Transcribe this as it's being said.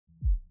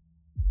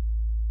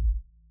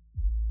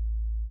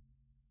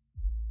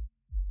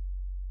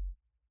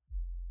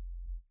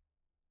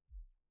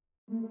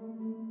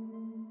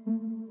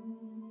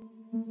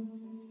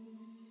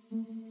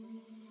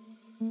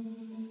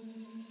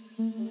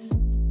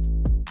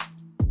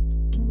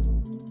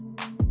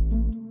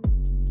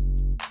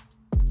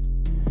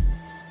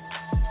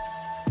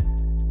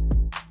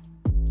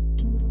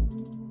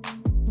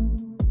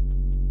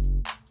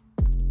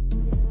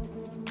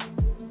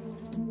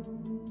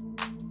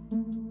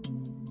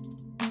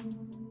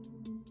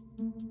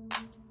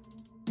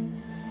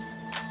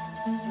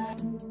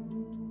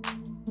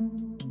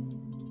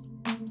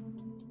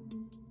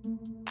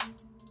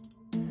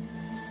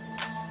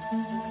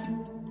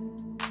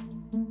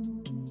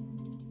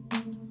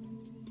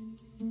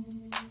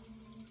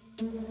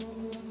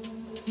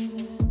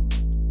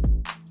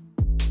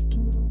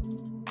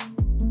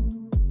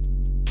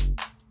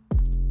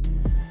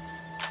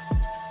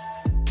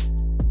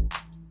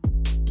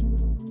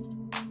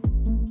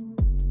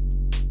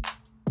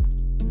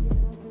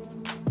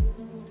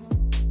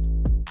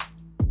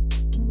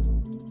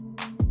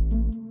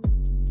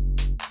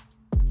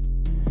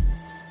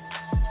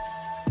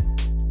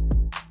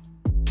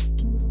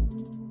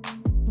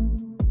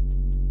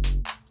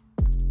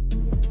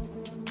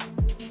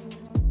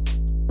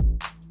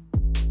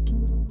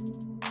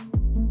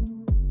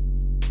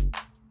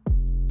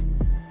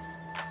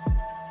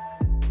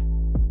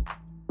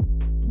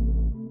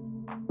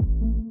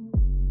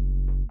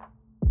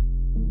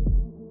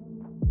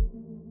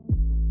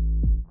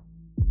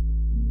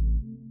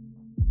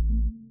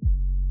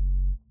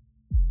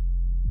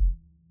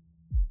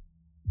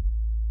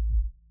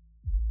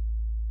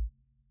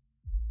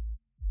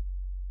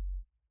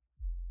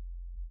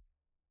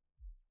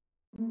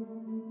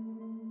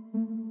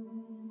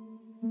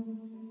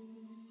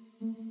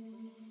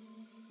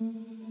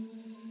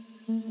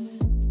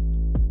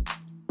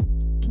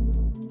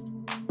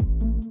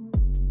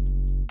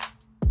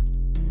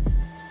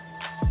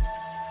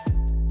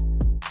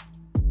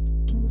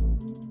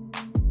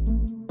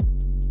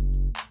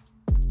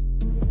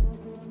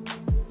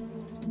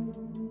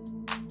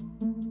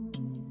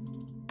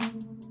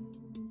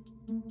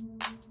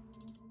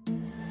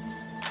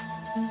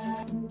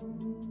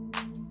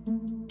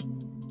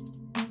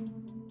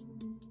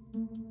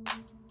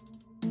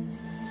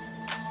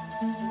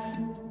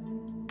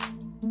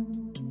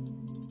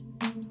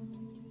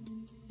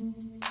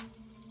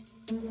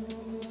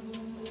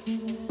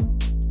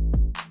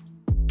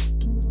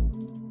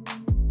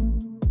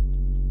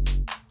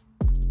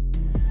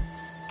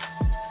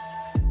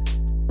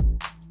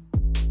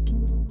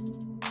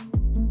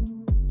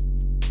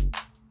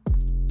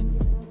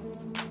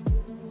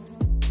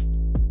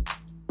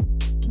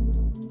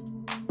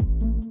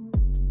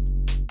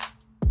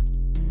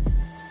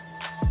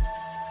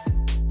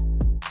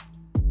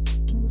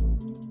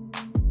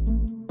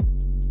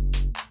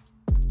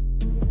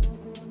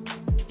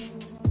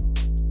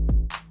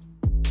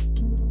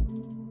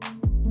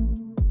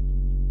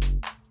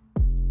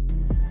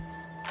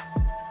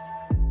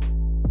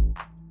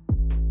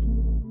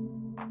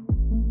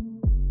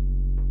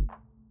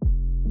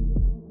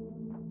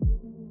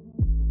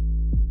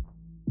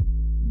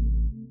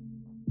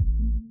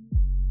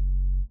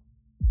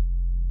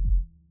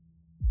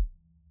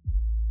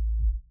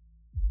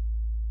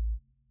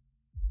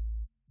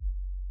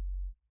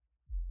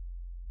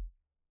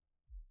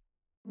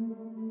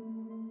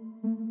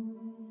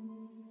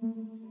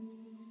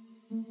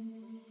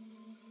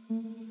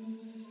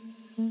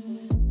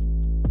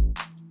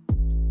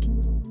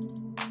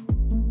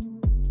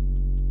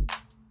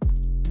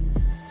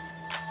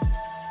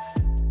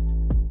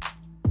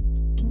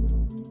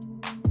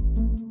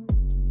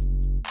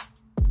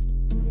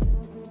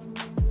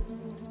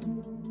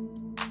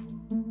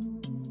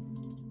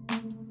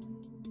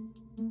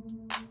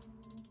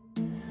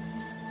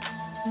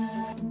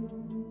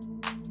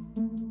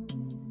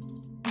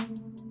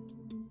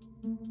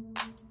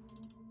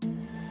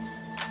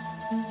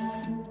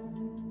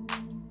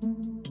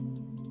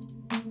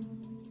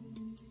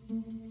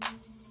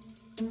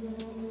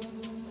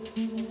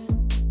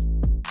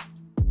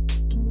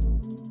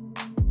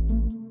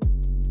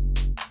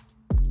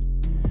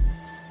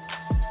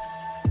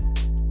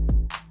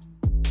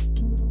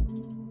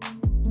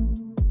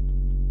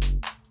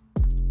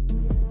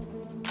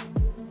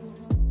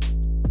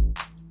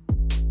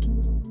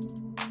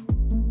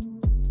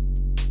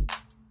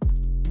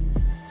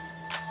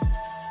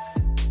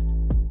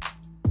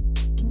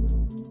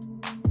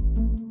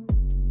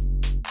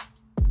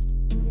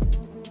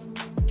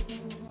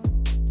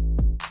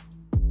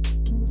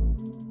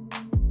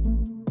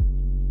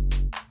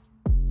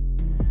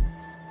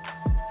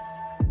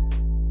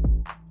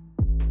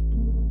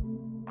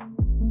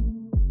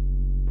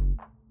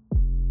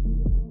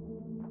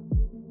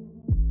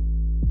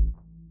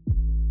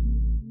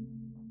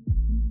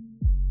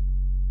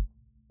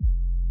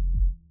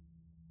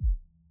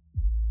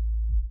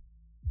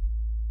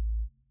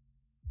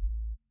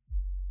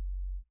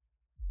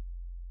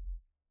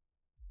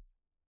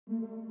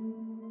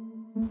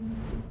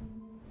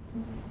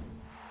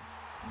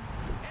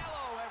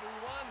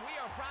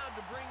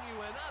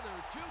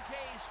2K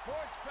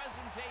Sports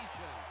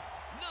presentation.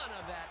 None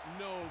of that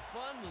no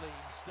fun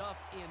league stuff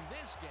in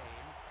this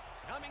game.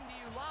 Coming to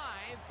you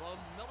live from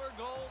Miller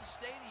Gold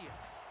Stadium.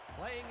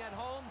 Playing at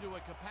home to a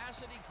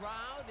capacity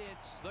crowd,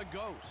 it's the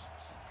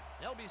Ghosts.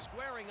 They'll be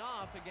squaring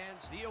off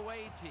against the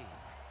away team.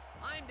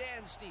 I'm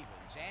Dan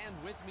Stevens, and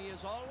with me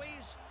as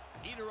always,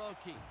 Peter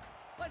O'Keefe.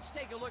 Let's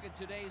take a look at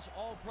today's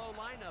All-Pro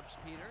lineups,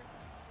 Peter.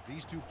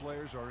 These two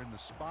players are in the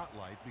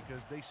spotlight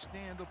because they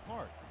stand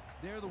apart.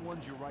 They're the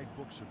ones you write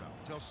books about,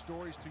 tell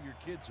stories to your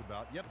kids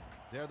about. Yep,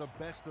 they're the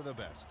best of the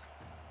best.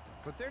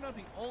 But they're not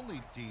the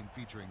only team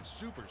featuring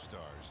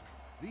superstars.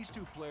 These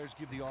two players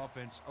give the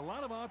offense a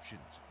lot of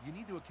options. You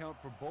need to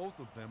account for both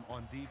of them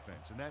on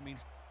defense, and that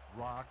means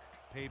rock,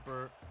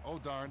 paper, oh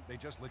darn, they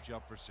just lit you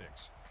up for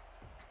 6.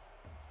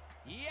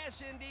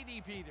 Yes,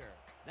 indeedy, Peter.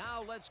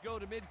 Now let's go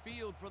to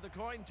midfield for the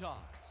coin toss.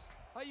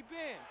 How you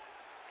been?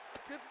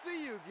 Good to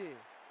see you again.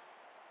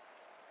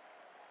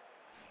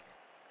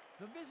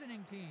 The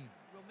visiting team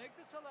will make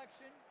the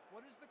selection.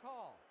 What is the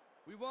call?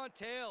 We want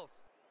tails.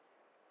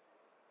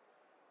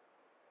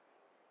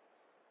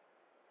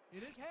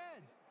 It is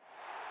heads.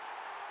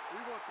 We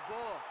want the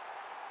ball.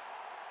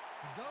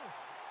 The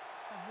Ghosts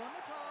have won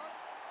the toss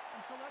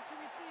and select to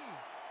receive.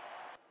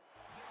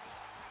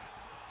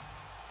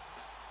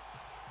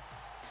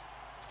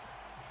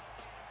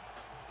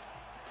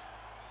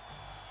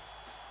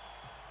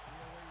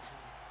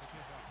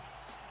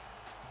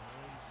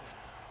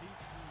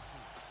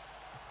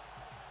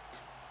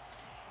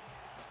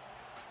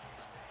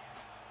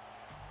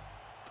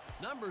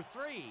 Number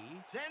 3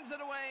 sends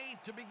it away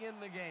to begin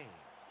the game.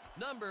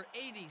 Number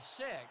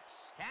 86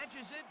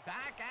 catches it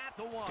back at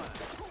the 1.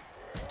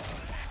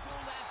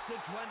 Tackled at the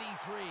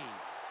 23.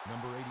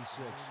 Number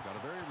 86 got a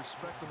very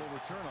respectable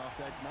return off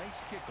that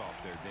nice kickoff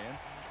there, Dan.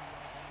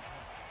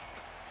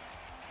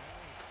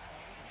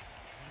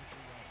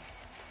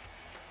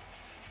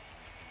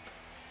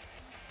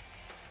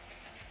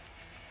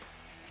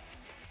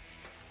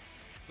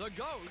 The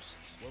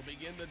Ghosts will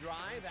begin the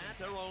drive at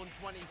their own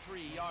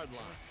 23-yard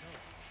line.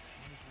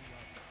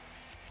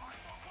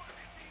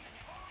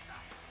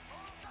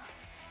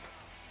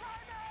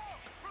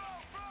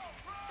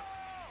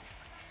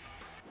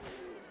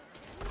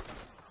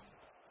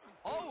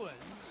 Owens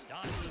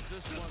dodges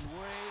this one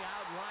way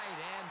out right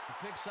and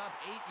picks up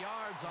 8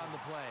 yards on the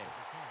play.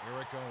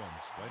 Eric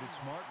Owens played it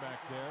smart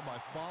back there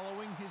by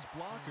following his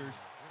blockers,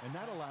 and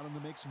that allowed him to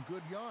make some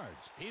good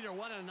yards. Peter,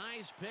 what a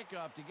nice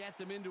pickup to get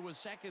them into a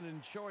second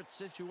and short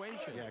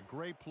situation. Yeah,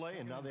 great play,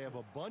 and now they have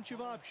a bunch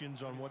of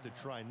options on what to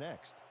try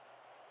next.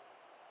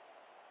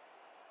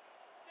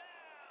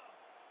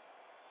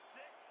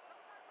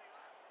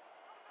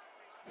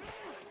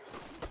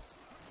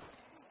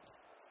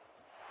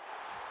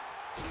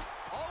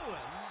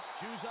 Owens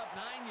chews up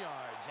 9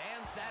 yards,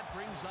 and that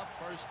brings up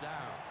first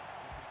down.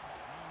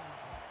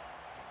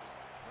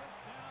 First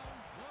down,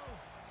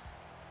 Ghosts.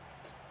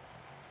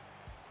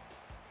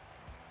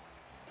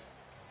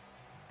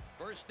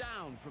 First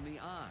down from the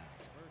I.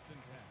 First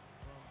and 10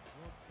 from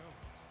York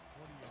Ghosts,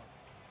 40 yards.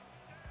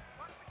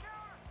 Watch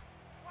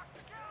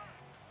the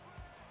counter!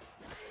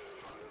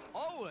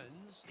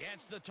 Owens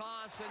gets the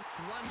toss and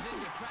runs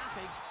into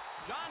traffic.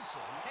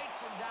 Johnson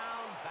takes him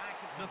down back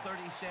at the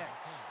 36.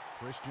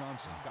 Chris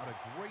Johnson got a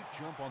great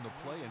jump on the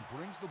play and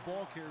brings the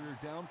ball carrier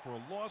down for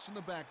a loss in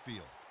the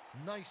backfield.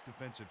 Nice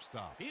defensive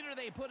stop. Peter,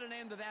 they put an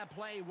end to that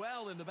play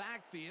well in the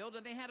backfield,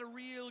 and they had a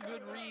real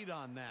good read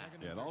on that.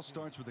 Yeah, it all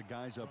starts with the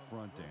guys up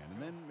front, Dan,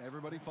 and then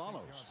everybody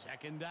follows.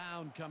 Second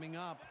down coming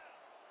up.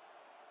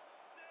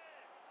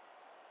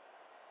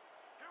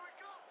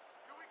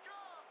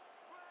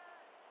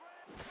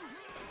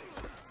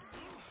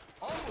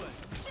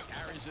 Owens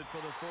carries it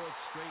for the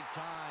 4th straight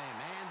time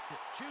and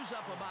chews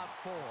up about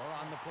 4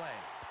 on the play.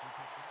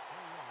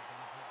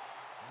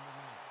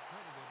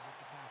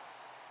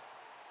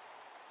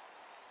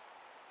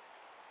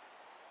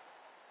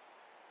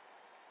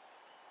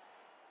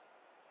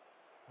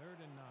 Third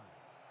and 9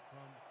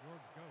 from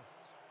York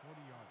Ghosts,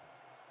 40 yards.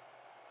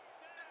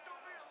 This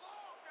gonna be a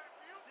long game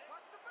for you.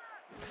 Watch the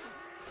back.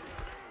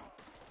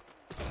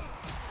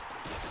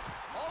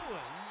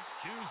 Owens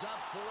chews up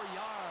 4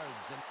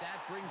 yards, and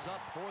that brings up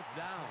 4th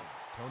down.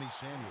 Tony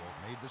Samuel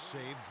made the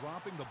save,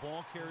 dropping the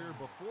ball carrier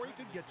before he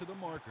could get to the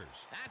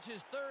markers. That's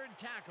his 3rd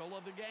tackle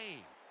of the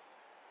game.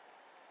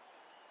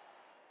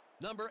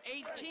 Number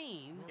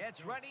 18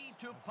 gets ready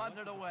to punt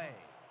it away.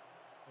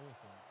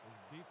 Olsen is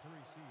deep to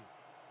receive.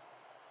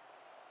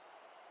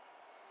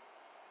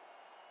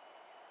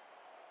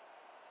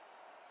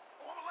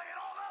 Oh, I'm laying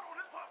all out on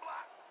this punt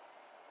block.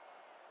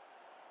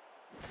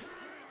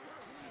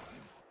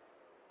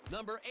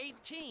 Number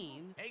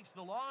 18 takes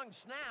the long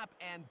snap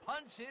and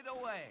punts it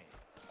away.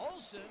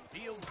 Olsen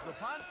fields the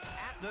punt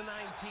at the 19.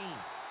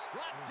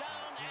 Brought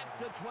down at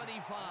the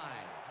 25.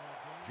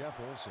 Jeff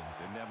Olsen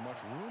didn't have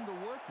much room to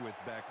work with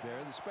back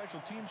there. The special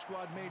team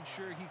squad made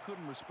sure he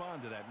couldn't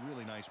respond to that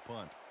really nice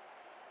punt.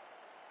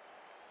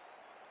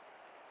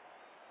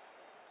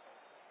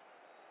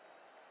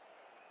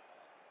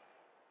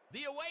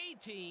 The away away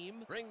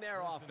team bring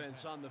their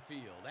offense on the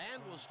field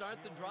and will start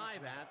the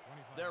drive at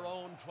their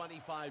own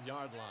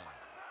 25-yard line.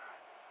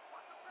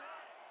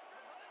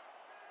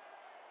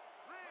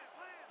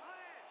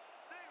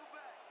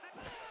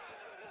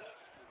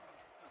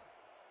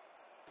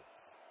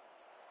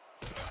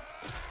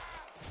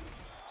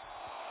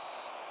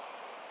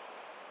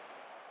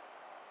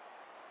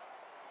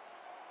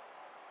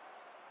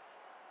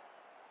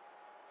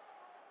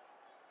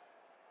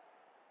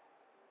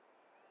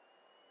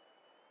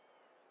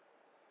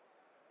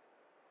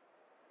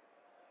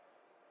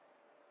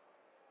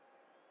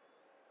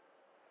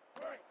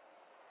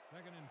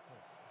 Second and 4.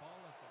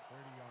 Ball at the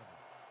 30-yard line.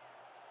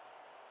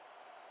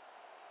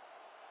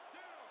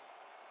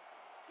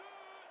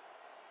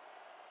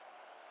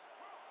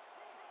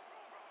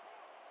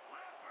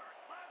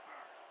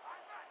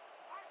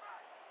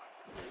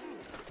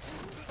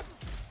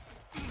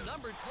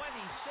 Number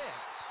 26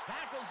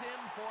 tackles him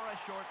for a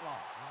short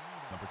loss.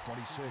 Number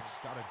 26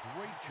 got a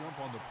great jump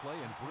on the play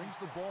and brings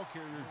the ball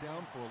carrier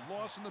down for a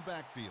loss in the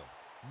backfield.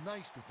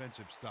 Nice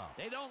defensive stop.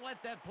 They don't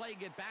let that play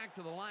get back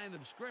to the line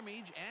of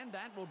scrimmage, and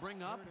that will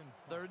bring up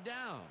third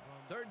down.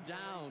 Third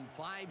down,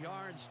 5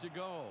 yards to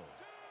go.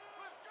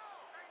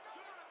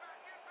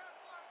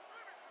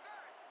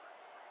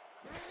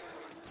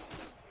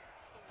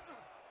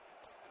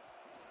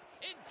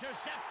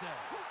 Intercepted.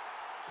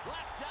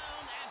 Brought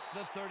down at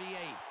the 38.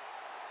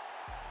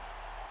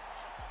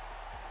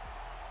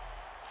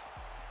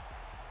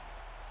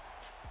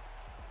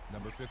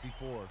 Number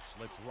 54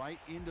 slips right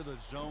into the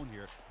zone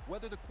here.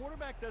 Whether the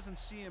quarterback doesn't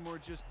see him or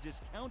just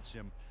discounts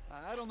him,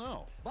 I don't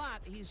know.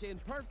 But he's in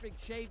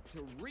perfect shape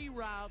to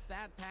reroute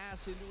that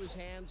pass into his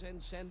hands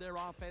and send their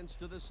offense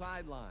to the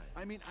sideline.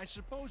 I mean, I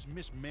suppose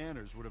Miss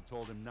Manners would have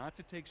told him not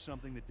to take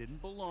something that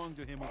didn't belong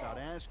to him without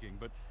asking,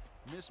 but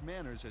Miss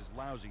Manners has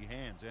lousy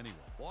hands anyway.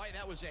 Boy,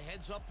 that was a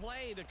heads-up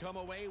play to come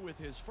away with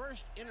his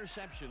first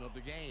interception of the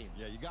game.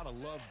 Yeah, you gotta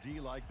love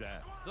D like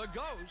that. The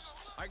Ghosts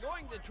are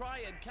going to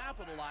try and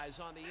capitalize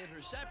on the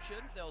interception.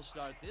 They'll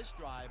start this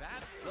drive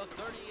at the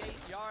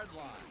 38-yard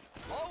line.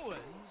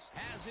 Owens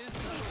has his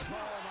number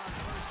called on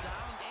first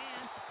down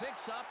and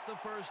picks up the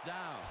first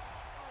down.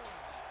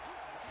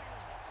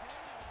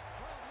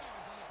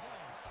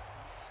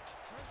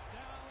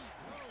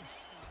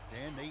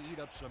 And they eat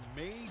up some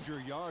major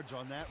yards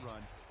on that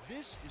run.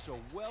 This is a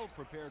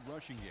well-prepared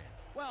rushing game.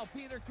 Well,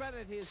 Peter,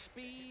 credit his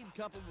speed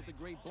coupled with the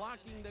great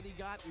blocking that he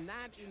got, and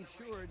that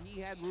ensured he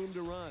had room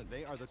to run.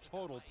 They are the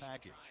total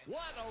package.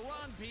 What a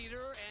run,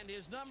 Peter, and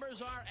his numbers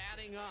are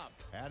adding up.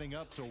 Adding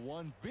up to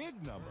one big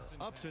number.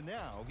 Up to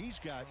now, he's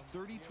got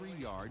 33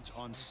 yards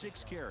on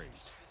 6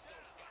 carries.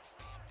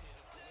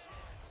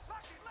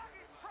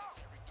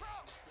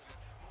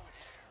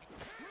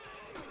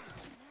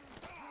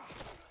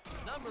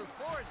 Number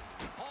 40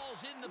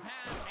 hauls in the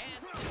pass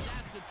and is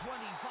at the 25,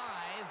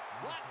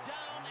 brought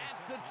down at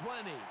the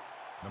 20.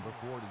 Number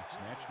 40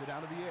 snatched it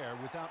out of the air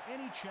without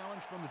any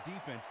challenge from the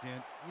defense,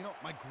 Dan. You know,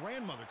 my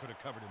grandmother could have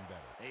covered him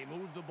better. They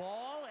move the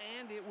ball,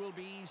 and it will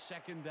be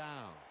second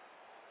down.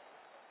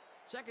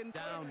 Second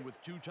down with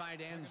 2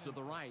 tight ends to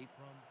the right.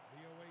 From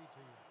the away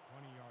team,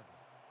 20-yard line.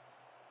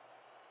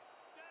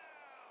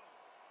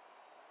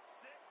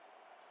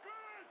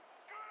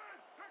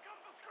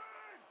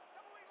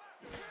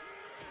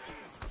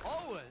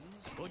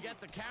 Owens will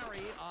get the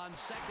carry on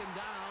second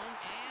down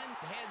and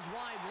heads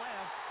wide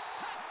left.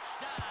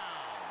 Touchdown!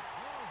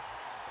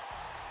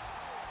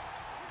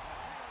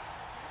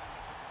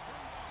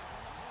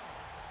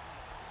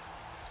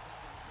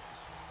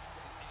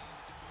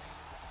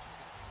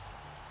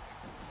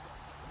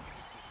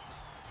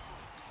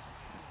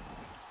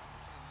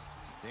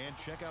 Dan,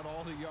 check out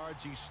all the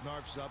yards he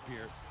snarfs up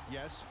here.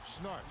 Yes,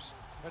 snarfs.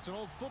 That's an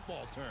old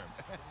football term.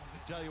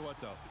 Tell you what,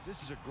 though,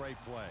 this is a great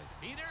play.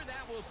 Peter,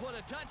 that will put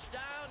a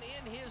touchdown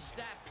in his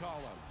stat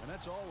column. And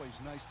that's always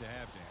nice to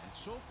have, Dan.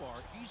 So far,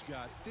 he's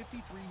got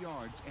 53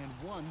 yards and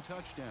 1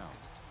 touchdown.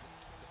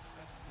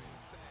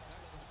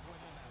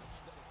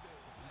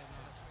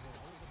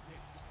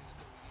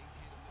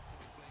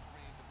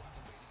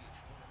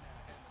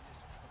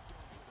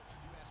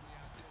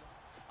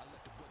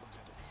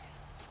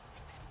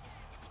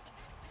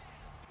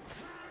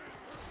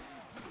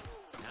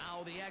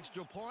 Now the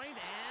extra point,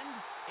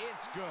 and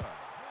it's good.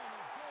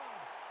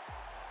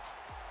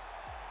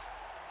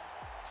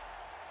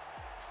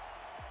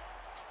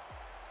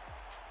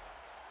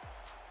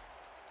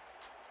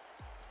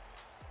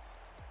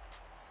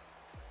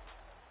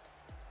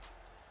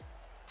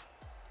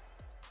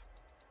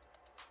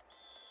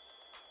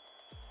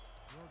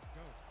 Your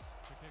Ghosts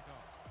to kick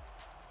off.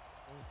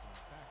 Olsen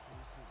back to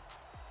receive.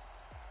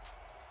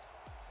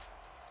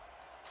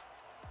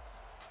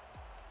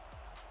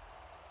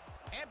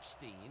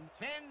 Epstein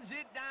sends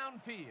it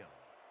downfield.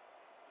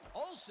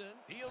 Olsen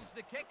fields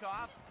the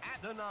kickoff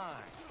at the 9.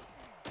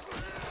 Back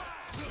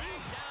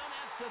down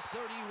at the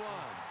 31.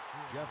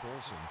 Jeff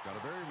Olsen got a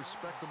very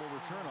respectable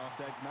return off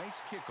that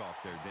nice kickoff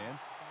there, Dan.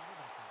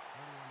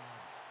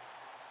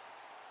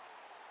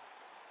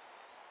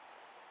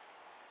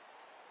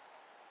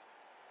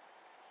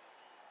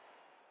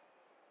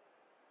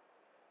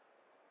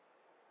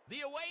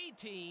 The away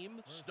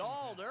team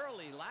stalled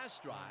early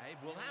last drive.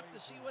 We'll have to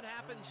see what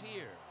happens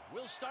here.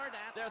 We'll start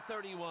at their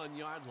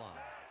 31-yard line.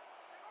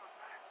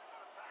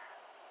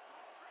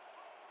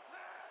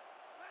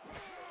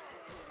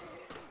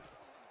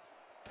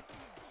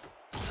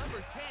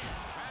 Number 10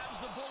 grabs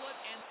the bullet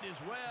and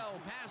is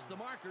well past the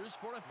markers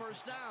for a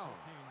first down.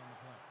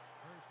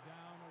 First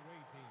down,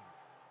 away team.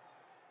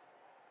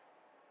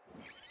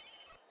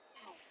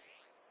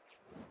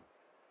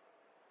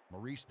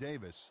 Maurice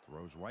Davis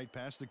throws right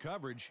past the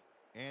coverage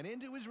and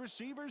into his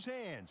receiver's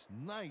hands.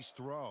 Nice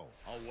throw.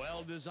 A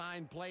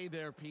well-designed play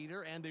there,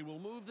 Peter, and they will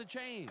move the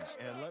chains.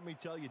 And let me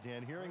tell you,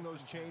 Dan, hearing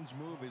those chains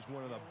move is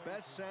one of the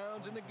best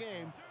sounds in the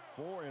game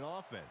for an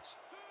offense.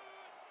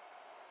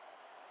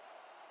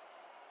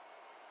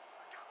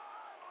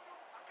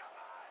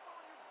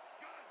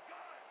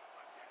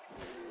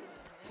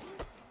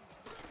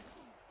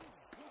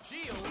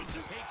 Shields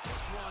takes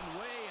this one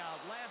way out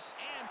left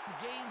and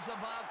gains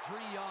about 3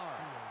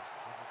 yards.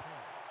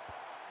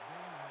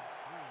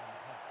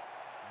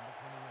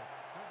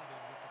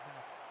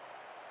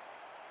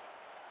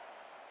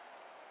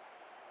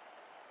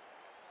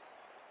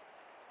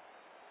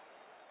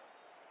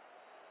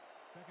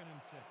 Second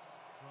and 6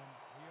 from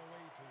the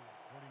away team,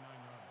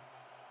 49-yard line.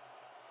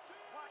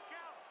 Watch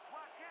out!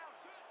 Watch out!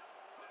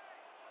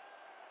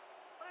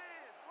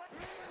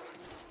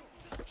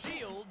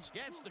 Shields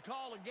gets the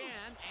call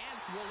again and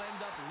will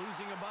end up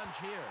losing a bunch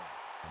here.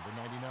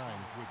 Number 99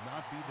 would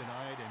not be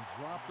denied and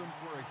dropped them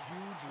for a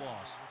huge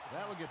loss.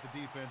 That'll get the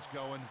defense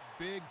going.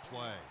 Big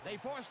play. They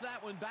forced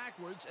that one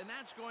backwards, and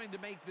that's going to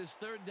make this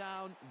third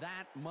down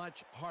that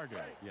much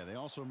harder. Yeah, they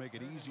also make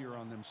it easier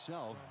on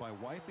themselves by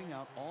wiping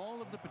out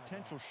all of the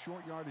potential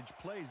short yardage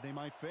plays they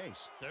might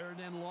face. Third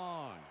and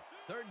long.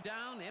 Third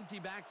down, empty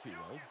backfield.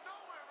 Nowhere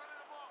running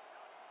the ball.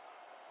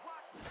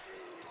 Watch.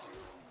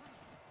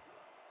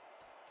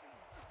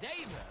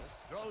 Davis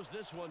throws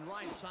this one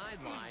right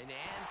sideline,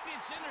 and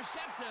it's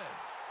intercepted.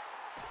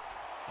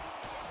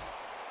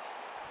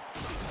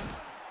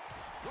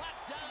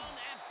 Brought down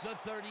at the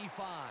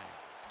 35.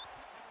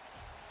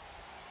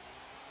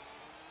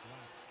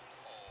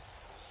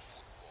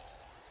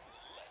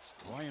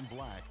 Ryan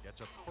Black gets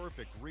a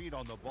perfect read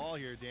on the ball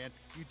here, Dan.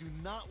 You do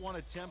not want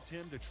to tempt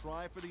him to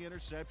try for the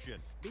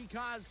interception.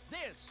 Because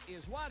this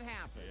is what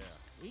happens.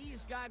 Yeah.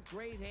 He's got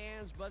great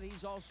hands, but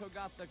he's also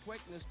got the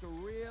quickness to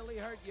really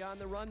hurt you on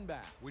the run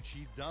back. Which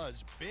he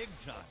does big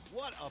time.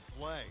 What a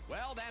play.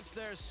 Well, that's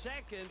their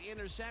second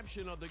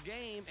interception of the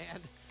game,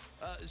 and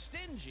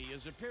stingy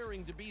is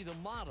appearing to be the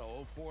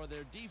motto for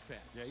their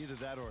defense. Yeah, either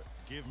that or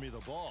give me the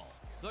ball.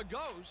 The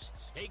Ghosts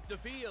take the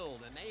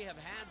field, and they have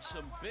had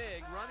some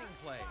big running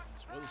plays.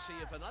 We'll see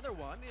if another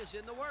one is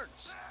in the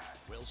works.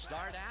 We'll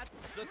start at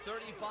the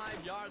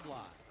 35-yard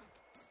line.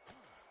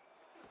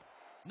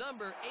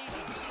 Number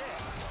 86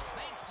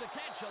 makes the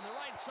catch on the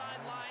right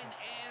sideline,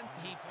 and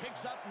he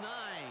picks up 9.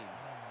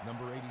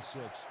 Number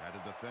 86. Had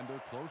a defender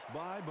close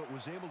by, but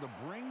was able to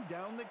bring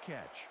down the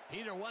catch.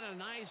 Peter, what a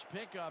nice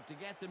pickup to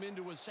get them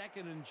into a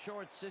second and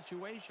short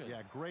situation.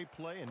 Yeah, great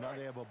play, and now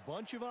they have a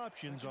bunch of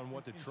options on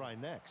what to try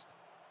next.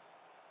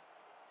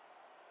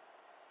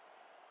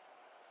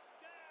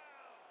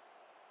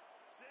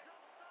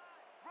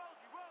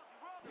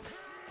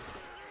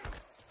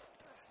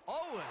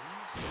 Owens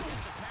gets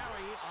the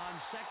carry on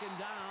second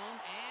down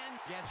and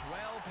gets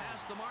well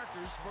past the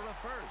markers for a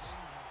first.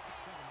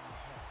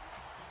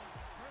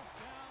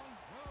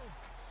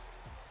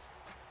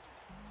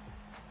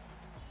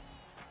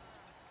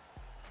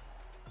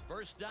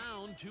 First down, Ghosts. First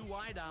down, 2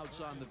 wideouts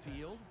on the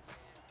field.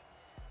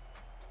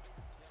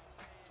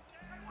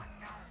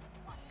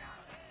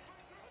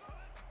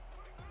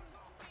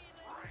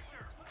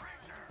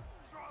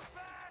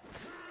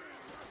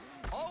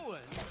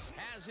 Owens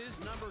has his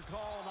number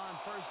called on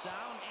first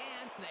down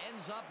and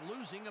ends up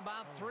losing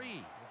about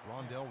 3.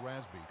 Rondell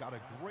Rasby got a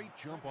great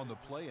jump on the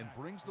play and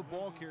brings the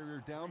ball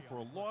carrier down for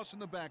a loss in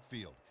the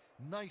backfield.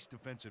 Nice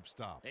defensive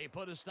stop. They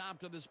put a stop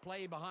to this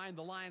play behind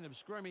the line of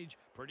scrimmage.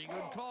 Pretty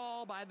good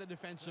call by the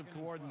defensive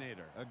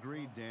coordinator.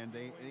 Agreed, Dan.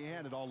 They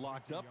had it all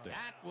locked up there.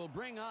 That will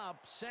bring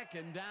up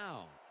second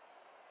down.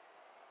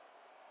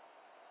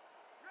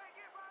 You ain't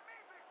get by me,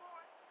 big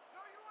boy.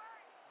 No, you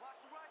ain't.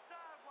 Watch the right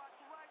side. Watch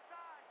the right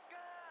side. Good.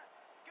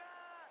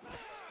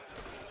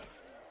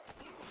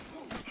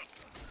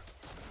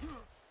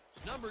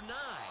 Number 9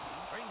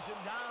 brings him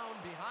down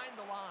behind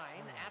the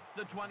line at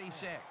the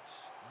 26.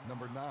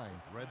 Number 9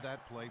 read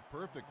that play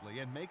perfectly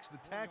and makes the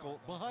tackle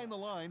behind the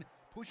line,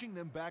 pushing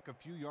them back a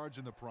few yards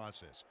in the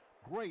process.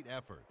 Great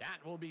effort.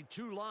 That will be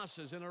 2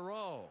 losses in a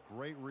row.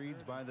 Great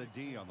reads by the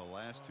D on the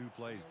last 2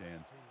 plays,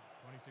 Dan.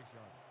 26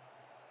 yards.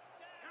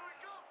 Here we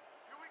go.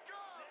 Here we go.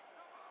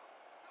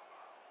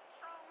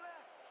 Strong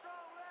left.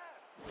 Strong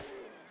left.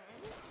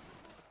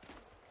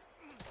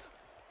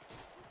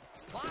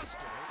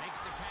 Foster makes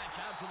the catch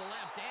out to the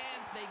left,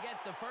 and they get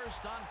the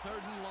first on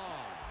third and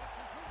long.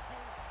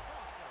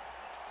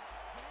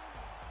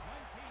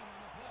 19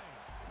 on the play.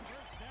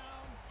 First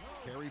down,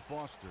 Ghosts. Kerry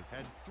Foster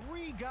had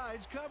 3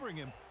 guys covering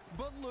him,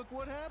 but look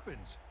what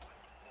happens.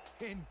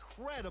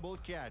 Incredible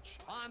catch.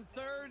 On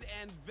third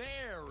and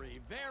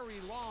very, very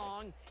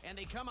long, and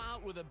they come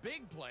out with a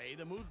big play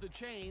to move the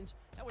chains.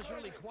 That was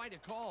really quite a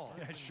call.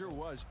 Yeah, it sure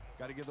was.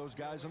 Got to give those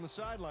guys on the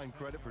sideline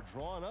credit for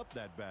drawing up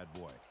that bad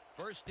boy.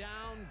 First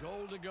down,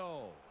 goal to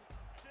go.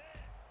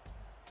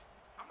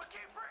 I'm gonna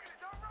keep bringing it.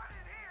 Don't run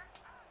it here.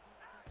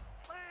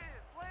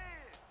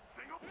 Please.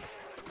 Single. Run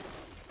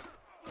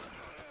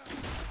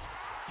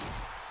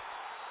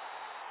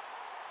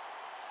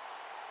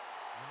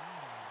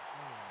by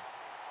Owens.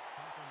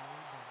 Tackle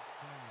made by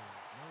Samuel.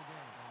 No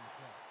gain on the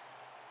play.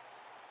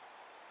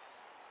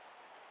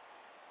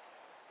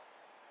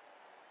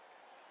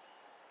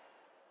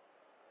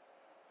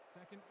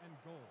 Second and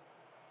goal.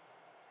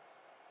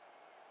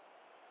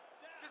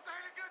 This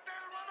ain't a good day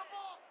to run the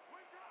ball.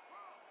 Wake up,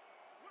 bro.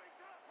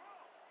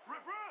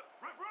 Rip.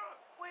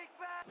 Wake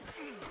back.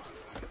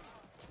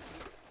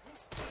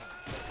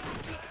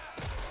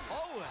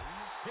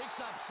 Owens picks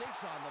up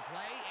 6 on the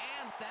play,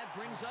 and that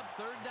brings up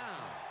third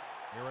down.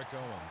 Eric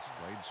Owens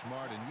played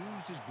smart and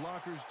used his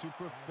blockers to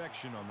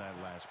perfection on that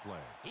last play.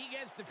 He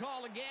gets the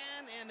call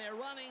again, and they're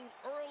running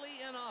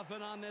early and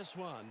often on this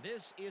one.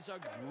 This is a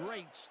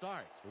great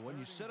start. Well, when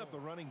you set up the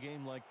running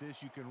game like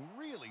this, you can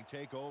really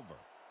take over.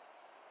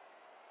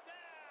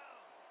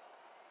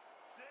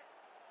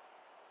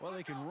 Well,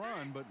 they can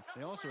run, but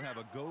they also have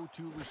a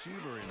go-to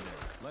receiver in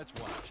there. Let's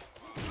watch.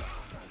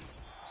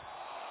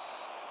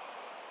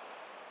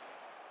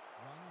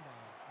 Run by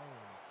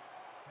Owens.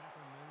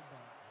 Tackle made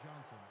by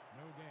Johnson.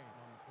 No gain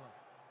on the play.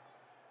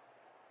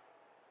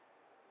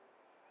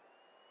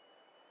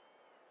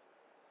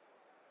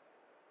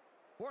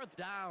 Fourth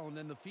down,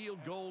 and the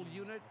field goal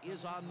unit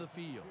is on the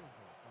field. Field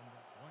goal from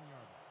the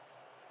 1-yard line.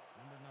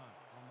 Number 9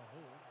 on the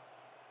hold.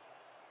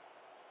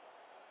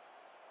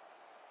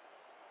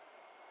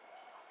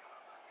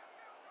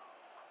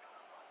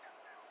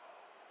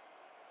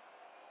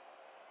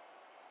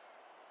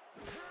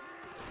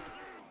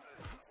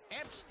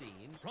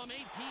 Epstein from 18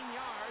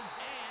 yards,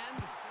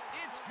 and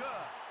it's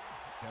good.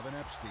 Kevin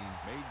Epstein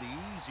made the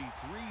easy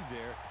 3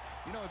 there.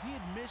 You know, if he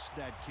had missed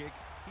that kick,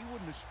 he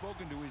wouldn't have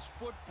spoken to his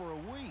foot for a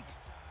week.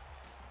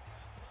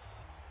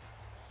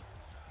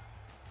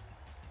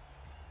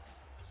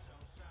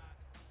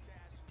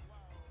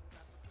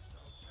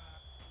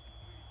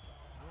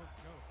 Short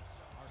goats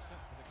are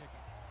set for the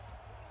kickoff.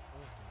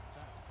 Olsen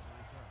back for the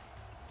return.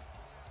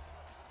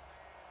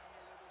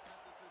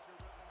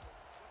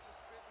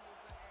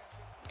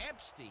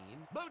 Epstein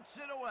boots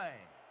it away.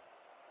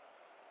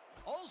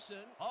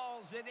 Olsen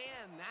hauls it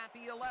in at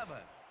the 11.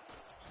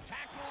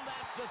 Tackled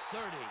at the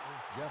 30.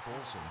 Jeff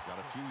Olsen got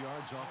a few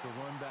yards off the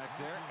run back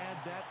there.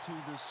 Add that to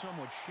the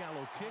somewhat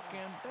shallow kick,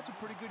 and that's a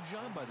pretty good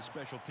job by the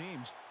special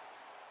teams.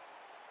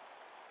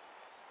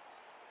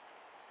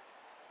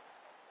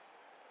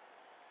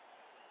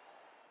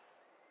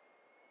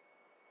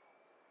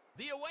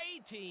 The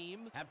away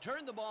team have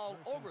turned the ball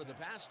over the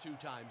past 2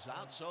 times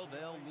out, so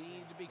they'll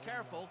need to be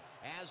careful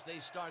as they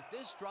start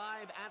this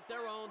drive at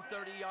their own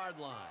 30-yard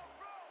line.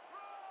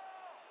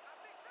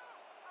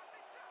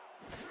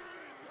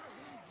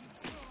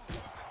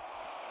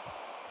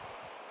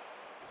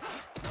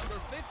 Number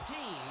 15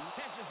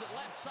 catches it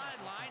left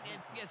sideline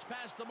and gets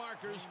past the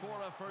markers for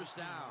a first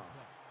down.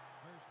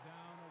 First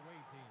down, away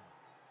team.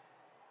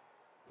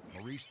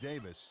 Maurice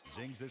Davis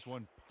zings this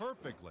one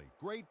perfectly.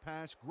 Great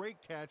pass, great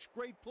catch,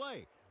 great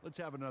play. Let's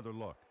have another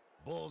look.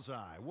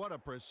 Bullseye. What a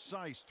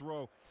precise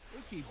throw.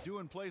 They keep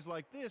doing plays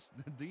like this,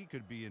 they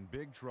could be in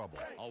big trouble.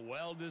 A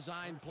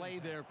well-designed play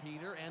there,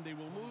 Peter, and they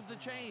will move the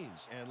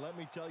chains. And let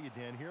me tell you,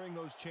 Dan, hearing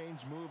those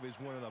chains move is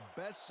one of the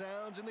best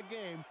sounds in the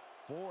game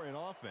for an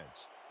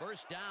offense.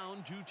 First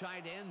down, 2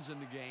 tight ends in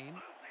the game.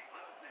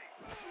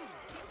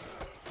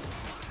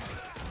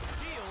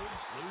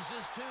 Shields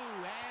loses 2,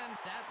 and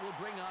that will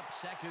bring up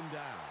second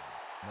down.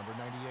 Number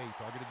 98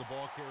 targeted the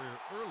ball carrier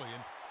early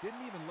and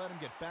didn't even let him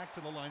get back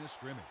to the line of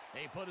scrimmage.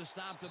 They put a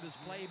stop to this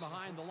play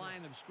behind the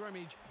line of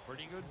scrimmage.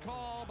 Pretty good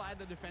call by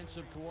the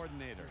defensive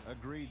coordinator.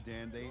 Agreed,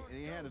 Dan.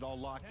 They had it all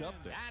locked up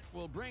there. That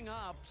will bring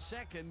up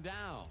second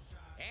down.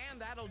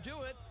 And that'll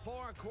do it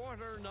for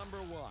quarter number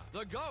 1.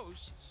 The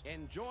Ghosts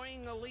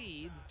enjoying a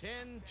lead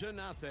 10-0.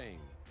 Second and 12.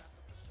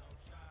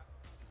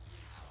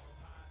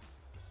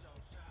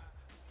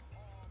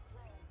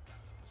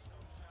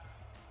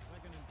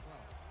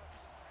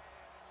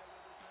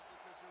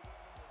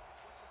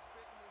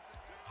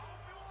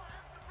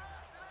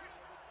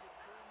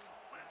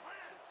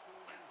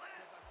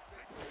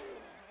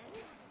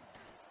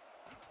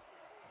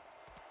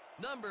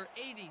 Number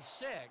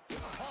 86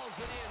 hauls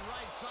it in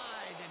right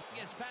side and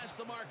gets past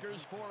the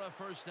markers for a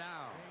first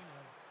down. Gain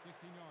of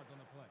 16 yards on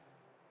the play.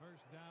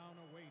 First down,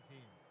 away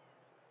team.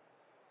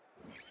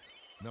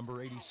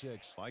 Number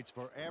 86. Fights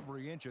for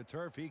every inch of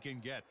turf he can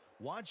get.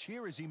 Watch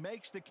here as he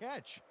makes the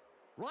catch.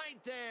 Right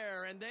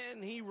there, and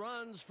then he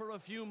runs for a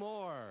few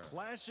more.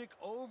 Classic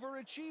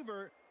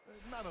overachiever,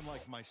 not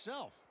unlike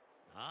myself.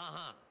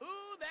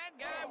 Ooh, that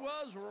guy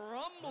was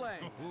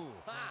rumbling.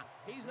 Ha,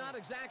 he's not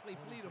exactly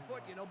fleet of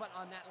foot, you know, but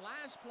on that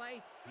last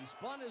play, he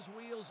spun his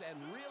wheels and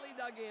really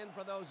dug in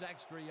for those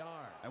extra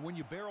yards. And when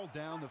you barrel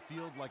down the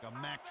field like a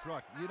Mack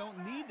truck, you don't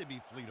need to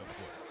be fleet of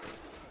foot.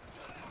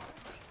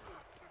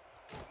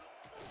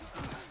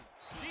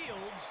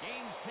 Shields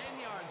gains 10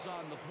 yards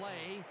on the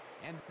play,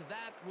 and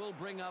that will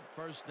bring up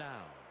first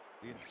down.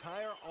 The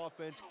entire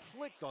offense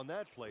clicked on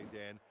that play,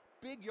 Dan.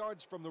 Big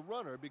yards from the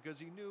runner because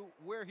he knew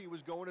where he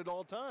was going at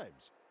all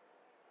times.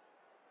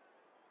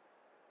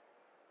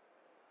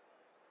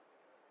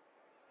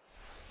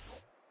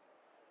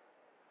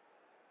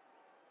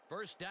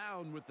 First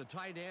down with the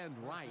tight end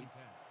right.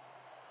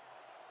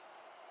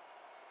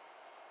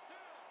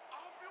 I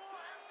hope you all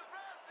hit the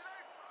pass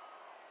today.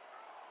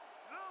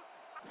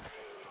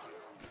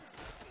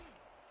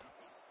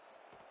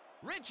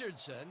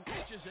 Richardson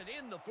pitches it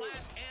in the flat,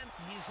 and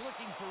he's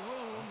looking for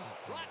room.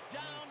 Brought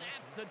down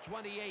at the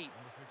 28.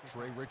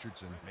 Trey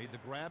Richardson made the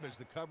grab as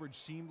the coverage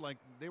seemed like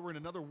they were in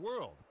another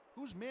world.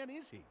 Whose man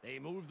is he? They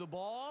move the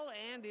ball,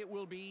 and it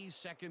will be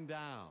second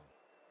down.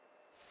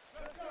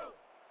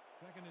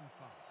 Second and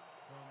 5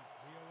 from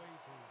the away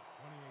to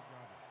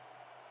 28-yard line.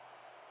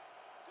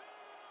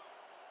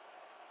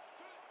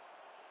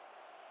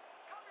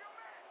 Cover your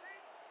man, D.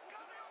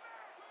 Cover your man.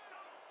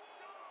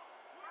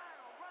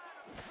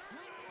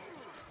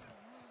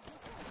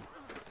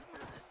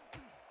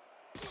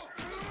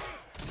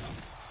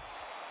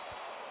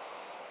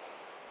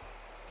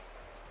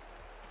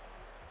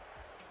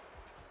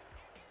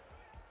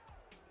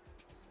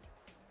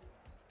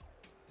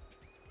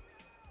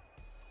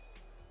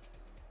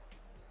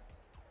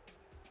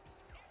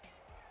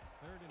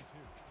 Third and 2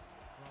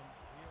 from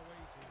the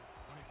away to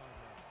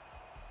 25-yard line.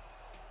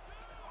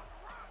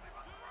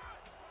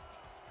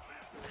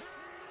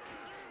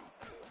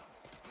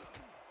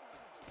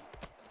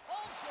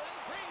 Olsen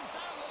brings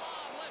down the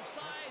lob left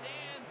side,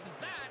 and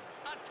that's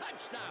a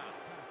touchdown.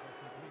 Pass was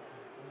complete to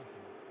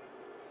Wilson.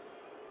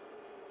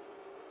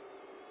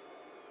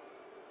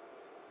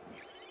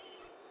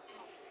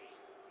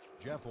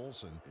 Jeff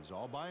Olson Is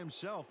all by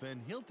himself,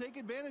 and he'll take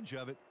advantage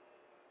of it.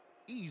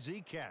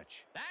 Easy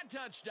catch. That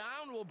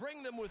touchdown will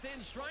bring them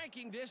within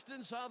striking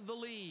distance of the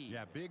lead.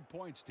 Yeah, big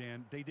point,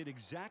 Stan. They did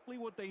exactly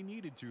what they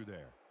needed to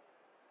there.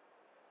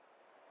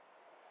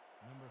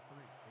 Number 3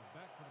 is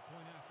back for the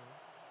point after.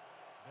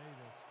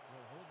 Davis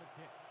will hold the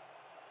kick.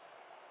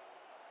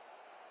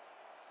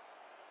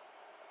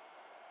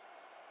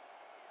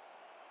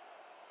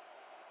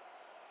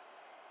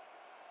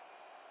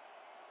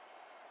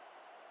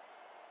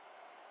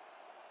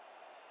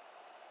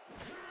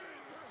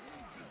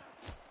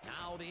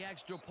 Now the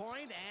extra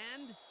point,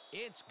 and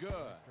it's good.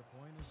 Extra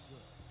point is good.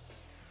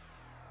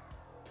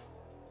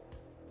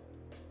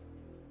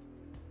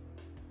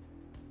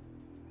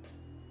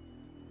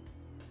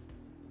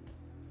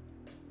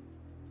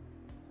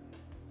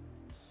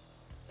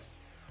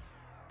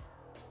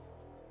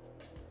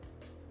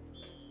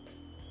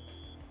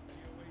 The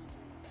away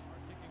team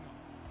are kicking off.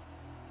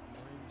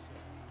 Number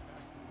 86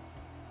 back to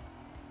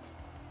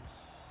the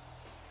center.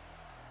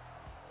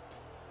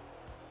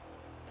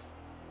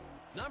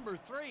 Number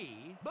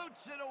 3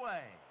 boots it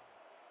away.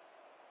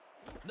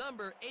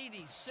 Number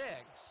 86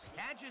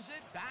 catches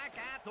it back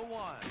at the 1.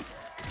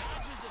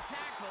 Dodges a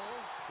tackle,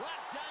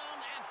 brought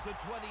down at the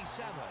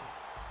 27.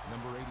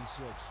 Number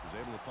 86. Was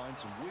able to find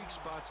some weak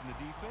spots in the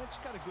defense.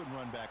 Got a good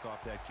run back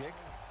off that kick.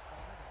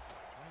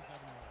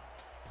 27 yards.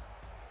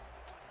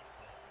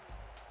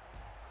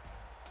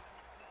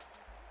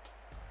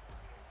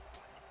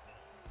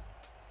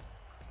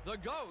 The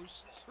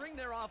Ghosts bring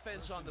their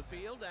offense on the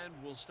field and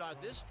will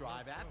start this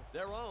drive at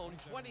their own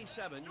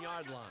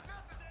 27-yard line.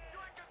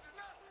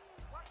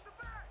 Watch the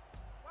back.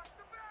 Watch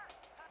the back.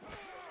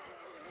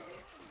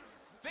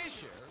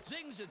 Fisher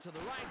zings it to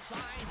the right side,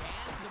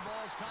 and the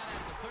ball's caught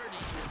at the 30.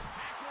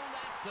 Tackled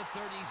at the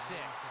 36.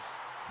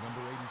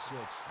 Number 86.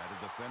 Had a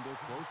defender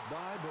close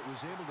by, but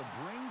was able to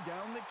bring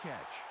down the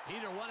catch.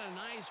 Peter, what a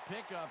nice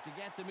pickup to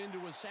get them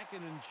into a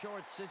second and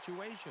short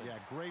situation. Yeah,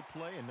 great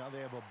play, and now they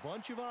have a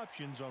bunch of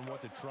options on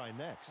what to try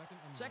next.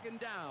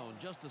 Second down,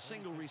 just a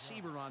single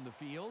receiver on the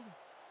field.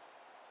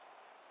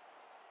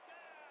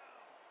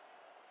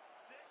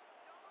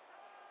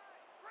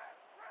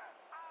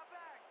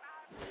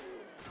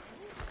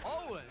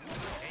 Owen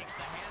takes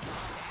the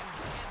handoff and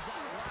heads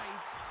out right.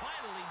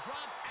 Finally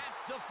dropped at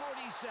the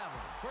 47.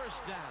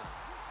 First down.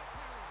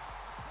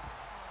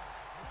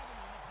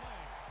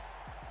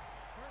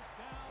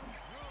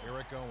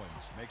 Eric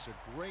Owens makes a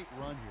great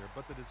run here,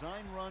 but the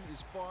design run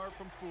is far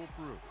from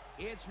foolproof.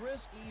 It's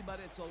risky, but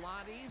it's a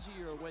lot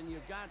easier when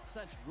you've got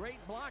such great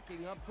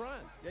blocking up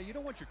front. Yeah, you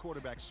don't want your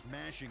quarterback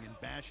smashing and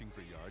bashing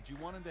for yards. You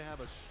want him to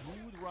have a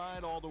smooth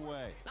ride all the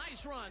way.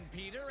 Nice run,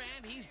 Peter,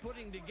 and he's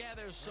putting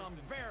together some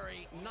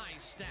very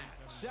nice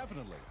stats.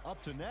 Definitely.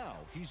 Up to now,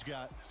 he's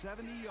got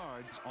 70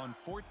 yards on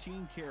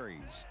 14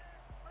 carries.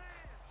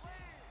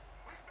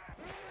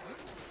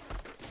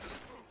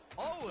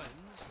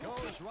 Owens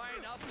goes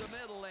right up the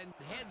middle and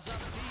heads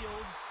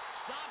upfield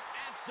stopped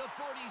at the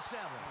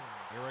 47.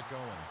 Eric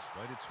Owens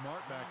played it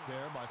smart back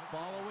there by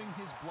following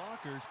his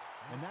blockers,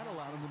 and that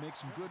allowed him to make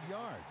some good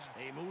yards.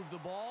 They move the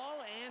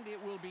ball, and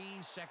it will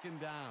be second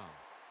down.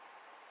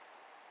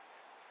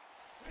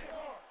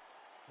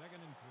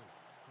 Second and 3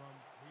 from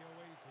the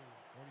away to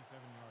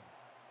 47-yard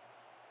line.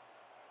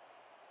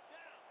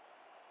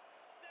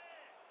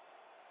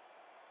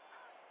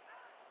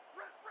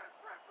 Rip.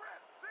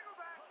 Single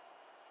back.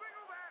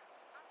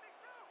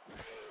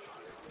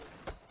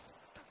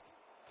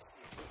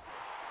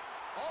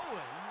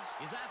 Owens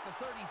is at the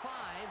 35,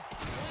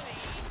 20.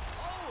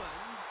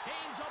 Owens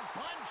gains a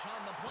bunch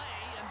on the play,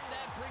 and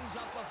that brings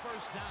up a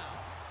first down.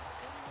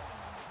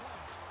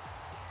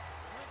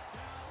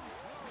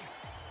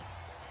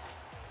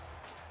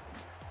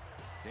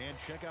 Dan,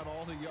 check out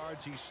all the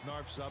yards he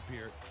snarfs up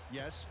here.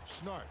 Yes,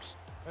 snarfs.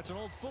 That's an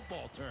old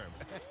football term.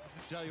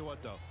 Tell you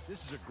what, though,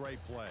 this is a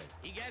great play.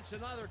 He gets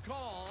another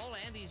call,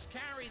 and he's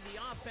carried the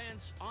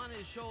offense on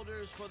his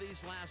shoulders for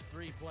these last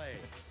 3 plays.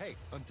 Hey,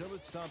 until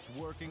it stops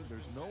working,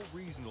 there's no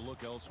reason to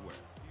look elsewhere.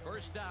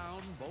 First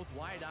down, both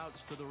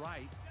wideouts to the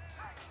right.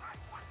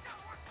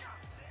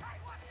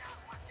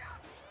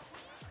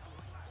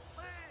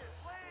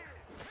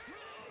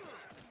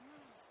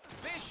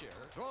 Fisher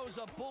throws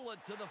a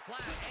bullet to the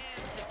flat,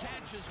 and the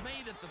catch is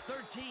made at the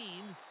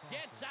 13.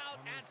 Gets out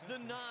at the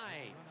 9.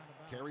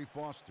 Kerry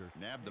Foster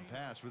nabbed the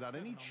pass without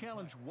any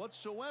challenge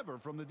whatsoever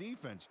from the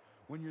defense.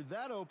 When you're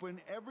that open,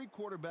 every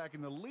quarterback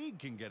in the league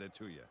can get it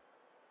to you.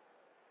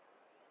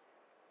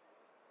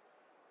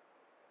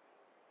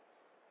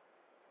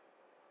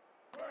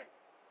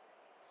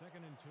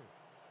 Second and 2.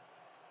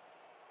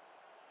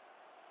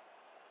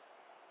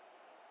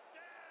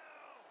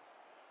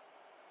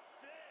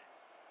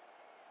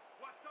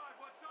 Watch time.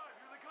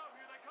 Here they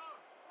come.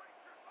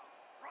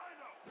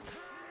 Rhino.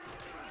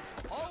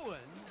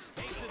 Owens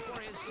takes it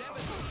for his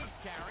 17th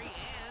carry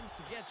and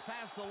gets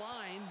past the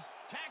line.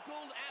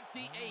 Tackled at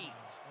the 8.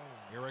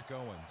 Eric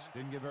Owens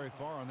didn't get very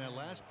far on that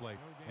last play,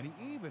 and he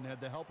even had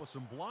the help of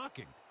some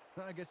blocking.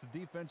 I guess the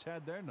defense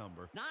had their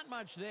number. Not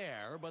much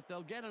there, but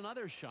they'll get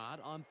another shot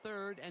on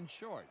 3rd and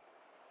short.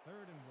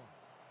 3rd and 1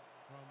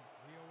 from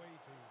the away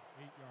to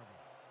 8-yard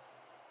line.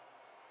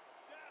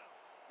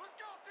 Let's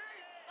go, D.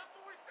 That's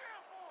what we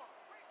stand for.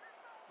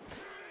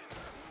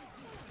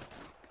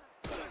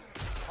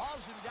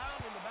 Hauls him down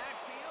in the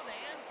backfield,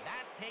 and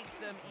that takes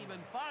them even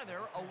farther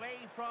away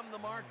from the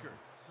markers.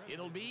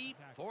 It'll be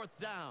 4th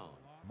down.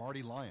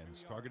 Marty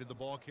Lyons targeted the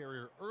ball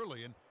carrier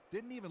early and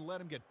didn't even let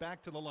him get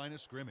back to the line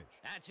of scrimmage.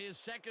 That's his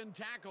 2nd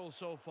tackle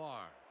so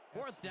far.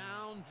 4th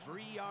down,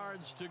 3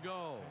 yards to go.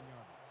 10-yard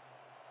line.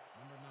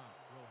 Number 9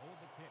 will hold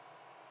the kick.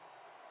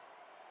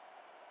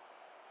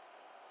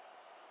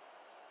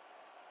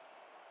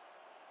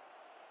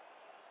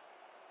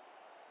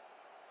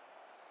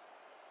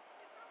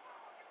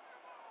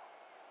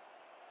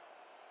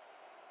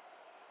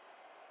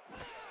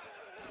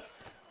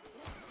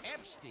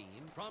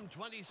 Epstein from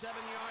 27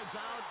 yards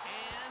out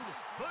and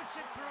puts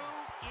it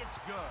through. It's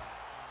good.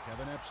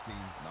 Kevin Epstein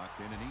Knocked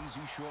in an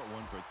easy short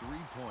one for 3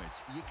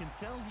 points. You can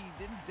tell he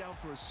didn't doubt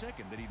for a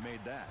second that he'd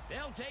made that.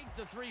 They'll take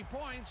the 3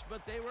 points,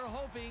 but they were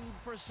hoping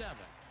for 7.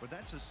 But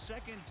that's the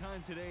second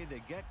time today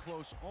they get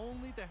close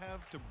only to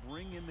have to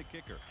bring in the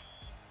kicker.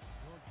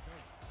 George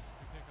Doak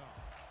to kick off.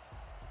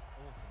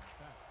 Olsen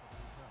back for the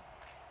return.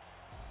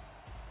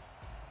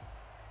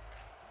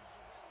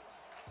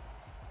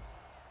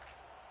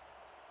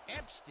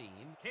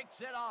 Epstein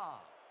kicks it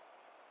off.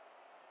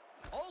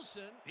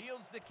 Olsen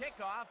fields the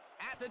kickoff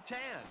at the 10.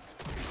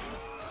 Tackled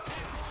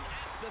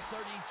at the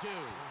 32.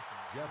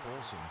 Jeff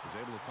Olsen Was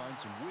able to find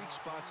some weak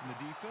spots in the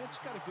defense.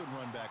 Got a good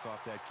run back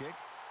off that kick.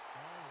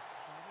 Ball is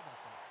started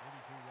at the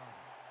 32-yard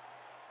line.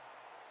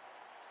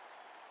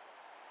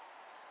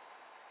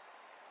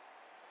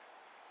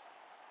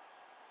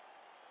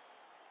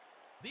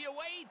 The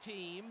away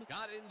team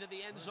got into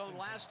the end zone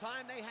last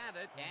time they had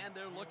it, and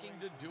they're looking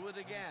to do it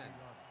again.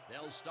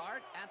 They'll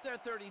start at their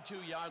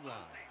 32-yard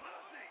line.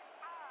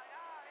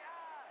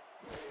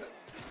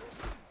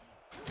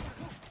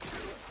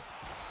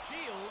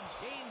 Shields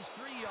gains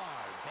 3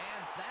 yards,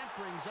 and that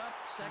brings up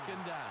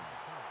 2nd down.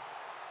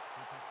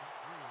 He picks up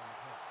 3 on the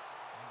play.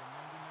 Number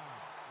 99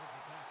 with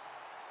the tackle.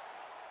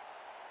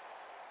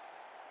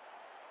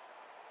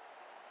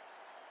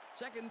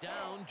 2nd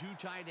down, 2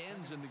 tight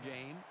ends in the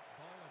game.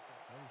 Ball at the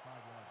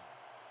 35-yard line.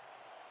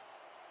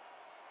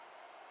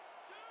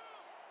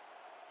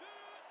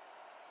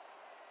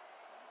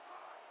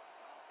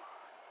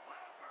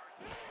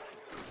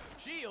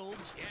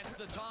 Shields gets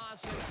the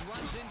toss and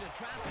runs into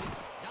traffic,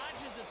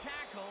 dodges a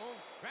tackle,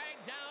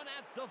 dragged down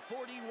at the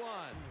 41.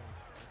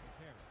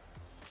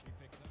 He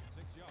picks up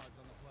 6 yards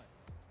on the play.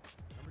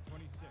 Number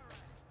 26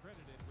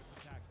 credited with the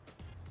tackle.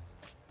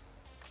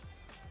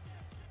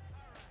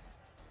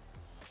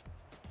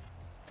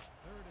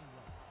 3rd and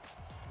 1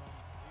 from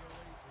the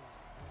away to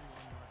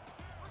 41-yard line.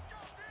 Let's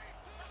go, D.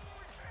 That's what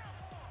we stand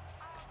for.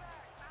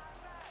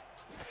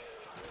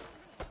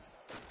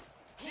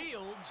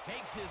 Shields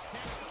takes his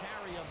 10th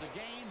carry of the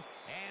game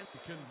and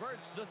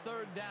converts the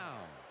 3rd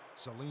down.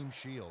 Salim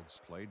Shields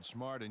played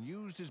smart and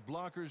used his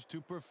blockers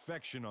to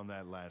perfection on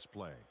that last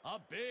play. A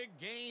big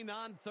gain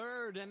on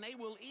third, and they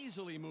will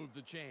easily move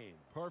the chain.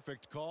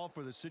 Perfect call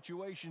for the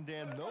situation,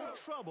 Dan. No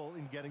trouble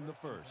in getting the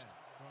first.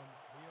 From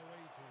the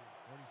away team,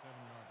 47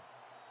 yards.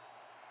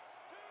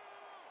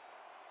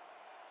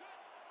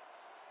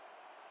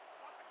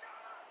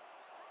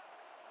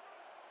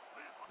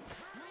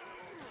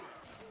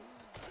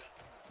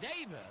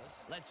 Davis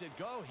lets it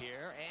go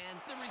here, and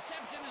the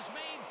reception is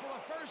made for a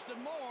first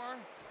and more.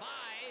 5,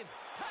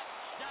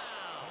 touchdown.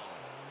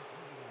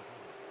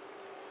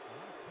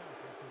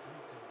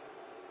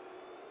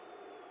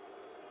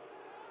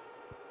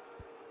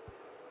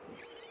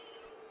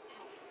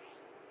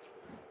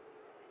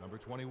 Number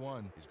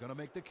 21, he's going to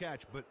make the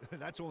catch, but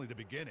that's only the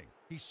beginning.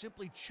 He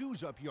simply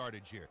chews up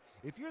yardage here.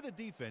 If you're the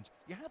defense,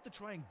 you have to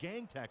try and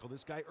gang tackle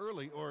this guy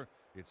early or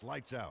it's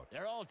lights out.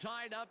 They're all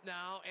tied up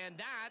now, and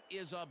that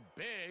is a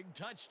big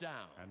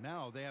touchdown. And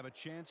now they have a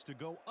chance to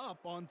go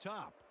up on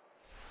top.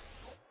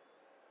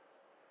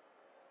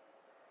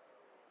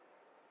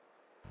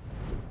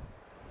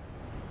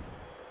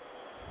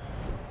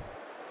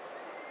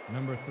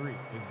 Number 3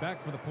 is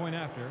back for the point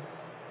after.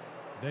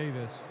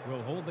 Davis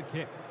will hold the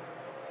kick.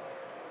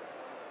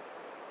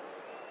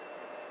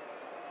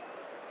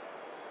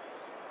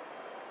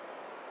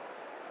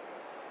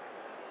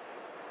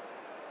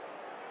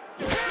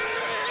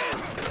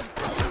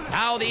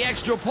 Now the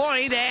extra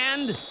point,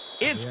 and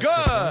it's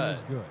good.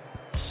 It's good.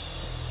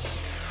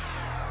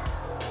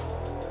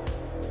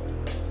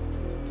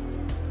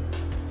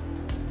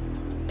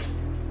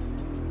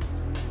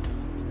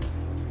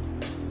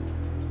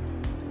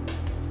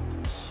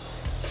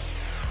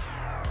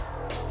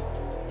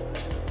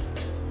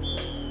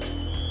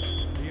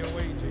 The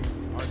away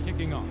team are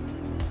kicking off.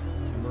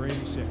 Number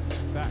 86,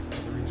 back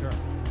for the return.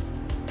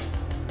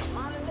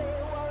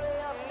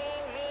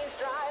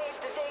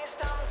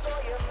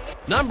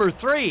 Number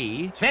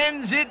 3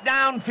 sends it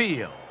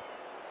downfield.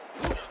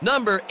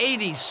 Number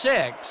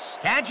 86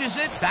 catches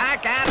it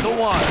back at the 1.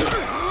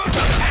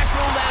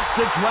 Tackled at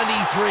the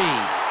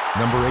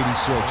 23. Number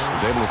 86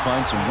 was able to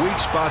find some weak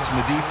spots in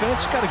the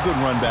defense. Got a good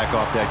run back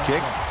off that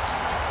kick.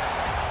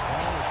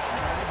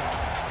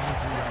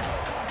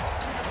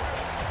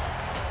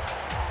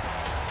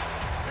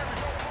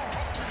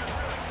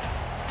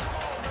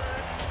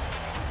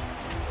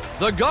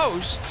 The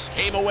Ghosts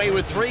came away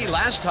with 3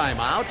 last time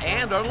out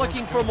and are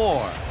looking for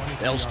more.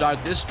 They'll start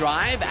this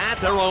drive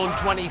at their own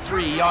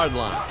 23-yard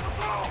line.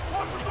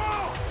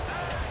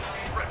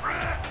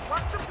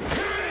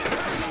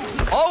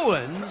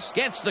 Owens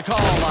gets the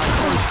call on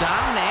first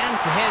down and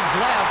heads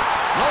left.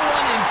 No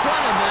one in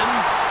front of him.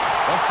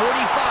 The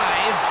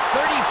 45,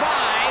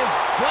 35,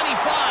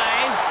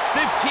 25,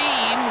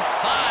 15,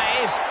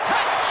 5,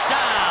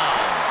 touchdown.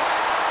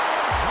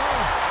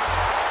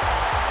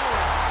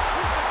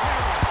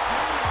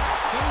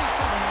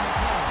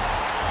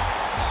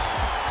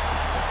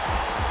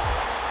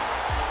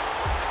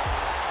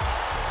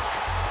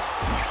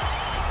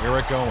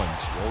 Eric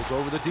Owens rolls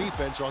over the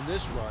defense on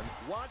this run.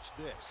 Watch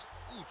this.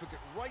 He took it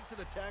right to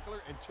the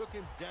tackler and took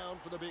him down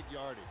for the big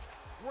yardage.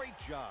 Great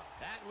job.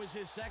 That was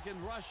his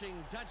second rushing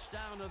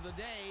touchdown of the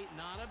day.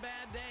 Not a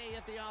bad day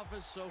at the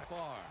office so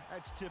far.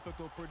 That's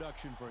typical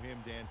production for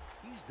him, Dan.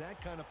 He's that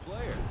kind of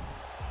player.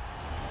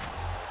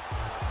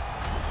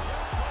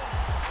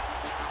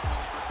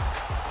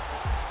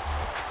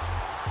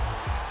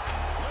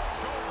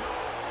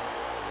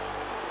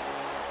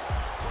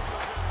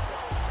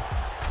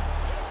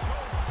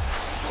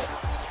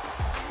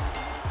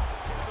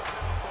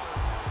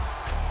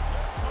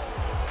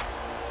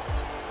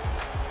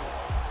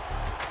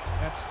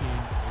 Epstein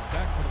is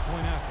back for the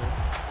point after.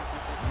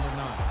 Number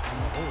 9 on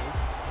the hold.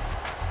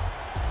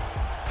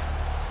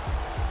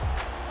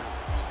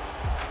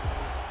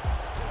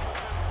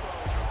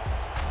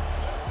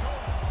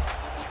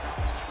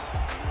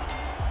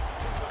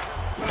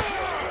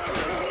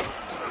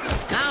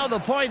 Now the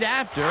point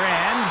after,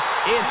 and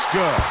it's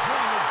good.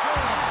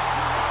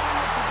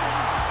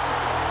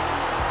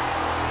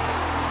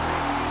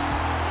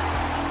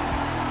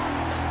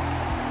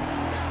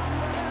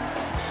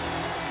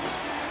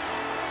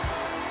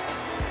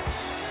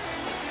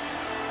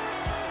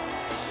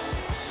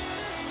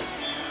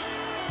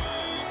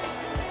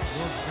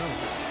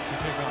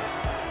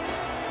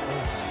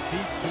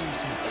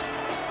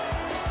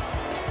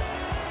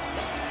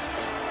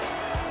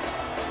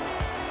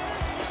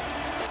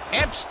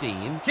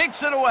 Epstein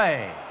kicks it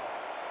away.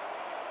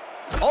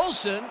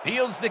 Olsen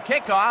fields the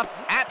kickoff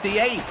at the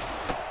 8.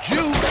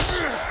 Jukes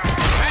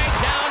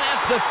dragged down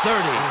at the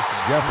 30.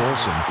 Jeff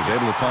Olsen was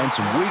able to find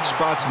some weak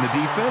spots in the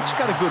defense.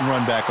 Got a good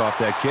run back off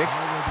that kick.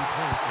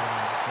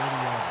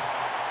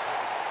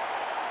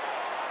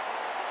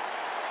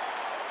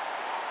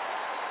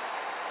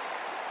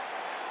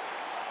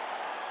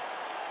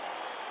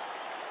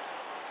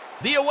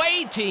 The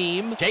away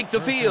team take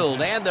the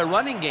field, and their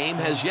running game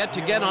has yet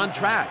to get on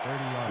track.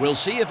 We'll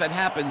see if it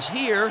happens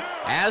here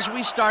as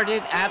we start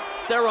it at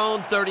their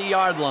own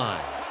 30-yard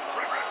line.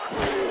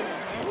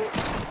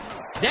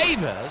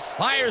 Davis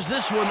fires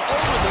this one over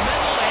the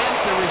middle, and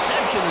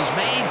reception is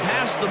made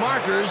past the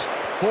markers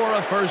for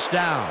a first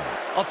down.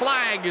 A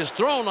flag is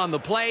thrown on the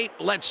play.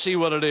 Let's see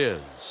what it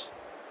is.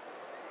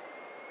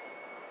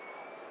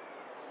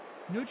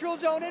 Neutral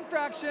zone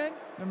infraction,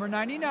 number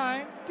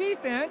 99,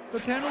 defense. The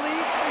penalty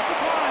is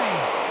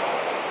declined.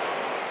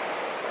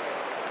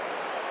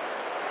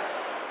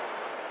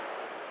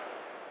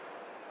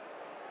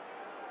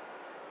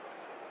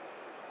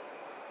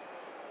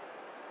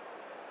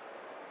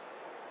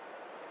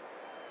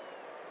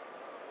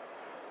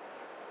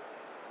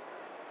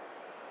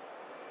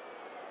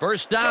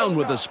 First down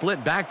with a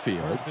split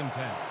backfield. First and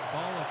 10.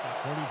 Ball at the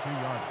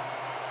 42-yard line.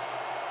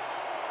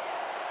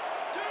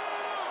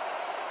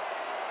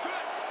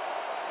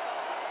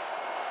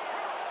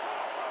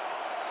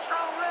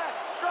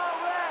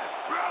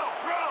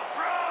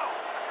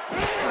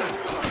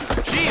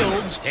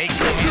 Shields takes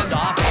the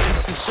handoff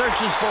and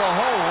searches for a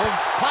hole.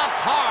 Popped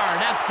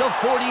hard at the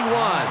 41.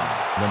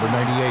 Number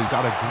 98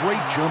 got a great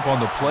jump on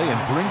the play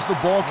and brings the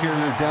ball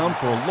carrier down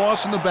for a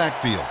loss in the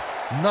backfield.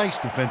 Nice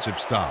defensive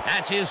stop.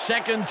 That's his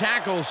second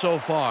tackle so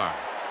far.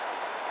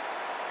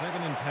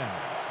 Second and 10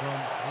 from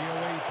the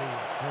away to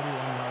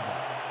 31-yard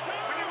line.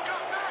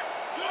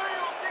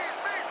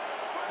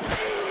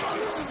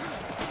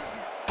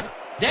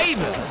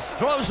 Davis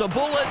throws a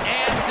bullet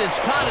and it's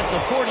caught at the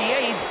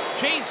 48.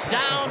 Chased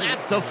down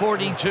at the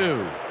 42.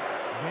 Gain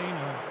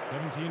of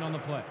 17 on the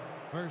play.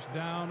 First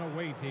down,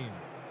 away team.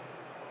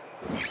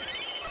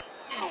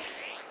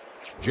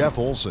 Jeff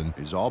Olson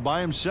is all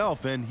by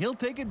himself, and he'll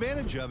take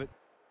advantage of it.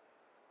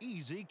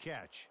 Easy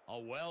catch. A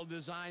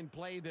well-designed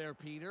play there,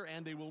 Peter,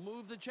 and they will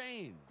move the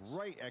chains.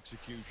 Great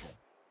execution.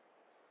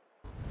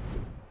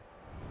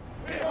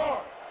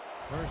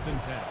 First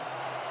and 10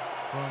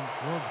 from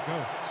your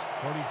Ghosts,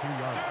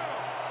 42-yard line.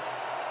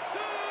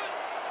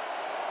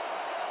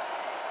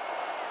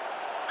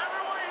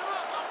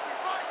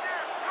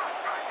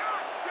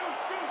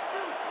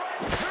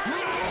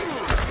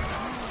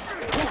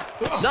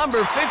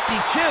 Number 52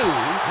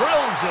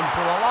 drills him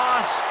for a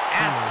loss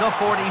at the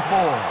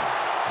 44.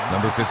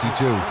 Number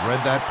 52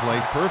 read that play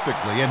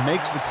perfectly and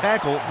makes the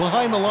tackle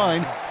behind the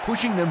line,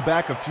 pushing them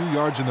back a few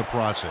yards in the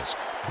process.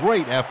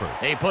 Great effort.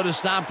 They put a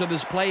stop to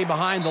this play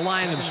behind the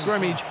line of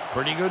scrimmage.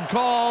 Pretty good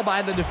call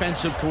by the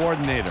defensive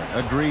coordinator.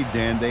 Agreed,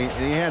 Dan. They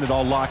had it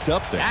all locked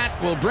up there. That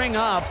will bring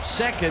up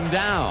second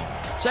down.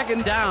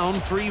 Second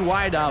down, 3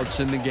 wideouts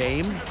in the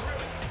game.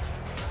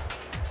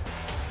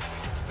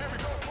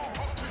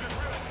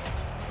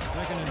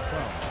 Second and 12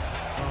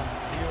 from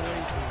the away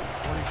to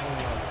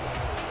 44-yard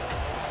line.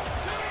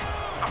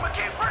 I'm gonna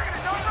keep bringing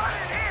it. Don't run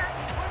in here.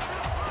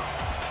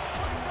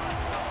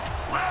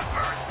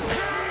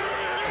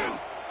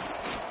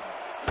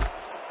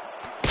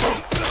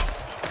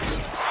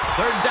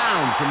 Third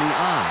down from the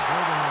eye.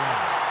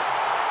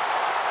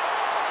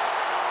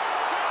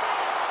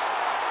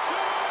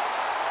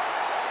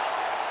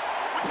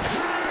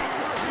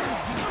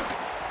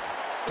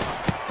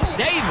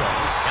 Davis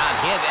got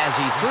hit as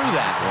he threw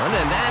that one,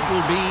 and that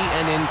will be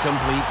an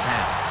incomplete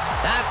pass.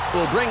 That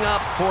will bring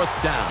up fourth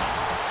down.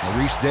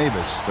 Maurice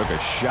Davis took a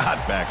shot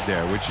back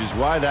there, which is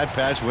why that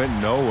pass went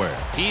nowhere.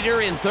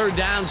 Peter, in third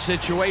down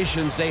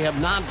situations, they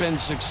have not been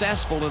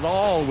successful at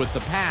all with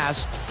the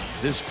pass.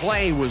 This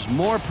play was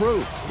more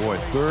proof. Boy,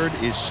 third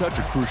is such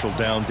a crucial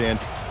down, Dan.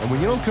 And when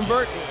you don't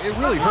convert, it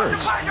really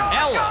hurts.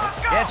 Ellis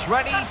gets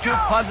ready to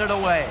punt it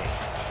away.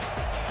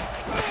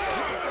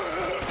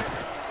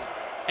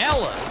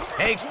 Ellis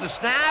takes the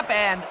snap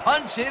and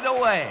punts it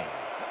away.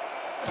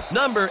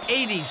 Number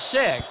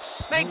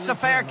 86 makes a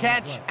fair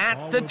catch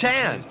at the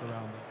 10. Around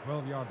the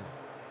 12-yard line.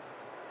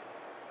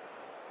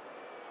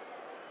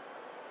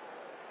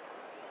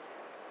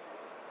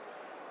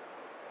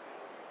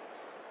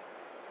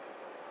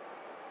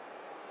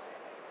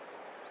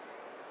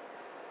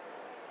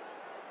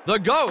 The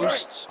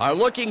Ghosts are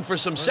looking for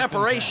some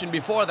separation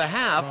before the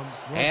half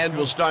and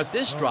will start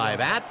this drive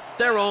at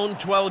their own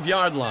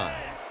 12-yard line.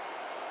 Hey,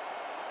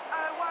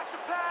 watch the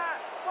pass.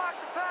 Watch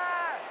the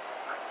pass.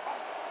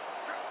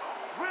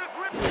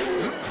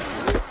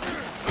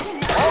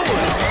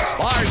 Owen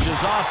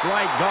barges off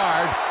right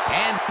guard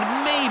and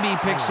maybe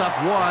picks up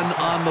one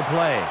on the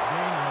play. Gain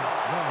of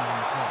 1 on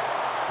the play.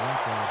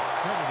 Broncos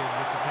credited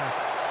with the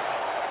tackle.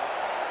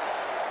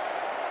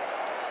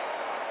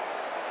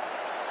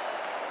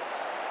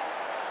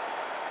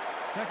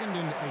 Second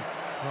and 8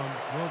 from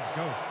your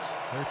Ghosts,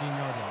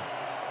 13-yard line.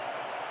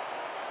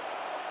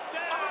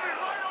 I'm gonna be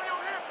right on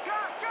your hip.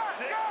 Guys.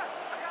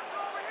 I got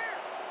two over here.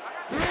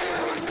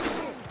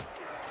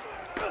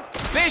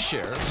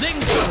 Fisher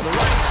zings to the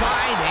right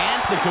side,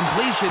 and the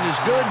completion is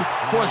good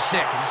for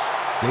 6.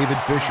 David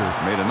Fisher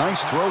made a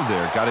nice throw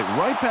there, got it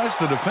right past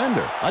the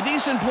defender. A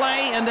decent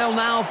play, and they'll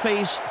now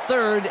face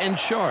third and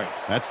short.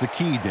 That's the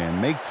key, Dan.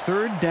 Make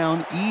third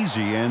down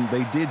easy, and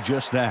they did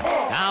just that.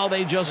 Now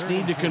they just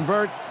need to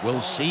convert.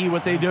 We'll see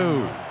what they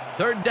do.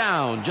 Third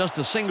down, just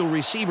a single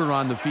receiver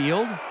on the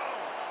field. Let's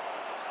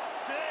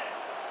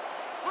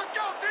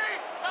go, D.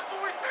 That's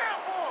what we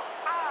stand for.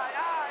 Aye.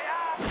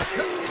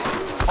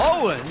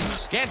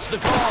 Owens Gets the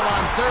call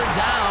on third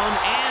down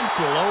and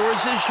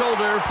lowers his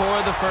shoulder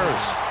for the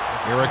first.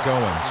 Eric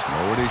Owens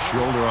lowered his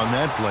shoulder on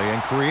that play and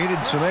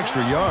created some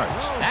extra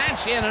yards.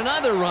 That's yet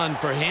another run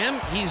for him.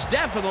 He's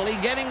definitely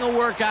getting a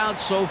workout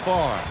so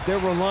far. They're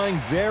relying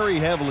very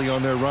heavily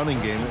on their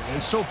running game,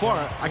 and so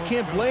far, I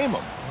can't blame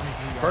them.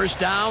 First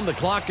down, the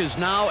clock is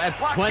now at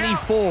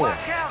 24.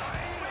 Watch out.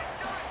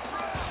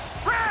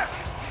 Rip!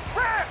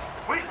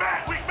 Weak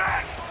back, weak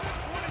back.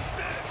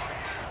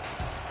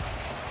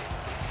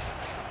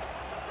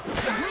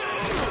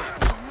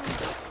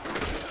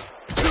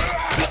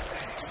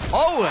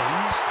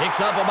 Owens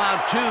picks up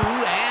about 2,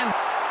 and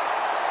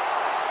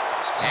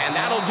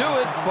that'll do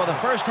it for the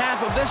first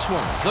half of this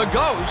one. The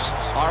Ghosts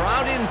are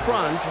out in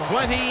front,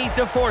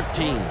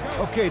 20-14.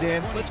 Okay,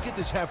 Dan, let's get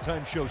this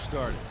halftime show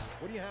started.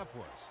 What do you have for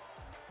us?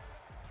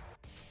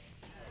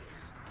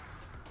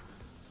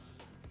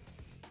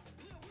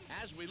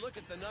 As we look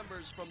at the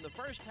numbers from the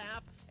first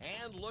half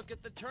and look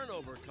at the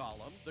turnover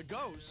column, the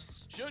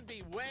Ghosts should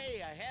be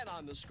way ahead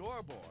on the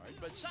scoreboard,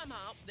 but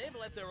somehow they've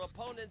let their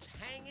opponents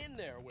hang in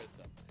there with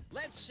them.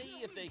 Let's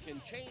see if they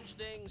can change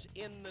things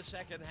in the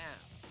second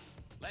half.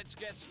 Let's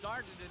get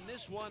started in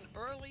this one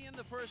early in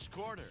the first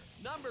quarter.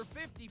 Number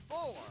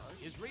 54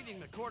 is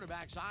reading the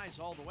quarterback's eyes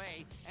all the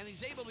way, and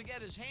he's able to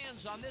get his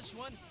hands on this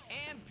one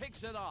and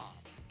picks it off.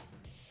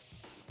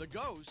 The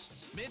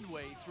Ghosts,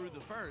 midway through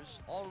the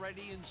first,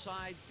 already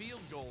inside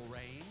field goal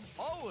range.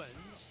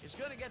 Owens is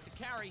going to get the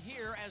carry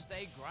here as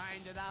they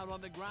grind it out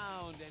on the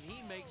ground, and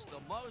he makes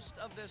the most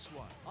of this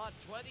one. A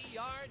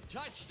 20-yard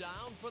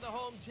touchdown for the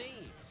home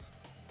team.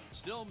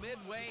 Still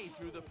midway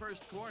through the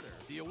first quarter,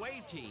 the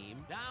away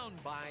team down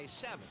by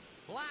 7.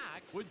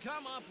 Black would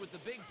come up with the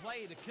big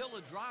play to kill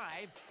a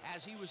drive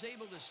as he was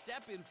able to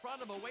step in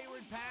front of a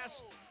wayward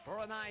pass for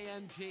an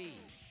INT.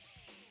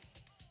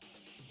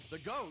 The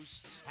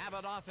Ghosts have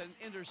it off an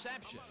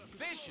interception.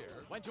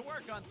 Fisher went to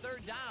work on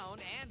third down,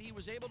 and he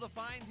was able to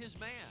find his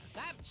man.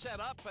 That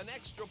set up an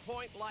extra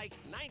point-like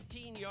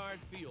 19-yard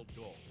field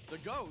goal. The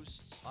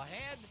Ghosts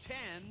ahead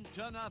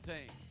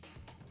 10-0.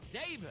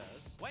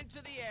 Davis went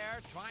to the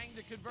air trying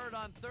to convert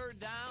on third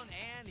down,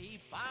 and he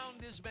found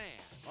his man.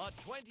 A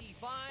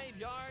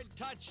 25-yard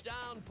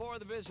touchdown for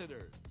the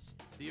visitors.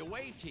 The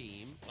away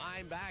team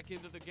climbed back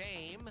into the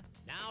game,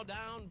 now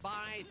down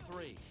by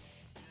 3.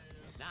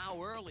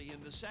 Now early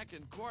in the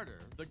second quarter,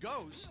 the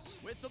Ghosts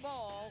with the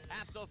ball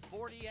at the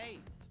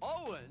 48.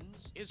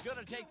 Owens is going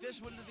to take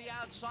this one to the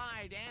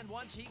outside, and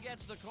once he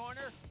gets the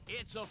corner,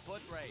 it's a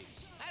foot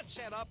race. That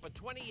set up a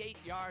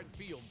 28-yard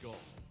field goal.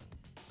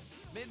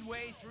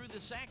 Midway through the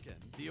second,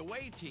 the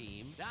away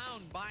team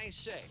down by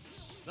 6.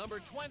 Number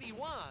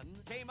 21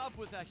 came up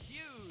with a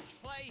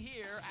huge play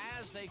here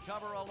as they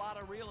cover a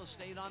lot of real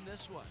estate on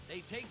this one. They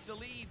take the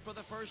lead for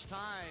the first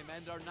time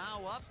and are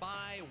now up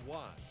by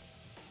 1.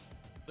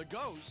 The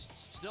Ghosts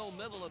still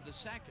middle of the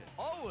second.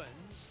 Owens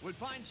would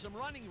find some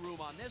running room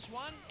on this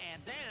one,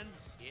 and then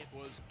it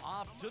was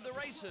off to the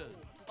races.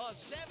 A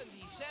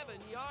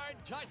 77-yard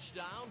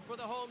touchdown for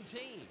the home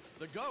team.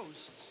 The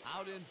Ghosts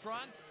out in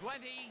front,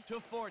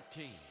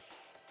 20-14.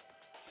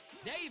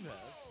 Davis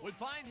would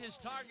find his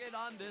target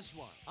on this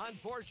one.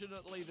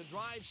 Unfortunately, the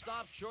drive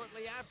stopped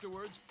shortly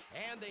afterwards,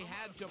 and they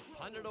had to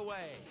punt it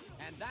away.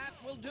 And that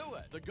will do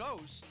it. The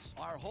Ghosts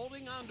are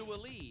holding on to a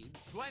lead,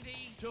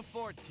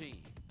 20-14.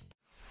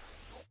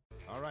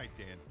 All right,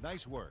 Dan.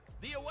 Nice work.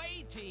 The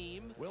away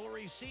team will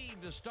receive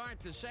to start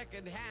the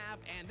second half,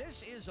 and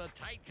this is a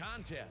tight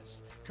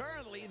contest.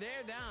 Currently,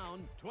 they're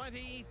down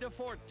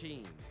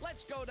 20-14.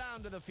 Let's go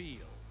down to the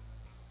field.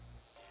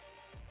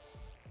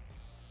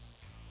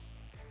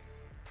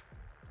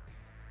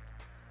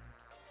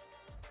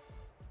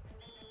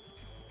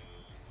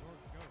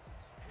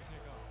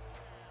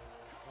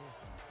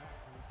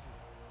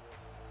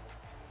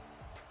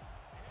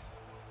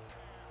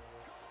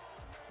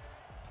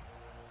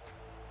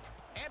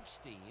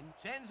 Epstein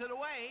sends it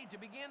away to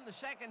begin the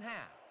second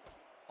half.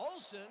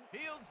 Olsen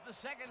fields the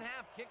second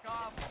half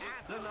kickoff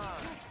at the 9.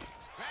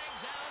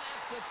 Dragged down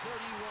at the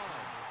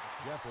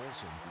 31. Jeff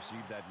Olsen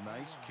received that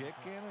nice kick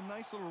and a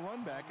nice little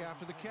run back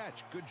after the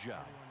catch. Good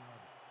job.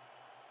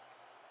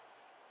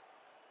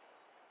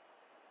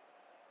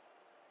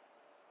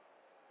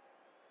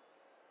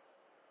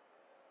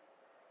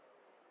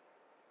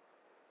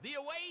 The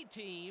away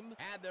team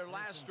had their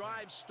last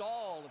drive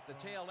stall at the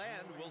tail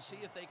end. We'll see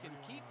if they can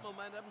keep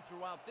momentum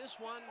throughout this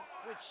one,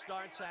 which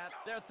starts at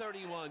their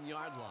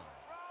 31-yard line.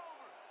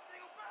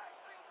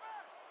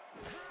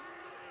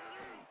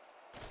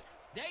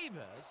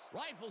 Davis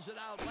rifles it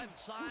out left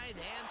side,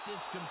 and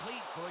it's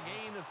complete for a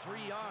gain of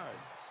 3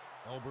 yards.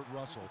 Albert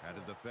Russell had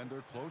a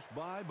defender close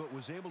by, but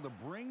was able to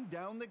bring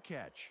down the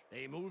catch.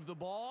 They move the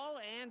ball,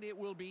 and it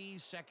will be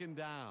second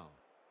down.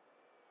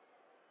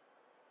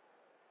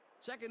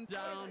 Second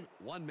down,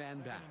 one man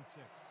back. Second and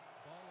 6.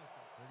 Ball at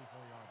the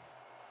 34-yard line.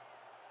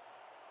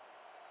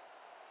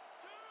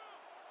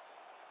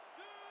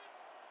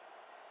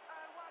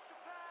 Watch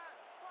the pass!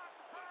 Watch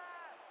the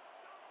pass!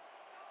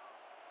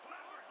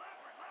 Leopard!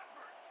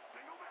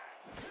 Single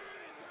back!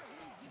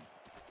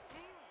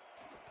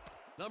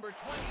 Number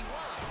 21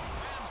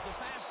 grabs the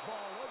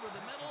fastball over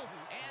the middle,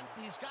 and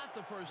he's got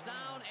the first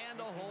down and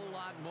a whole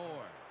lot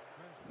more.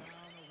 First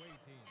down, away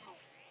team.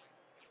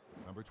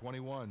 Number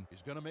 21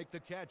 is going to make the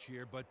catch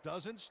here, but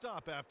doesn't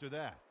stop after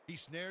that. He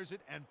snares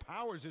it and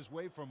powers his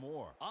way for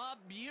more. A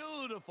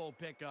beautiful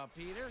pickup,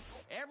 Peter.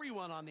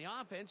 Everyone on the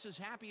offense is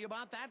happy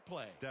about that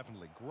play.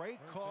 Definitely. Great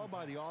call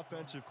by the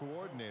offensive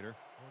coordinator.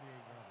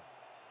 48-yarder.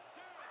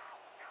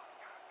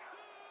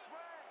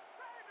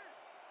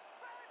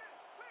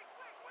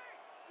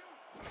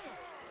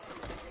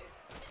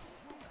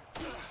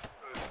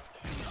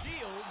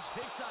 Shields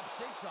picks up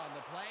 6 on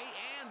the play,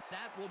 and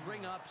that will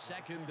bring up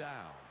second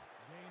down.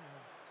 Gain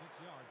of 6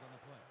 yards on the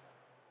play.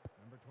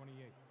 Number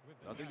 28 with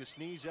the Nothing to catch.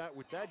 sneeze at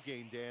with that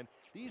gain, Dan.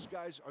 These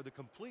guys are the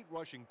complete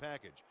rushing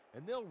package,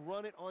 and they'll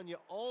run it on you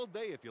all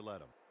day if you let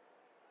them.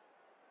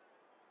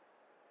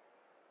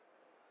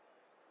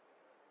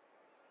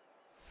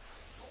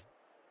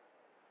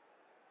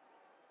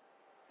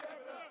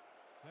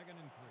 Second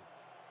and 3.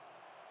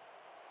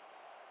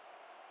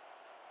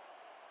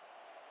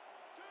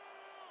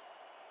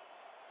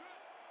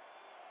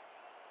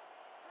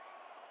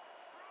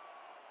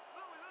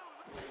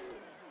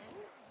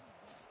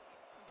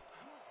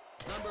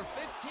 Number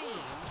 15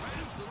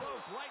 grabs the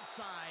rope right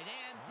side,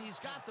 and he's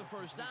got the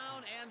first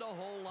down and a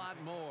whole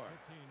lot more.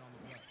 13 on the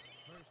play.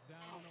 First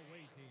down,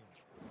 away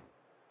team.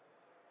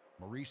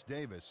 Maurice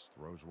Davis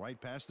throws right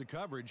past the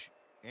coverage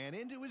and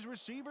into his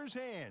receiver's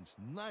hands.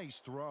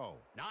 Nice throw.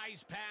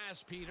 Nice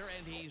pass, Peter,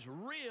 and he's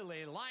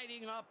really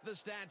lighting up the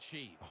stat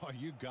sheet. Oh,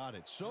 you got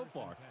it. So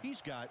far,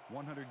 he's got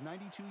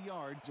 192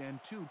 yards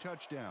and 2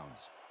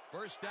 touchdowns.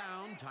 First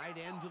down, tight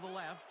end to the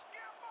left.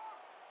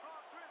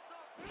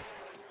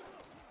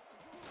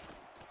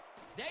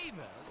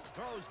 Davis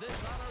throws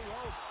this on a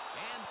rope,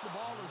 and the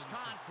ball is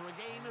caught for a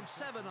gain of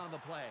 7 on the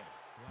play.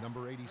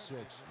 Number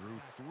 86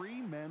 drew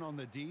 3 men on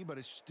the D, but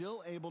is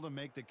still able to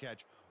make the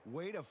catch.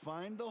 Way to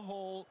find the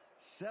hole,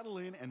 settle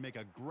in, and make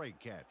a great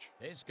catch.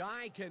 This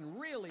guy can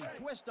really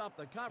twist up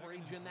the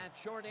coverage in that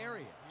short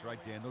area. That's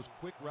right, Dan. Those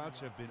quick routes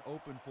have been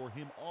open for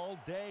him all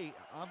day.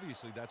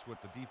 Obviously, that's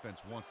what the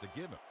defense wants to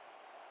give him.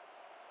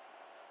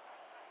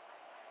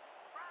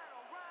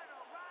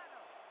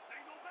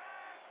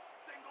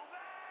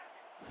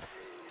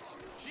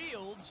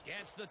 Shields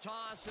gets the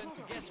toss and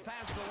gets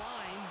past the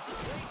line.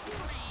 Breaks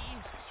free,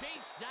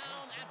 chased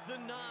down at the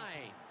 9.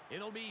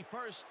 It'll be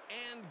first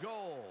and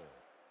goal.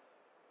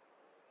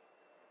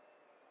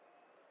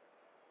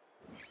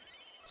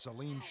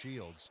 Salim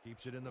Shields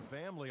keeps it in the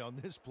family on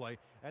this play,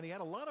 and he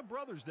had a lot of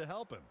brothers to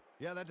help him.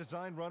 Yeah, that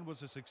design run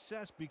was a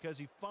success because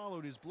he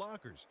followed his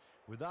blockers.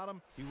 Without him,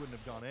 he wouldn't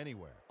have gone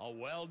anywhere. A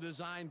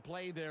well-designed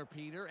play there,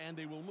 Peter, and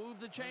they will move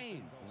the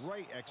chain.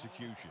 Great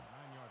execution.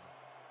 9-yarder.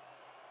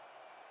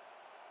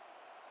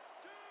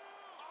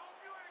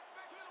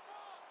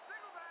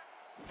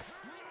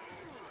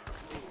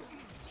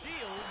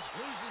 Shields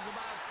loses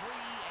about 3,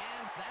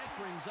 and that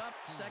brings up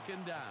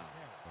second down.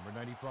 Number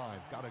 95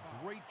 got a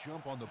great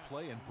jump on the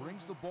play and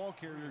brings the ball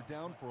carrier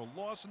down for a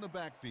loss in the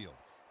backfield.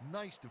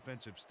 Nice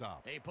defensive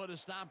stop. They put a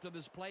stop to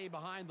this play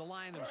behind the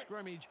line of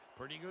scrimmage.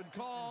 Pretty good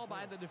call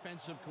by the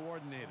defensive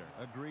coordinator.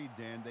 Agreed,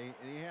 Dan. They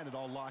had it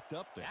all locked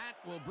up there. That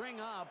will bring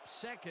up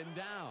second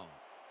down.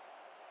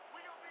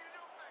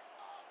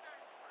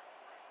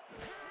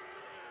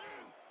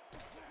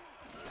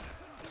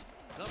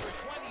 Number 21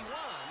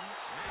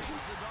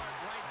 smashes the dart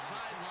right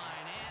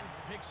sideline and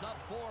picks up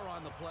 4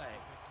 on the play.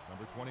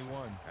 Number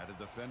 21 had a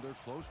defender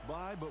close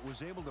by but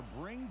was able to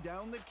bring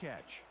down the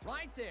catch.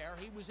 Right there,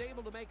 he was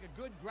able to make a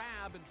good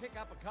grab and pick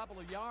up a couple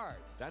of yards.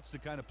 That's the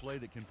kind of play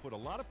that can put a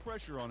lot of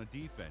pressure on a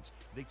defense.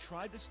 They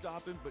tried to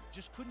stop him but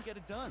just couldn't get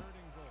it done. Third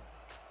and goal.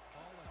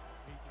 Ball at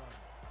 8 yards.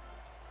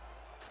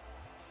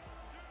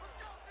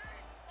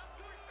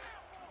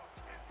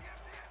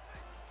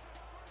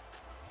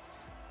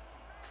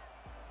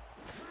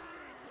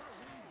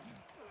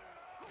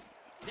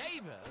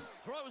 Davis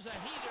throws a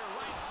heater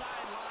right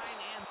sideline,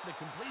 and the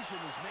completion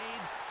is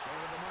made.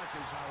 Short of the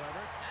markers,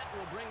 however. That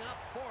will bring up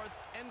 4th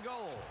and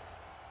goal.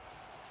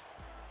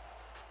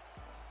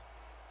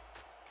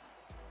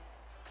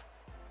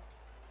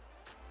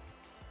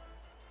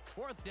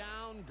 Fourth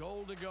down,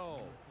 goal to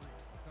go.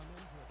 Will come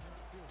in to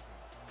attempt field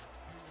goal from the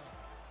 3-yard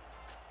line.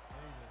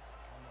 Davis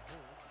on the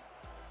hold.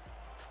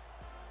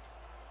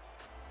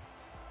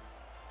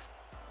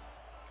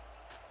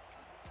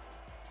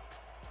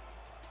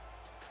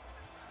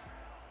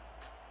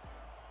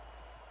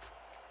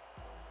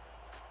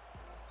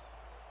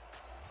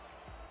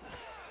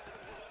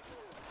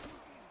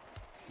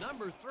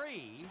 Number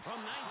 3 from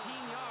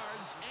 19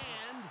 yards,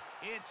 and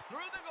it's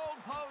through the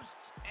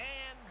goalposts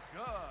and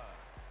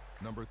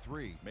good. Number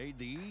 3 made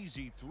the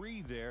easy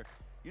 3 there.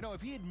 You know,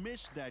 if he had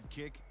missed that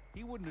kick,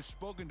 he wouldn't have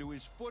spoken to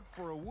his foot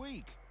for a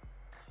week.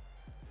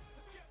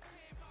 The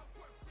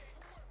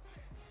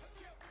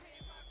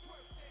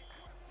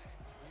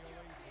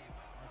away team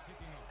are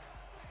kicking off.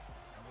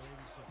 Number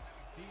 86,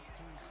 deep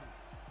to receive.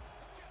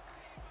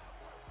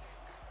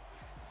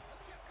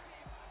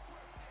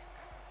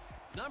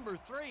 Number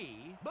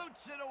 3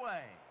 boots it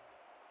away.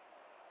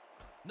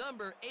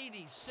 Number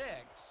 86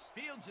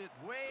 fields it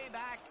way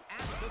back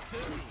at the 2.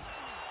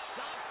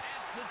 Stop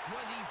at the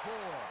 24.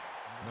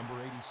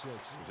 Number 86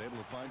 was able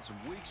to find some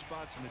weak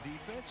spots in the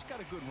defense.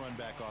 Got a good run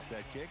back off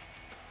that kick.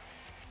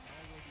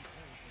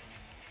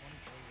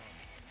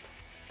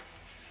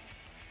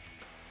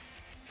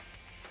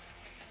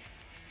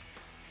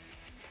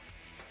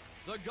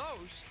 The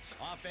Ghosts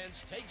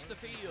offense takes the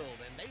field,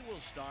 and they will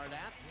start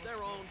at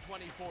their own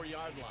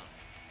 24-yard line.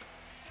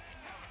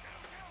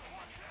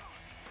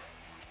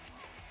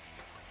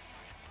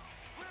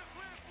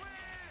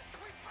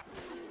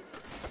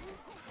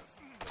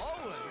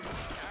 Owen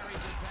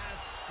carries it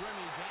past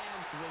scrimmage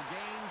and will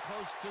gain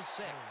close to 6.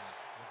 With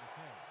the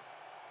carry.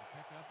 They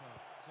pick up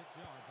 6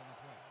 yards on the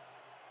play.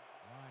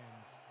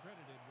 Lions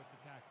credited with the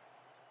tackle.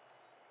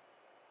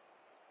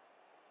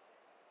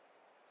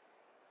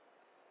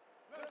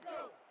 Let's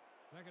go.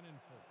 2nd and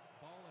 4.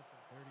 Ball at the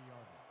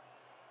 30-yard line.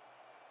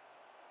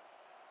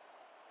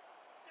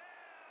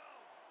 Down.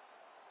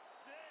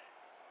 Sit.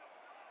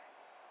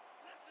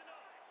 Listen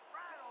up.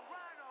 Rhino.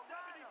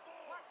 74.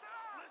 What's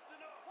up?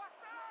 Listen up.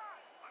 What's up?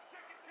 I'm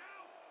checking 2.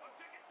 I'm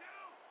checking 2.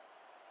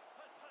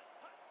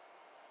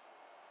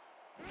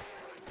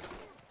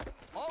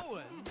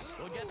 Owen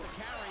will get the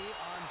carry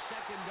on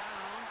 2nd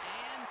down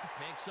and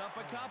picks up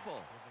a couple.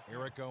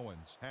 Eric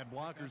Owens had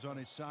blockers on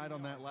his side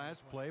on that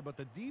last play, but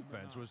the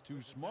defense was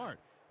too smart.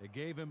 It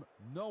gave him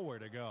nowhere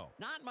to go.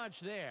 Not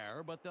much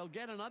there, but they'll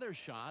get another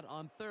shot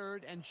on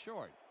 3rd and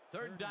short.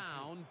 3rd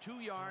down, 2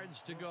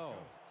 yards to go.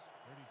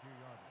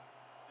 32-yard line.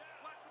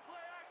 Watch the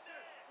play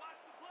action. Watch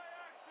the play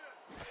action.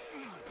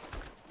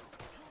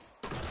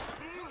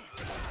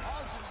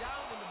 Hauls him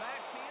down in the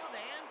backfield,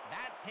 and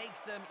that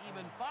takes them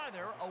even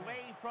farther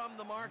away from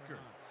the marker.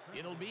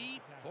 It'll be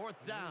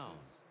 4th down.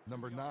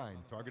 Number 9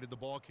 targeted the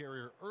ball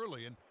carrier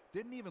early and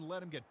didn't even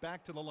let him get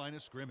back to the line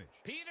of scrimmage.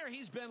 Peter,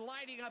 he's been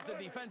lighting up the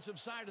defensive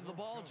side of the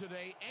ball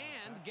today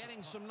and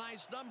getting some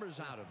nice numbers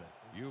out of it.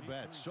 You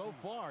bet. So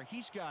far,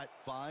 he's got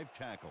 5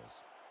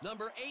 tackles.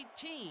 Number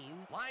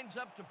 18 lines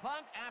up to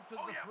punt after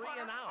the 3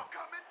 and out. I'm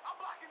coming. I'm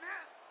blocking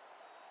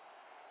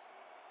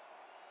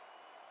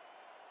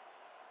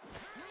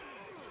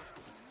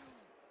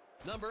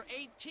this. Number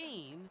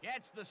 18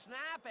 gets the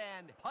snap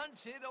and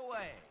punts it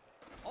away.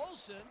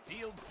 Olsen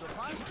fields the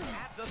punt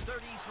at the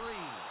 33.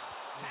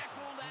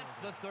 Tackled at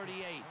the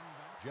 38.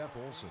 Jeff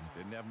Olson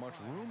Didn't have much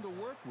room to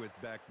work with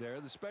back there.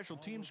 The special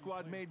team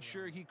squad made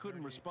sure he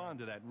couldn't respond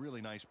to that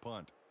really nice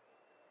punt.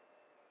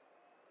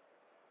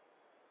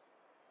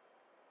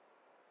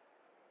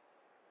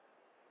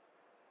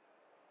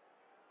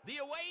 The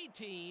away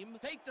team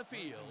take the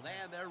field,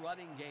 and their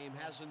running game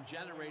hasn't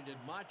generated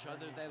much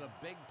other than a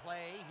big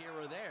play here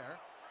or there.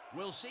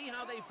 We'll see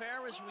how they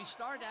fare as we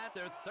start at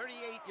their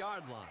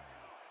 38-yard line.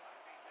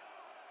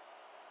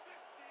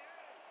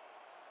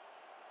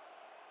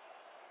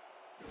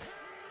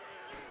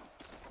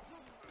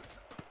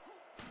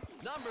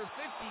 Number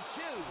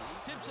 52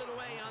 tips it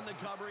away on the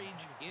coverage,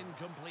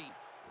 incomplete.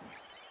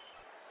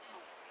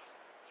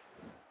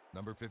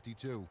 Number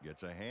 52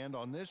 Gets a hand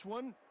on this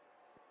one.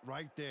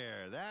 Right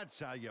there. That's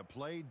how you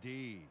play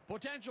D.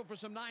 Potential for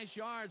some nice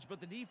yards, but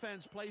the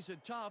defense plays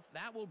it tough.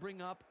 That will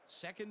bring up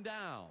 2nd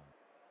down.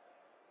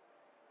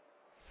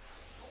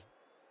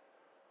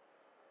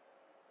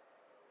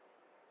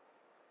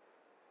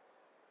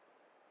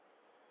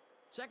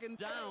 Second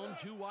down,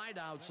 2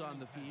 wideouts on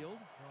the field.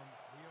 From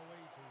the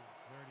away to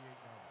 38-yard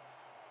line.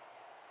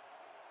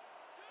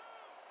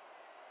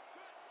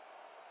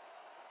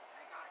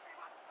 Hey guys, hey,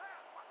 what's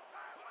that?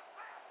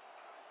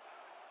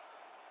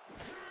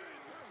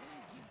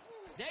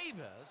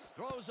 Davis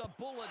throws a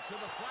bullet to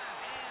the flat,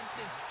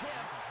 and it's tipped.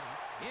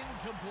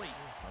 Incomplete.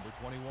 Number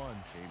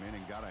 21 Came in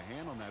and got a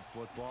hand on that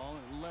football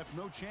and left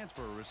no chance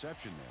for a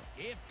reception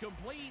there. If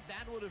complete,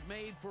 that would have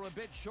made for a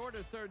bit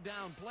shorter 3rd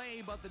down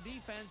play, but the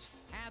defense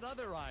had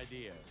other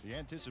ideas. The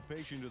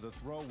anticipation to the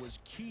throw was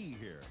key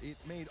here. It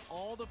made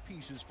all the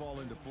pieces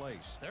fall into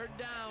place. 3rd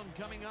down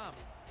coming up.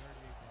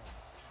 38-yard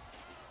line.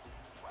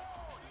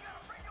 Whoa, you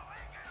gotta bring your A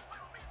game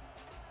with me.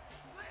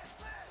 Blitz.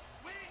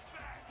 Wing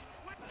back.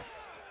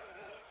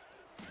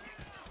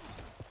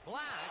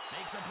 Black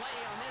makes a play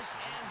on this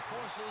and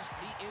forces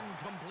the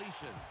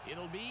incompletion.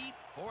 It'll be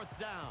 4th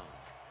down.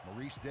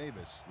 Maurice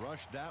Davis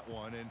rushed that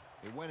one, and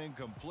it went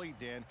incomplete,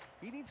 Dan.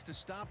 He needs to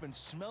stop and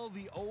smell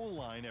the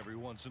O-line every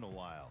once in a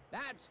while.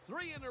 That's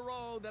 3 in a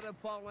row that have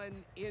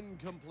fallen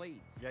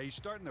incomplete. Yeah, he's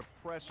starting to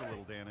press a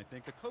little, Dan. I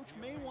think the coach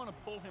may want to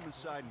pull him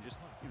aside and just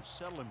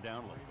settle him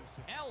down a little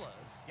bit.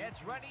 Ellis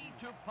gets ready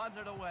to punt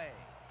it away.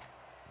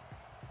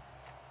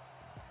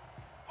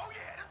 Oh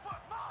yeah, this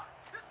one's mine.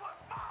 This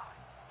one's mine.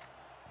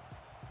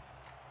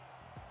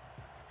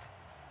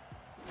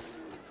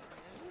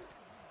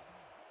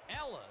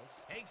 Ellis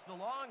takes the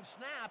long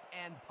snap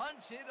and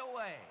punts it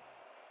away.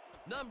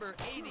 Number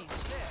 86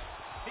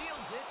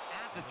 fields it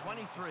at the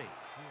 23.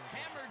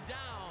 Hammered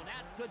down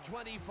at the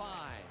 25.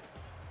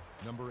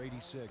 Number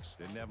 86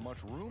 Didn't have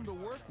much room to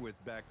work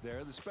with back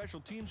there. The special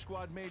team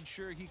squad made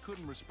sure he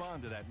couldn't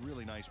respond to that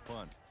really nice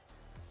punt.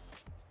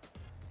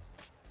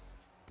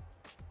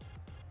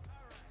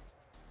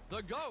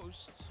 The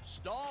Ghosts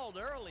stalled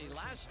early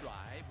last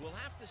drive. We'll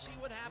have to see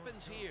what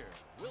happens here.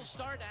 We'll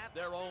start at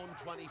their own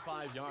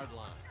 25-yard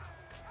line.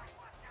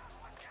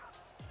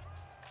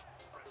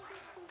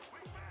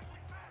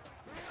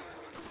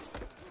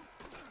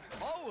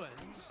 Owens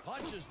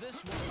punches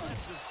this one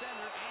left to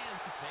center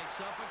and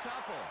picks up a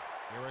couple.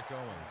 Eric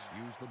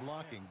Owens used the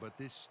blocking, but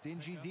this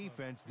stingy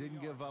defense didn't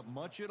give up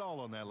much at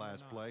all on that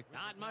last play.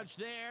 Not much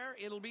there.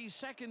 It'll be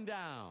second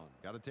down.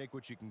 Got to take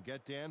what you can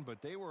get, Dan,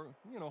 but they were,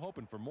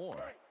 hoping for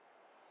more.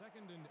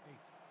 2nd and 8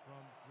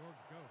 from your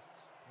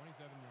Ghosts,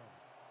 27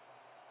 yards.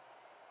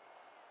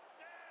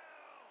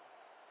 Down.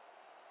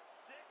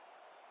 6.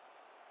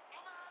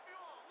 I'm gonna have you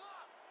on.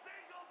 Look.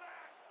 Single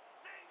back.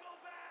 Single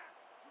back.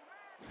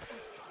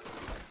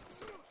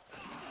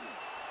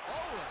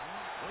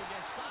 Owens will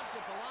get stopped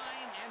at the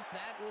line, and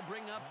that will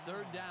bring up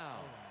third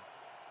down.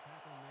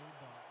 Tackle made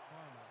by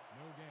Farmer.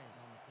 No gain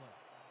on the play.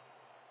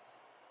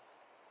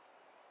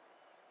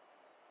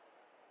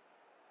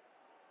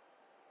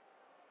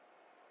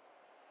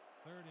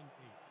 Third and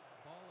 8.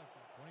 Ball at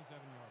the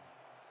 27-yard line.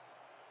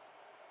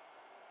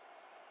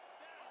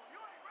 You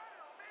ain't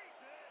running on me.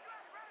 You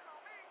ain't running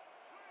on me.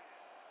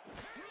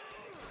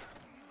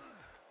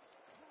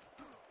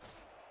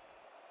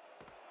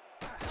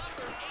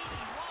 Number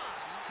 81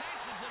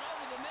 patches it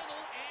over the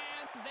middle,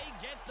 and they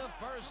get the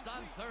first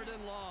on 3rd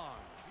and long.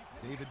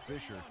 David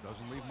Fisher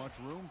doesn't leave much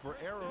room for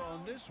error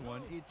on this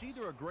one. It's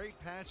either a great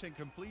pass and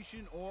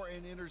completion or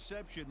an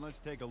interception. Let's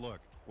take a look.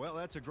 Well,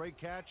 that's a great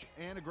catch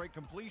and a great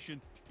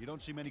completion. You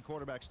don't see many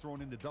quarterbacks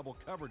thrown into double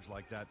coverage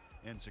like that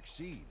and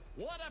succeed.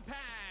 What a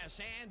pass,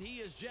 and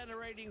he is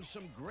generating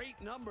some great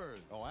numbers.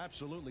 Oh,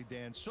 absolutely,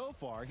 Dan. So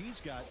far, he's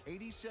got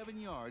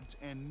 87 yards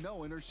and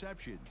no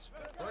interceptions.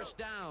 First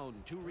down,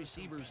 2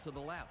 receivers to the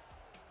left.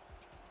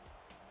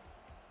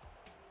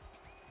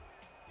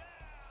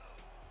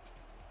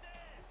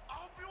 I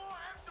hope you want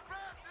extra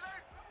pass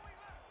today.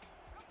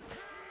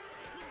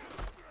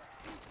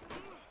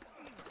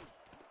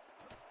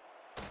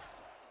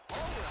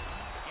 Owens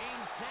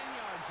gains 10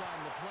 yards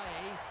on the play,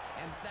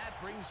 and that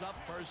brings up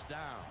first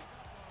down.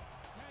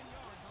 10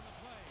 yards on the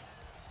play.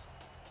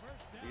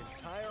 First down. The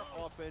entire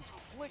offense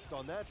clicked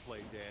on that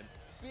play, Dan.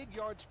 Big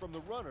yards from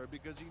the runner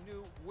because he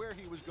knew where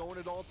he was going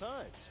at all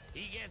times.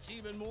 He gets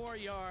even more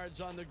yards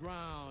on the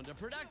ground. A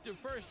productive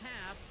first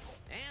half,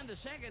 and the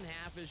second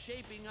half is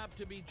shaping up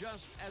to be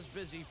just as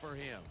busy for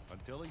him.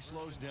 Until he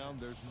slows down,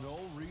 there's no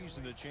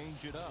reason to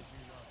change it up.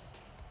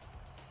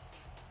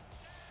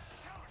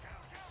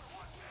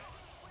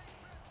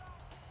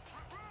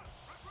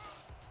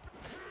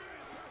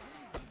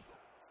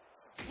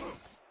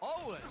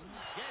 Owens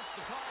gets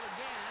the call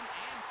again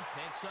and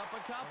picks up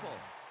a couple.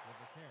 With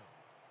the carry.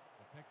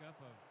 The pickup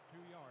of 2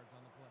 yards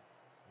on the play.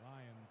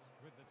 Lions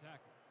with the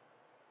tackle.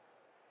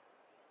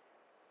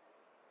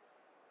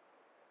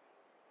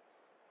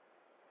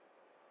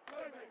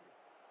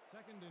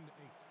 Second and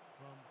 8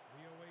 from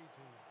the away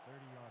team,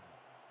 30-yard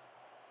line.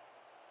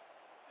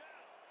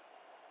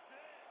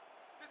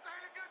 This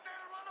ain't a good day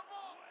to run the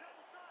ball.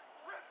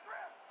 Rip,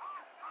 rip.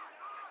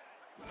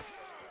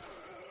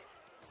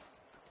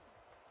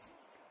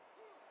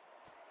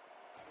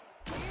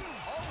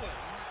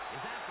 Owens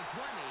is at the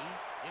 20,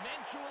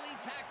 eventually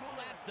tackled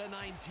at the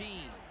 19.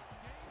 11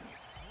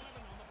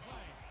 on the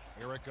play.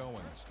 Eric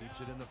Owens keeps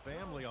it in the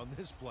family on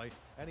this play,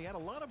 and he had a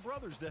lot of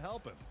brothers to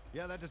help him.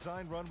 Yeah, that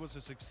design run was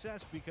a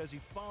success because he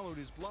followed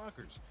his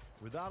blockers.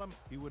 Without them,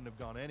 he wouldn't have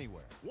gone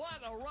anywhere.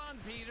 What a run,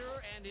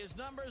 Peter, and his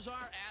numbers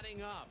are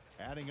adding up.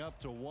 Adding up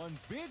to one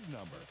big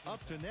number.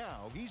 Up to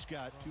now, he's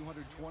got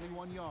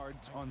 221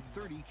 yards on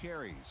 30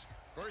 carries.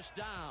 First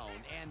down,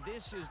 and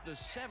this is the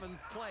 7th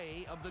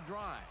play of the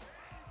drive.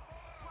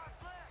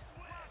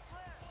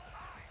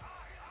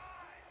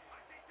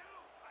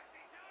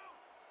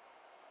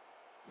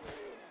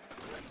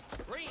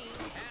 Green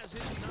has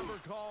his number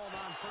called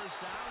on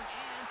first down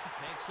and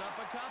picks up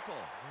a couple.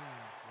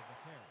 Green with the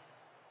carry.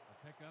 A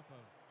pickup of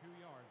 2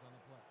 yards on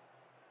the play.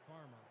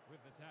 Farmer with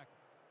the tackle.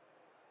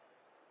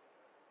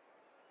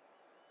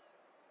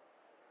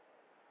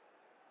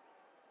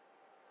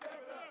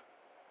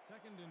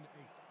 Second and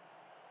 8.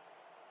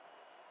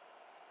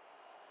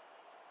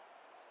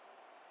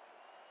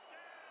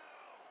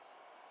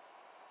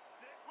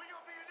 We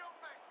gonna be in your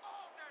face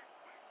all day.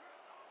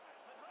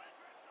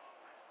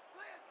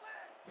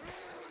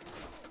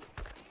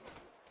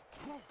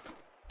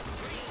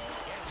 Green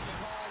gets the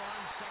call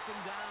on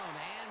second down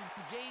and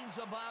gains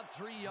about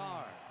 3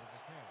 yards. With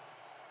the carry.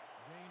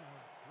 Gain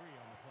of 3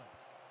 on the play.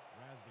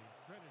 Rasby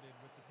credited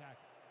with the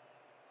tackle.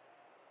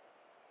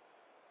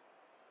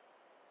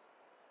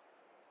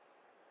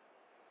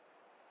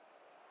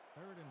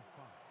 Third and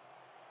 5.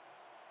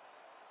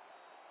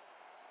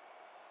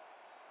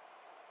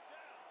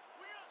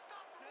 We gotta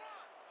stop the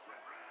run.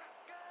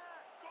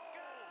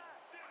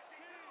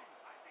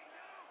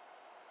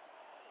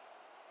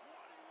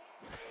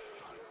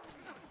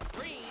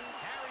 Green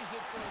carries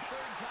it for a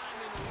 3rd time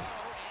in a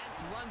row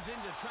and runs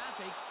into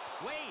traffic.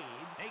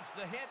 Wade makes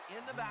the hit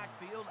in the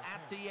backfield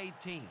at the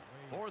 18.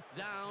 4th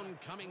down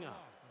coming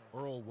up. Loss of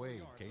Earl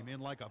Wade came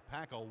in like a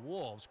pack of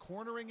wolves,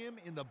 cornering him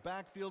in the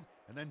backfield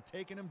and then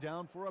taking him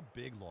down for a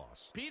big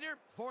loss. Peter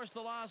forced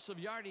the loss of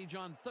yardage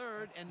on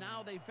third, and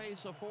now they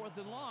face a 4th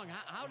and long.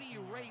 How do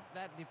you rate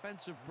that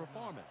defensive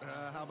performance?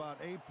 How about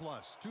A+,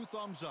 2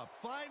 thumbs up,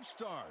 5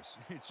 stars.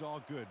 It's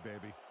all good,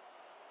 baby.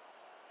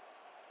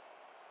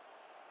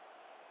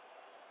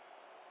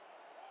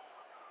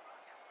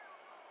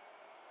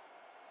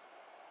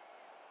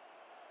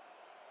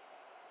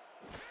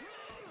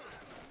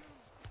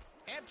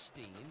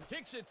 Epstein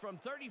kicks it from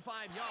 35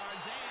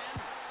 yards,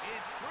 and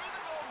it's through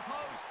the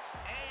goalposts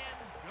and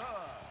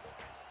good.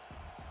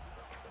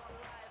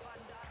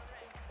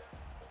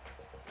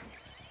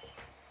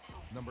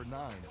 Number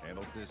 9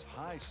 handled this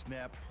high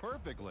snap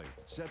perfectly.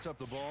 Sets up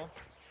the ball.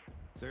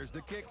 There's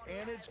the kick,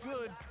 and it's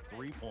good.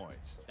 3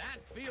 points.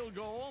 That field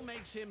goal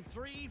makes him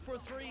 3 for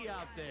 3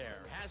 out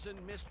there.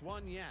 Hasn't missed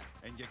one yet.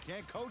 And you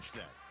can't coach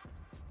that.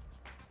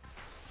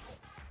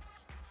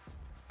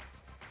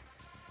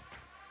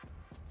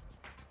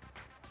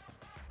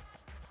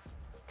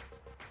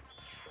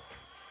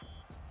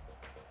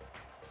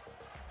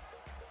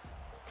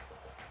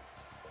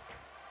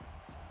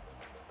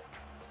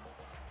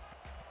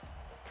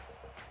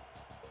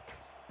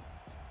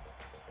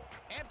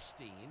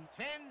 Epstein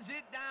sends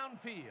it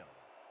downfield.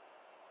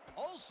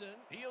 Olsen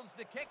fields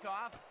the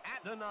kickoff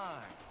at the 9.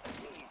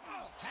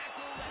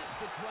 Tackled at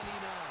the 29.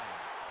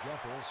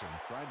 Jeff Olsen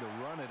tried to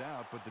run it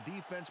out, but the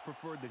defense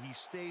preferred that he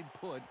stayed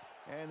put,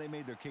 and they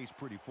made their case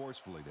pretty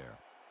forcefully there.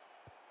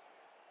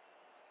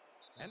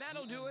 And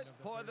that'll do it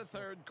for the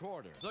 3rd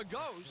quarter. The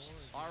Ghosts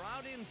are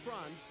out in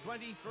front,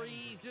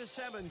 23-17.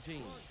 Ghosts,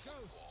 23.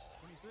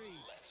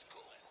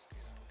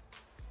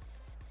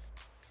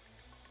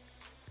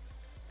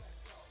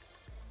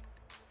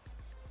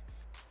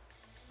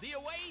 The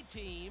away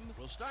team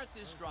will start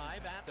this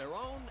drive at their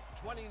own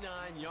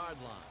 29-yard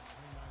line.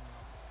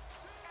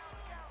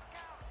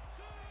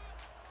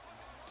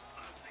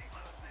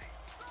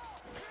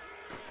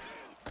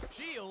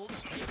 Shields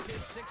makes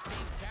his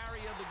 16th carry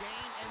of the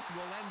game and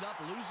will end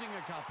up losing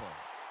a couple.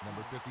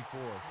 Number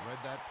 54 read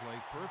that play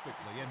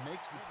perfectly and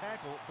makes the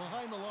tackle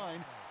behind the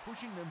line,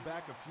 pushing them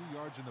back a few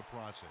yards in the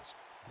process.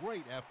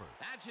 Great effort.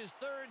 That's his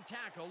 3rd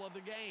tackle of the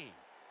game.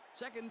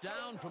 2nd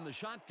down from the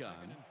shotgun.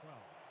 2nd and 12.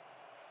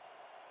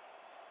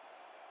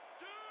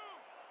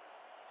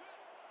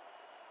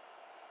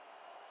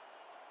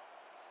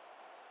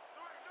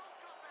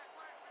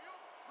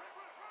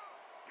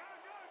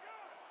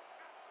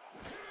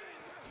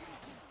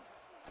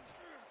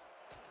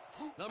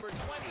 Number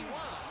 21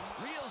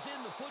 reels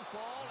in the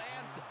football,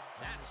 and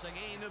that's a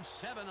gain of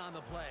 7 on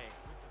the play.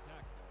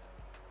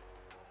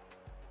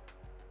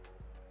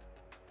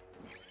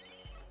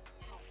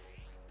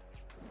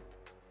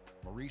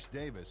 Maurice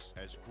Davis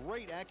has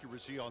great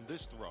accuracy on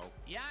this throw.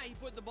 Yeah, he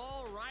put the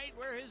ball right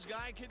where his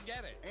guy could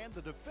get it. And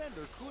the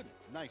defender couldn't.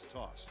 Nice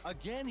toss.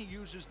 Again, he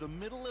uses the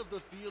middle of the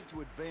field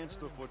to advance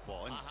the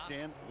football. And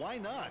Dan, why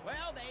not?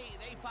 Well,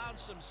 they found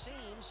some seams,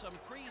 some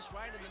crease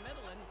right in the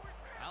middle, and,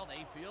 well,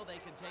 they feel they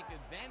can take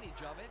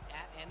advantage of it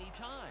at any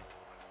time.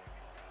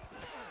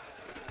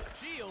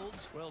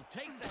 Shields will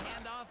take the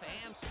handoff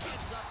and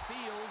heads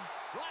upfield,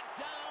 brought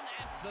down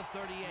at the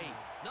 38.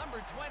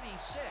 Number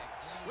 26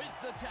 with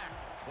the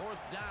tackle.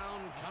 4th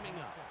down coming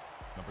up.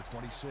 Number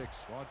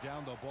 26 brought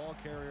down the ball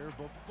carrier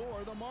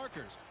before the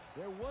markers.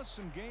 There was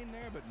some gain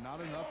there, but not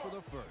enough for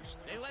the first.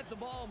 They let the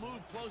ball move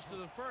close to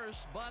the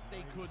first, but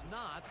they could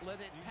not let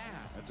it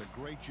pass. That's a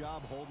great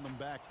job holding them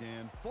back,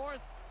 Dan.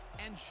 4th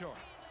and short.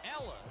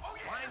 Ellis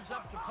lines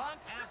up to punt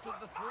after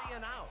the 3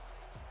 and out.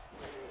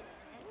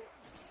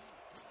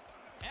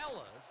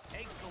 Ellis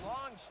takes the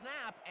long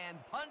snap and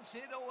punts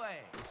it away.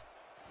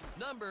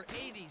 Number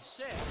 86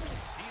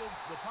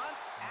 fields the punt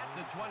at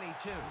the 22.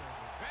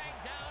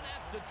 Dragged down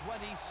at the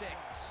 26.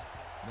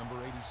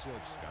 Number 86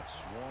 got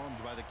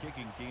swarmed by the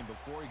kicking team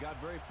before he got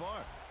very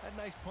far. That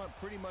nice punt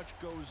pretty much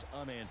goes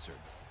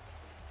unanswered.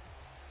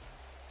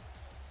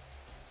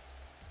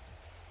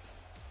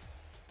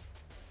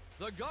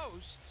 The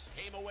Ghosts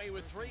came away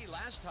with 3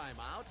 last time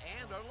out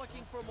and are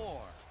looking for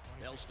more.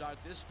 They'll start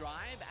this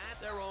drive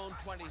at their own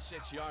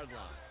 26-yard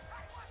line.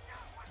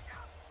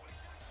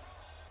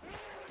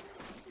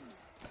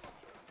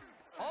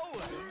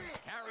 Owen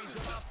carries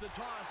him off the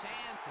toss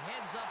and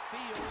heads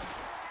upfield.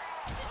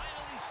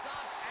 Finally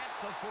stopped at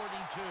the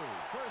 42.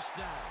 1st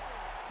down.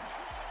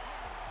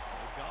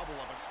 A gobble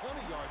of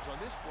 20 yards on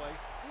this play.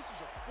 This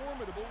is a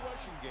formidable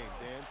rushing game,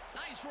 Dan.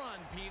 Nice run,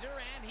 Peter,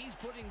 and he's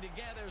putting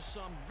together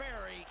some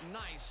very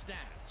nice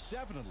stats.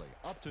 Definitely.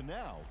 Up to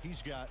now,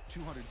 he's got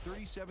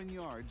 237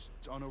 yards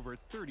on over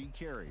 30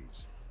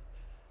 carries.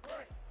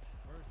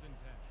 1st and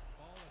 10.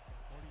 Ball at the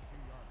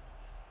 42-yard line.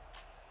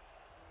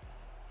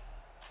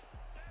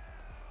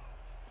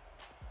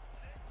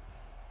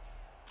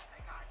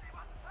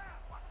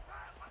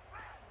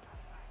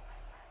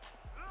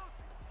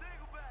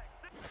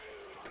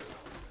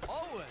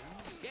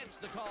 Owens gets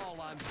the call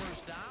on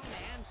 1st down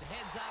and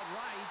heads out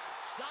right.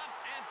 Stopped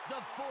at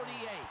the 48. With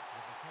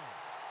the call.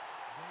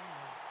 Gain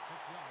of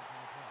 6 yards on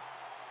the play.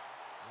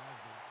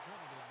 Lasby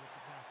credited with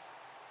the tackle.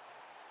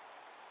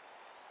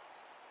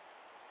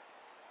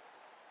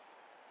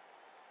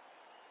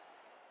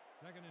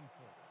 Second and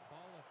 4.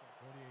 Ball at the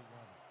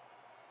 48-yard line.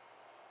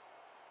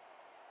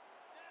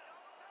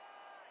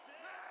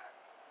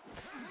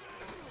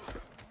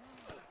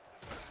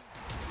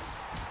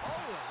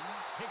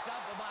 Owens picked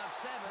up about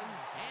 7,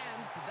 and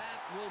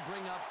that will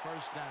bring up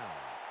first down.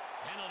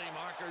 Penalty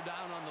marker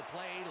down on the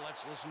play.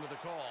 Let's listen to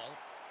the call.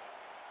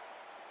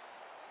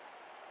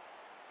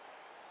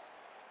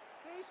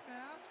 Face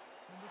mask,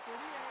 number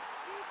 38,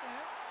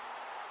 defense.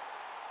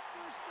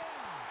 First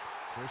down.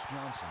 Chris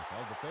Johnson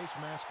held the face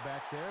mask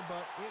back there,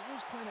 but it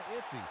was kind of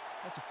iffy.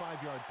 That's a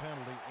 5-yard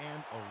penalty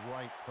and a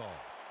right call.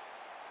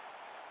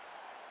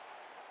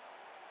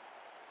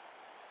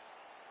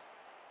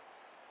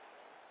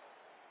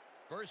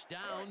 First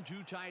down,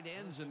 2 tight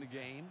ends in the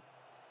game.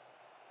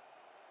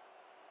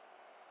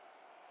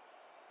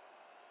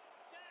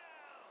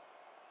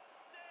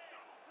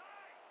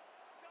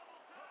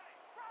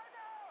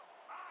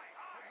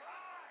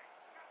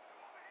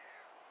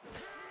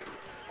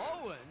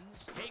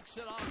 Owens takes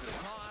it off the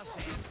toss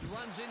and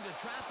runs into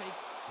traffic.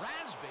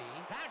 Rasby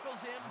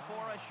tackles him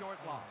for a short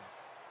loss.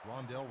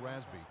 Rondell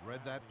Rasby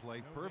read that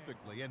play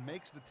perfectly and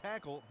makes the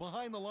tackle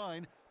behind the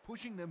line,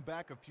 pushing them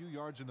back a few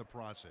yards in the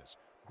process.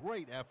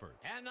 Great effort.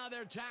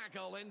 Another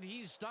tackle, and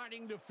he's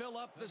starting to fill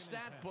up the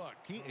stat book.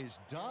 He is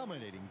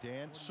dominating,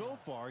 Dan. So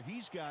far,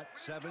 he's got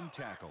 7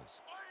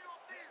 tackles.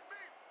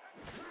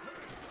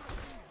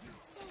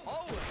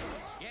 Owens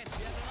gets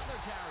yet another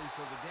carry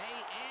for the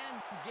day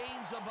and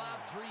gains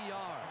about 3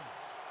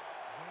 yards.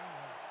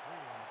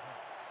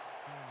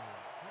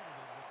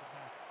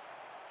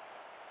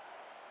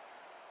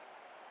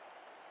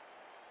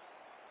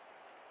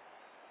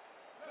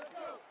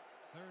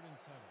 Third and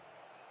 7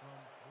 from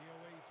the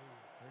 082,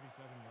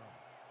 37 yards.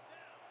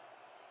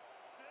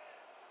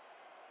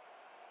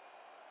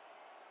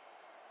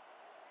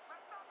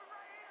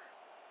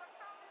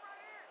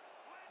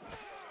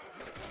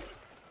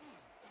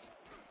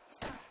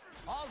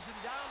 Hauls him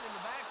down in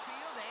the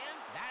backfield, and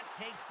that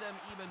takes them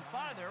even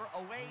farther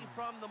away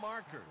from the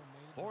marker.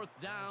 Fourth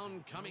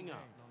down coming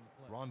up.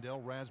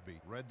 Rondell Rasby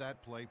read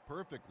that play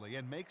perfectly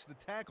and makes the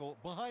tackle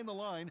behind the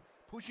line,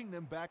 pushing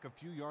them back a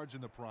few yards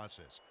in the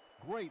process.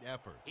 Great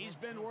effort. He's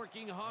been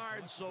working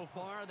hard so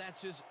far.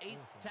 That's his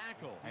 8th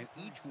tackle. And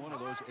each one of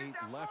those 8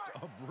 left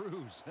a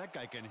bruise. That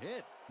guy can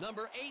hit.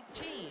 Number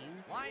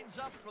 18 lines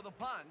up for the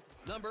punt.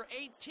 Number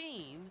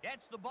 18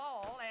 gets the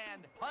ball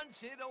and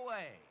punts it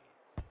away.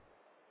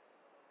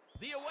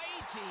 The away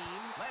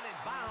team let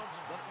it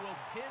bounce, but will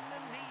pin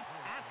them deep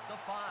at the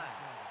 5.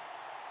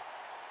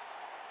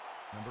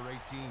 Number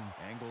 18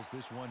 angles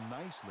this one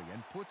nicely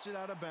and puts it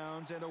out of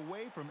bounds and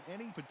away from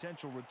any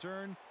potential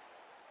return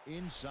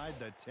inside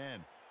the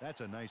 10. That's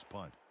a nice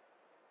punt.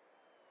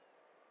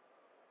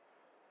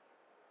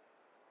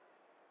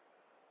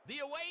 The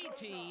away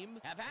team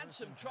have had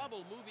some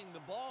trouble moving the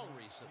ball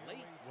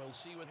recently. We'll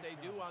see what they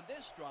do on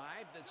this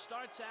drive that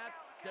starts at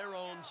their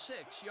own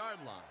 6-yard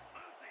line.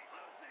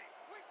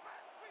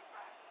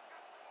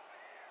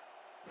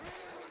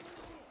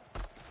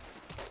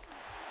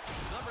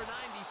 Number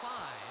 95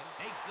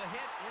 takes the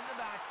hit in the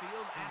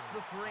backfield at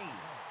the 3.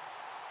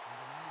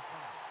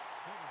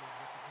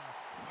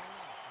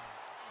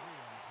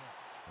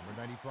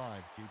 Number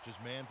 95 keeps his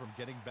man from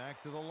getting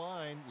back to the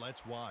line.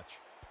 Let's watch.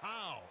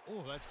 Pow!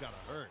 Oh, that's got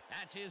to hurt.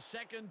 That's his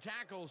 2nd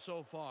tackle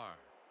so far.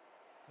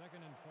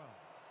 Second and 12.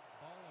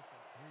 Ball at the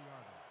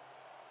 3-yard line.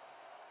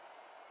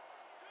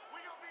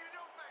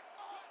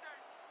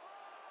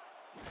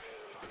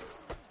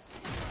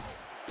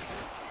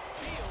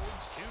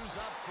 Shields chews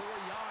up 4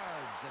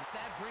 yards, and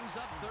that brings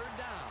up 3rd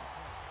down.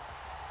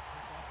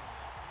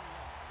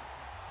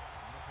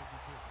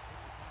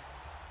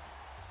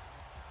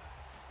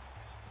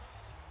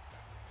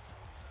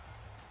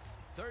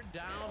 Third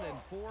down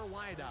and 4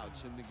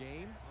 wideouts in the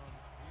game.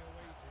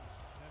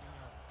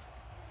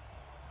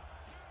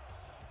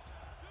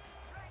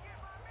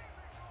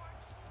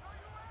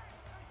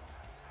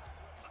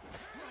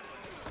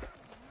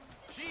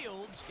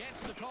 Shields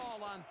gets the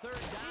call on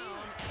 3rd down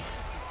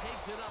and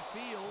takes it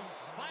upfield.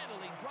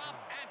 Finally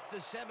dropped at the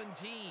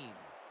 17.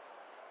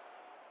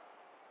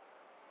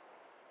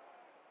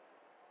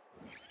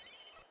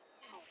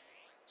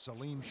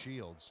 Salim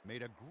Shields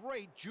made a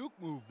great juke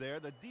move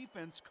there. The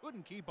defense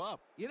couldn't keep up.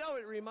 You know,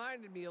 it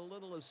reminded me a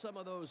little of some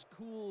of those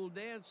cool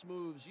dance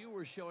moves you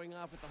were showing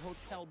off at the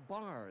hotel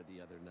bar the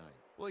other night.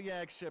 Well,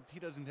 yeah, except he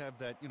doesn't have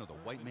that, the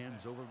white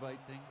man's overbite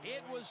thing.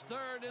 It was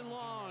 3rd and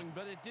long,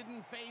 but it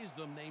didn't faze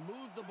them. They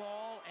moved the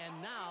ball,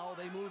 and now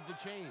they moved the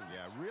chains.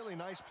 Yeah, really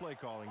nice play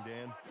calling,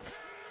 Dan.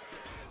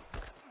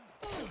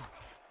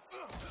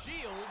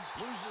 Shields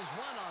loses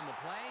 1 on the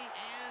play,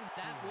 and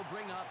that will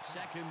bring up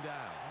 2nd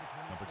down.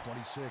 Number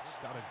 26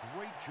 got a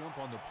great jump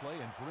on the play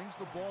and brings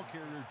the ball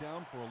carrier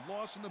down for a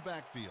loss in the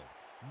backfield.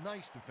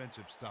 Nice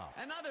defensive stop.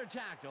 Another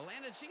tackle,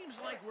 and it seems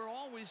like we're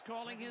always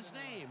calling his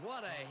name.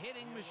 What a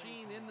hitting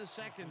machine in the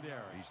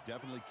secondary. He's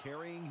definitely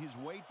carrying his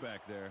weight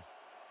back there.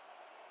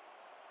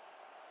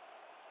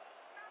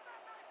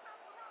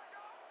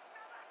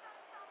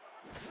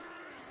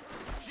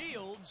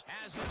 Shields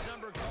has his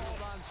number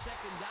called on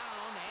 2nd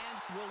down, and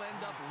will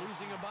end up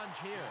losing a bunch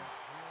here.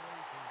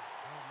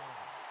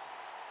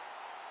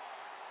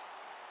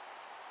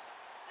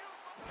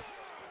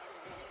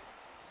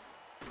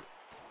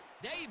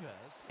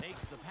 Davis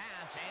takes the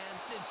pass,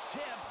 and it's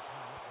tipped.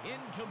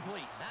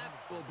 Incomplete. That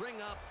will bring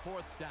up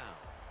 4th down.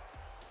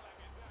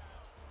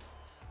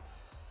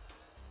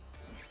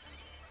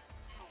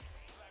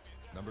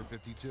 Number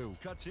 52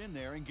 cuts in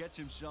there and gets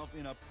himself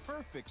in a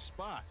perfect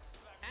spot.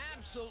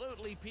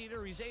 Absolutely,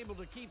 Peter. He's able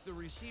to keep the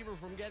receiver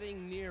from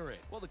getting near it.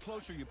 Well, the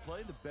closer you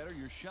play, the better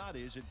your shot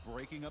is at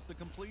breaking up the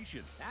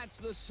completion. That's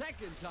the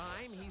 2nd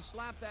time he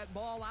slapped that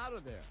ball out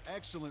of there.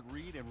 Excellent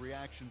read and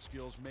reaction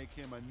skills make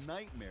him a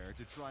nightmare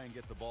to try and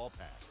get the ball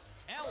past.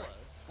 Ellis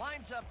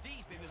lines up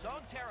deep in his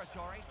own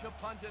territory to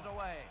punt it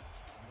away.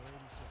 Number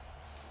 86.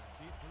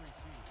 Deep to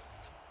receive.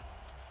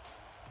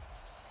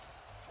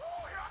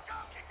 Oh, here I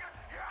come, kicker.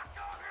 Here I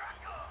come, here I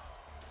come.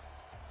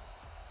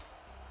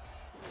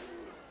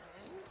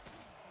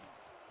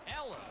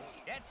 Ellis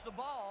gets the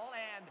ball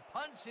and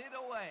punts it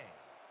away.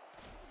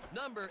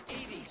 Number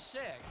 86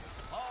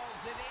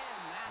 hauls it in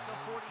at the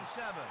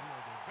 47.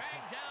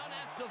 Dragged down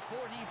at the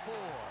 44.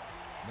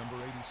 Number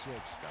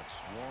 86 got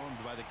swarmed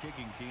by the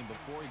kicking team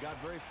before he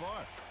got very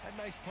far. That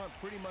nice punt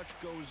pretty much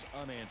goes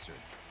unanswered.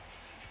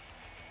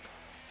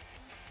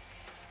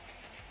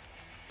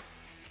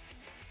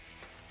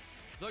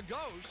 The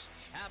Ghosts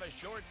have a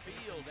short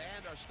field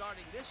and are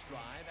starting this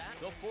drive at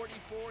the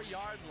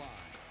 44-yard line.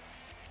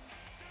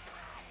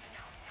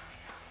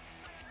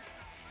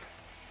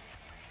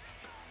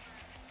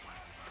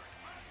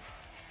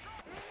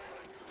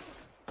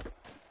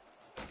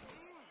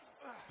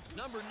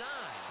 Number 9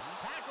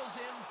 tackles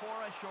him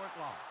for a short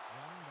loss.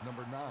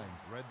 Number 9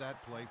 read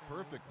that play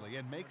perfectly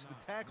and makes the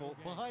tackle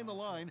behind the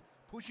line,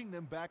 pushing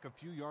them back a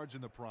few yards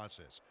in the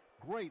process.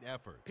 Great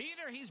effort.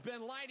 Peter, he's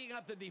been lighting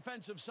up the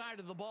defensive side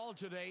of the ball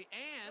today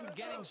and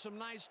getting some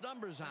nice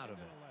numbers out of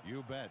it.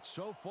 You bet.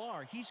 So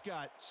far, he's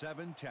got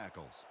 7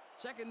 tackles.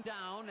 2nd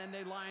down, and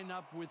they line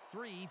up with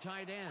 3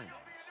 tight ends.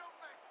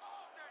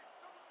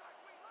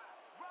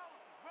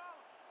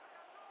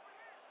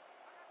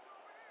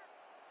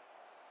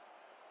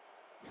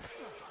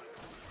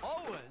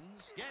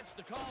 Owens gets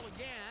the call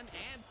again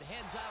and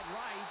heads out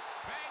right.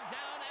 Dragged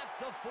down at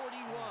the 41.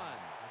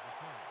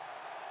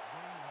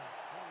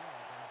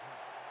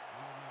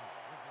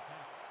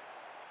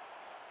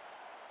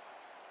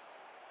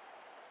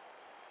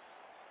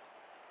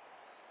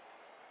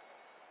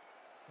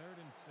 Third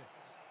and 6.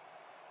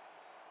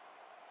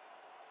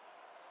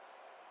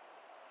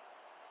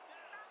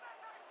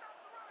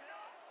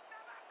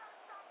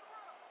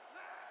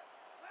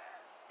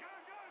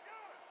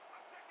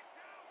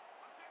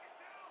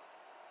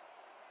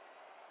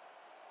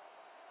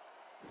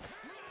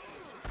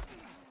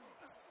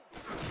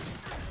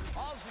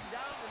 Hauls him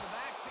down in the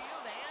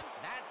backfield, and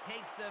that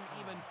takes them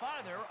even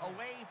farther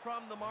away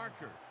from the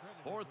marker.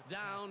 4th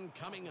down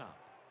coming up.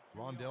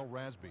 Rondell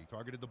Rasby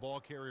targeted the ball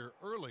carrier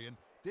early and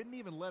didn't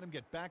even let him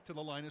get back to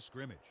the line of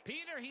scrimmage.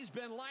 Peter, he's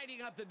been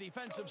lighting up the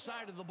defensive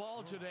side of the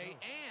ball today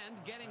and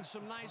getting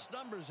some nice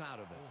numbers out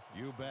of it.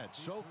 You bet.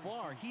 So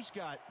far, he's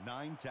got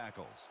 9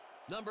 tackles.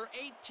 Number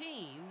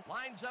 18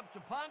 lines up to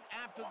punt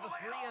after the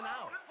 3 and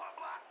out.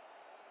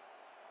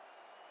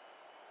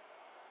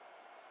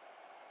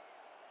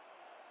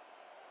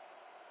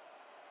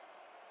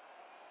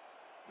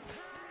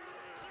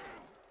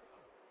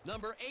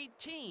 Number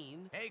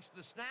 18 takes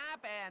the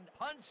snap and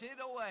punts it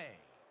away.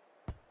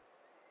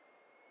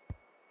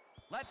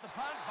 Let the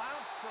punt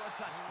bounce for a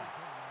touchback.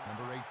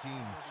 Number 18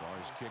 saw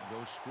his kick go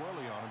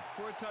squirrely on him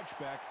for a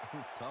touchback.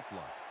 Tough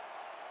luck.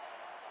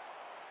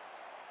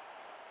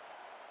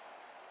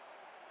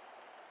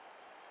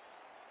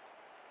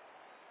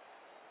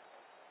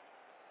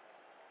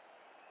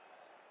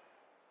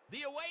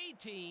 The away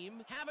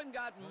team haven't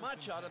gotten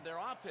much out of their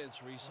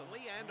offense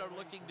recently and are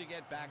looking to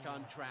get back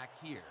on track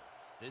here.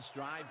 This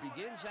drive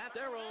begins at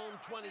their own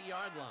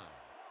 20-yard line.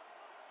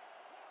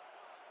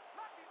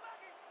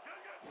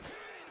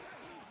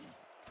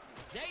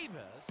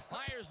 Davis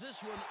fires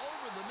this one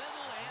over the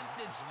middle,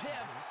 and it's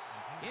tipped.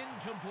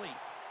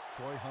 Incomplete.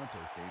 Troy Hunter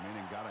came in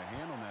and got a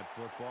hand on that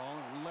football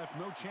and left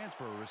no chance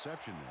for a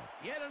reception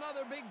there. Yet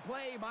another big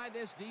play by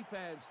this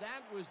defense.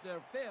 That was their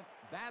 5th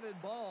batted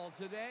ball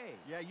today.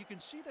 Yeah, you can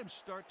see them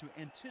start to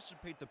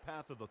anticipate the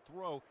path of the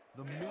throw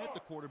the minute the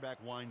quarterback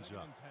winds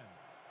up. 10.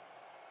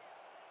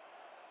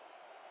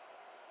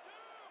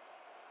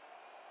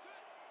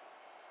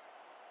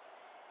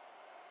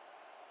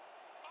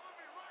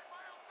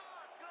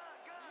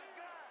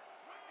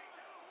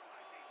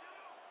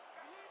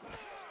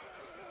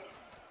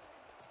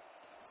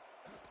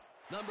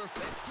 Number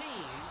 15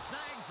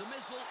 snags the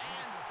missile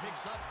and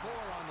picks up 4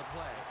 on the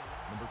play.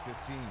 Number 15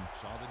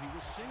 saw that he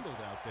was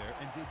singled out there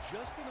and did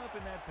just enough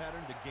in that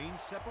pattern to gain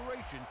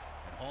separation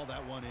and haul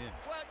that one in.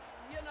 Well,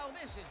 you know,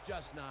 this is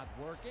just not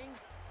working.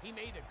 He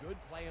made a good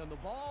play on the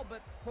ball,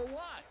 but for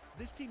what?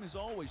 This team is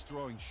always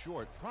throwing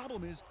short.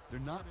 Problem is, they're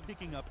not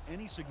picking up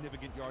any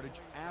significant yardage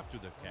after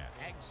the catch.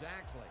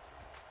 Exactly.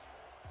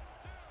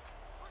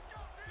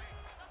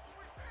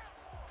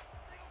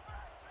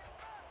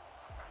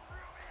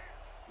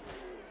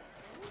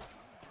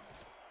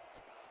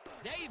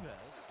 Davis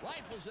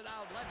rifles it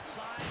out left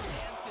side,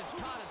 and it's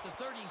caught at the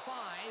 35.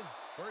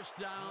 First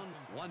down,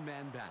 one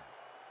man back.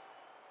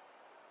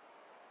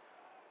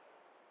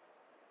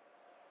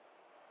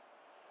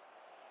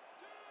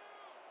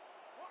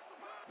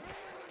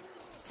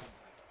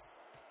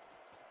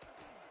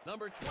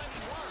 Number 21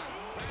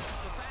 grabs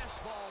the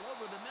fastball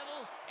over the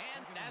middle,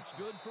 and that's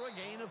good for a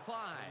gain of 5.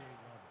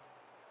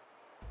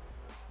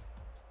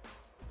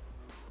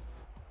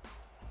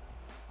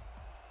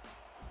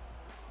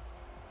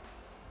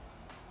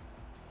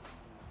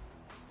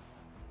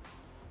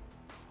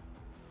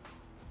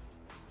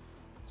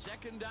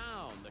 Second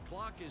down. The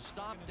clock is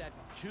stopped at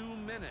 2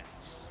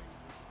 minutes.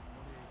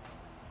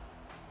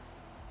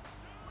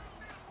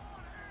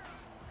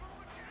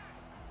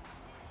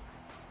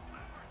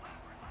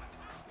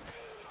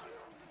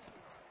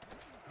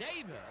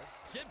 Davis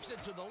zips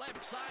it to the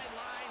left sideline,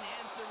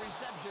 and the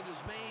reception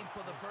is made for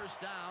the first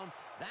down.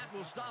 That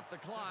will stop the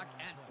clock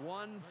at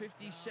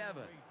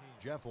 1:57.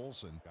 Jeff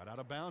Olson got out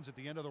of bounds at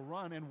the end of the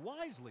run and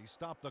wisely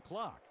stopped the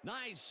clock.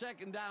 Nice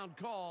second down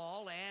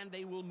call, and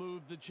they will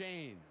move the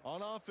chain.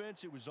 On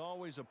offense, it was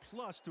always a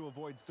plus to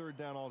avoid third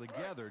down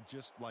altogether,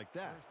 just like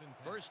that.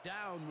 First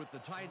down with the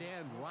tight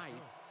end right.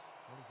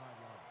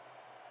 45-yard.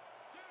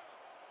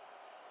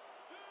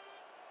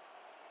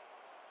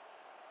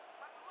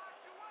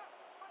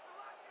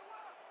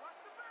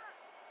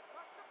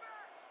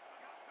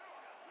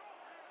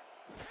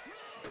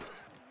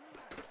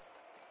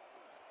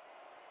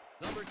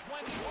 Number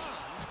 21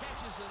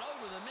 catches it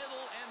over the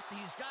middle, and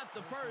he's got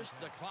the first.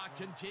 The clock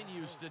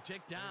continues to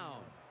tick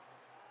down.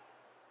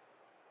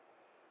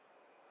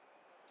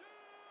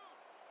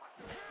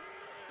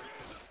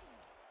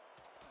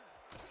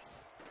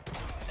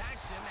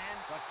 Sacks him, and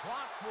the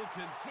clock will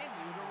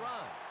continue to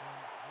run.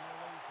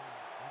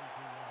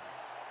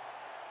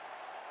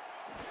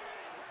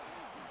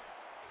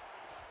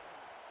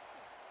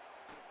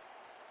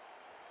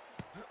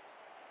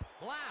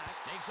 Black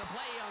makes a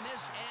play on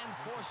this and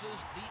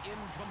forces the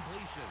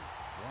incompletion.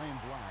 Brian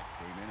Black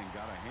came in and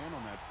got a hand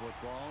on that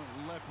football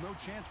and left no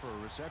chance for a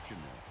reception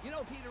there. You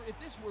know, Peter, if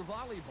this were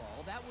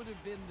volleyball, that would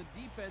have been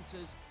the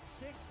defense's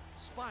 6th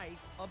spike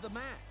of the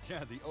match.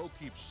 Yeah, the O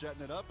keeps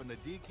setting it up and the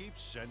D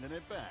keeps sending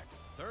it back.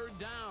 Third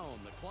down.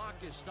 The clock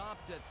is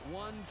stopped at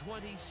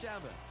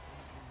 1:27.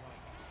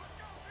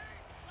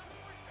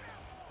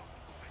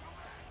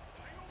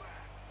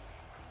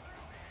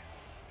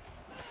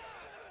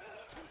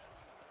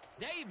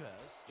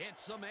 Davis gets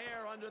some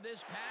air under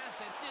this pass,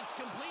 and it's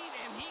complete,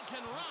 and he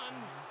can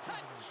run.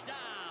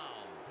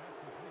 Touchdown!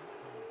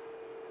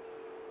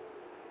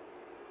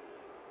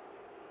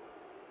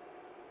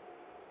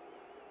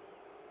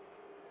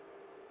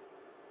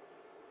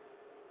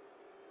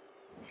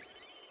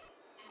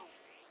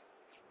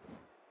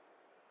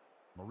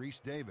 Maurice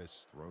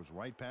Davis throws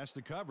right past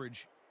the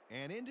coverage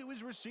and into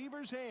his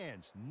receiver's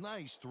hands.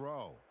 Nice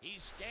throw. He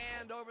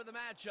scanned over the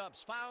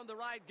matchups, found the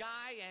right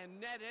guy, and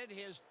netted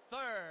his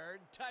 3rd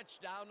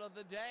touchdown of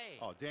the day.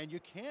 Oh, Dan, you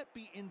can't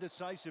be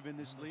indecisive in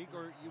this league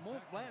or you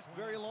won't last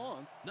very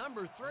long.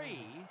 Number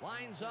 3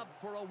 lines up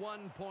for a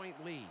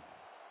 1-point lead.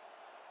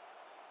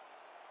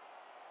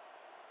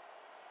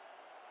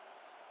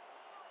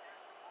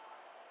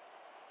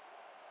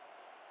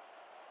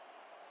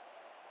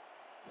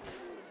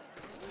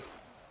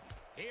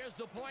 Here's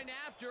the point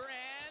after,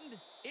 and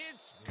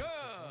it's good.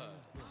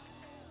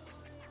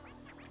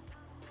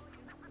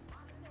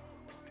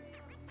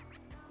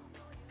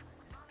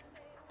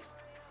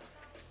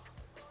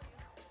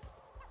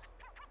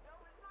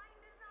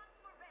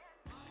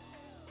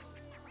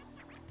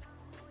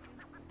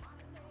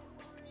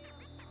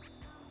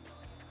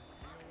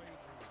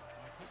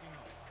 Kicking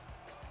off.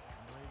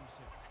 Number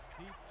 86.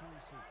 Deep to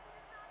receive.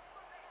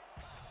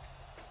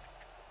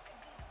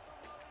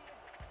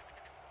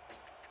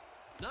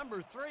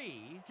 Number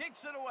 3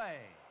 kicks it away.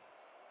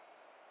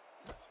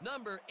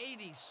 Number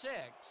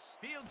 86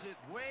 fields it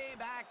way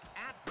back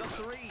at the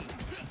 3.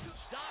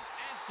 Stopped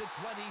at the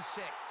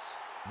 26.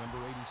 Number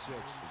 86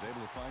 was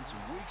able to find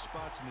some weak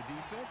spots in the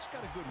defense.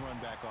 Got a good run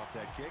back off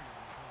that kick.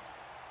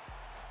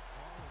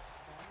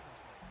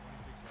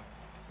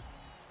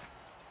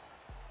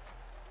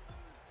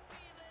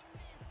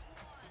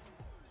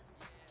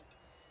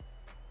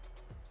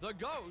 The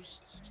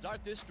Ghosts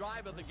start this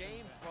drive of the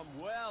game from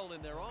well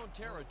in their own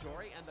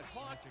territory, and the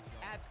clock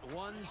at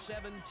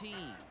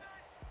 1:17.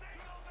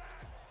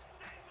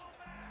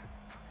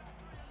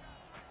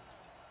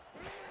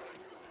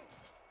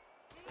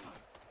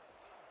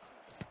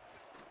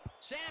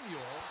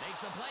 Samuel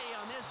makes a play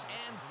on this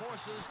and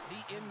forces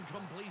the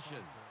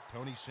incompletion.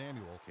 Tony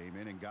Samuel came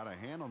in and got a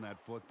hand on that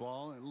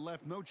football and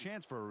left no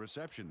chance for a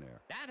reception there.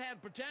 That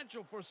had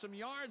potential for some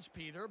yards,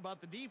 Peter,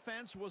 but the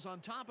defense was on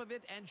top of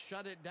it and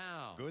shut it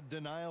down. Good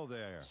denial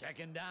there.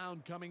 Second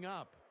down coming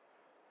up.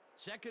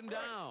 Second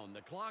down.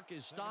 The clock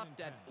is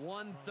stopped at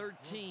 1:13.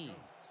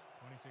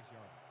 26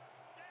 yards.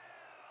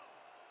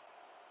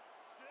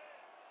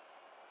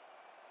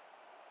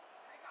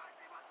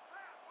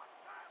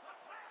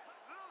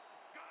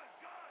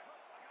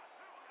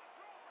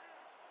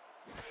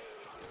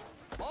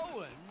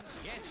 Owens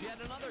gets yet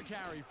another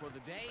carry for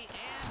the day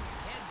and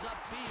heads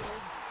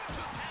upfield.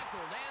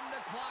 Tackled, and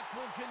the clock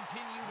will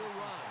continue to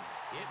run.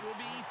 It will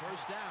be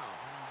first down.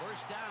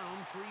 First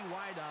down, 3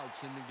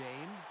 wideouts in the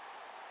game.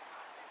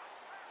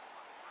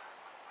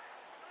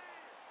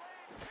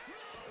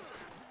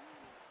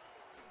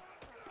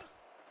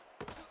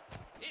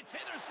 It's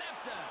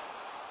intercepted.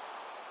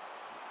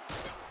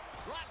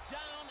 Brought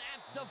down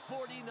at the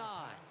 49.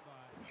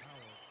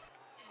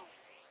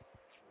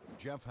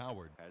 Jeff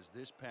Howard has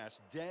this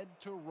pass dead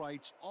to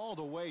rights all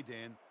the way,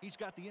 Dan. He's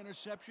got the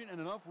interception and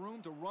enough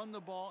room to run the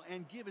ball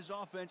and give his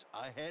offense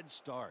a head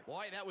start.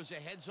 Boy, that was a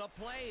heads-up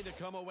play to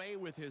come away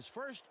with his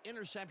first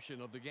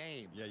interception of the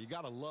game. Yeah, you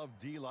got to love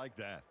D like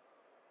that.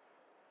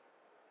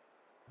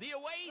 The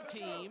away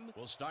team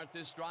will start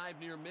this drive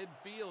near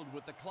midfield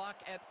with the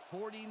clock at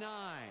 49.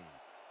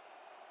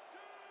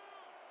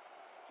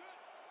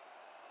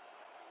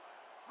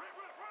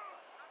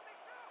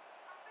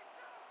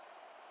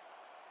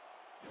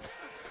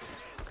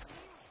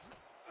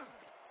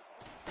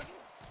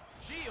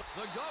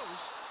 The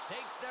Ghosts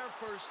take their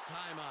first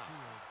time out.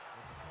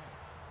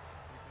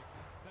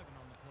 7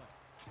 on the play.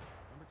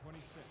 Number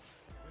 26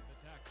 with the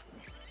tackle.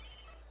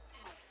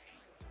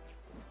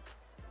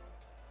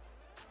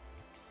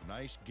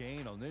 Nice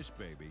gain on this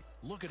baby.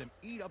 Look at him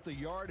eat up the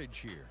yardage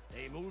here.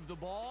 They move the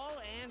ball,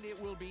 and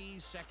it will be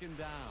second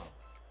down.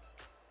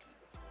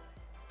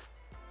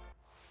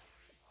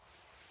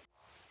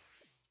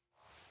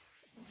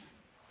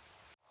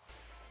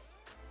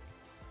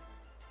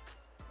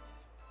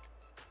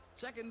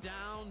 Second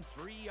down,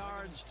 3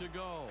 yards to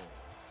go.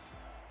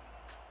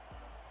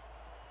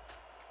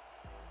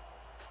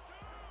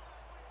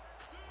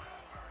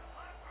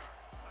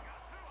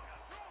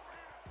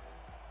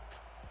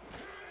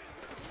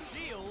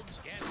 Shields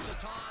gets the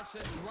toss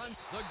and runs.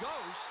 The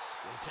Ghosts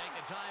will take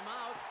a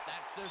timeout.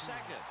 That's their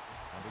second.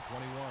 Number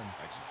 21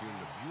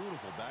 executed a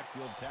beautiful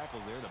backfield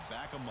tackle there to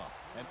back him up.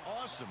 An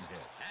awesome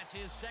hit. That's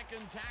his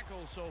second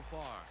tackle so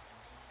far.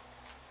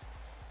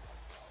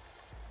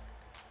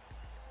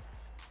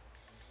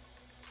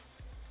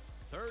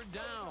 Third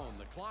down.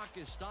 The clock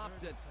is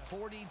stopped at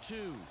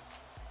 42.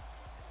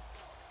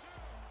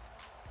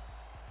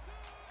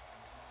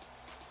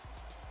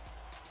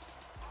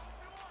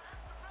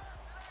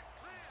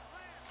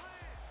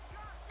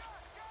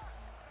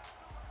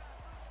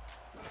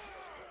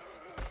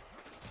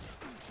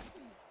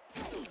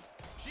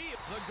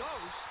 The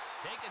Ghosts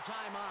take a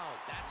timeout.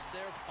 That's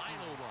their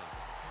final one.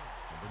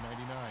 Number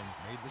 99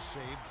 made the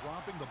save,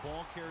 dropping the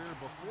ball carrier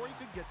before he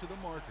could get to the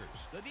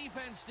markers. The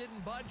defense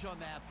didn't budge on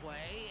that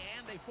play,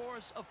 and they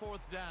force a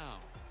fourth down.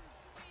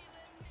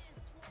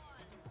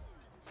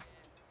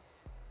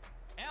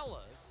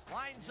 Ellis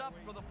lines up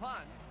for the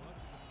punt.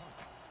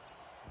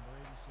 Number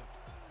 86.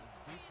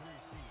 Deep to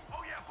receive.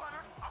 Oh, yeah,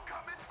 Bunner. I'm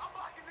coming. I'm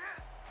blocking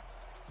this.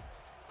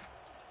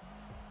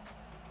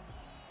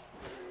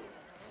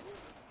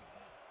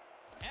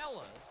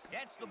 Ellis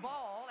gets the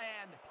ball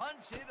and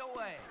punts it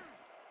away.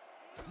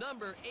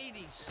 Number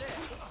 86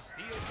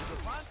 fields the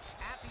punt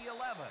at the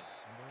 11.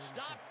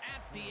 Stopped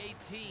at the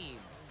 18.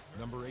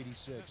 Number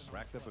 86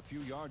 racked up a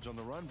few yards on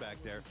the run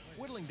back there,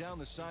 whittling down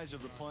the size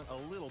of the punt a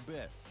little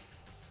bit.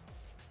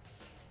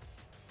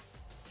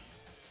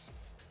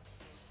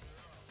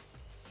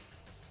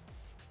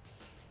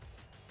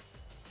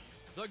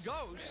 The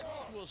Ghosts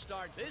will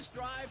start this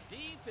drive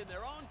deep in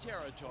their own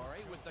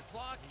territory with the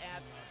clock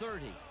at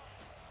 30.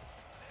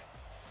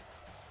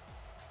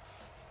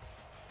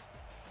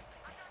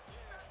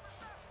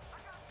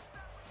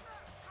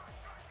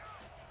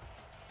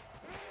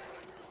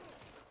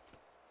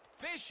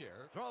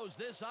 Fisher throws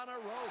this on a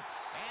rope,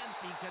 and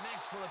he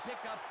connects for a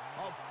pickup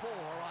of 4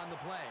 on the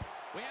play.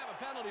 We have a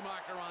penalty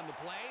marker on the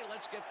play.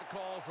 Let's get the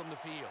call from the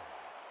field.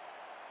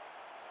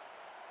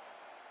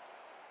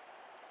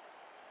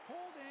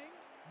 Holding,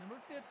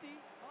 number 50,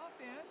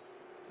 offense,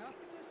 half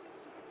the distance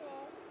to the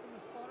ball from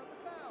the spot of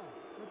the foul.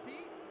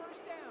 Repeat,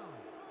 first down.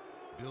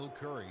 Bill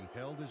Curry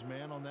held his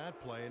man on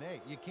that play, and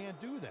hey, you can't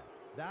do that.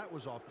 That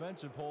was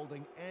offensive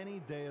holding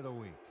any day of the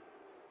week.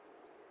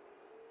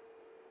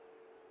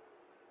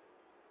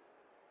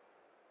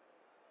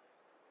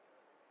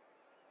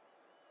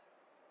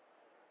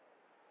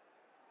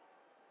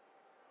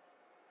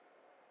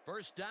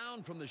 First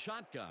down from the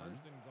shotgun.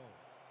 First and goal.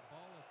 Ball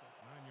at the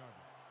 9-yard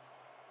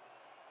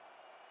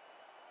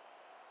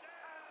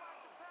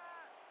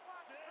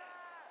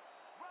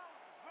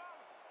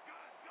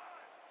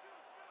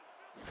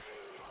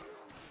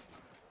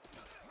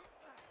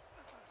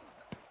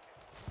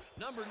line.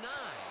 Number 9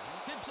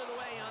 tips it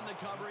away on the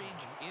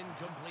coverage,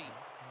 incomplete.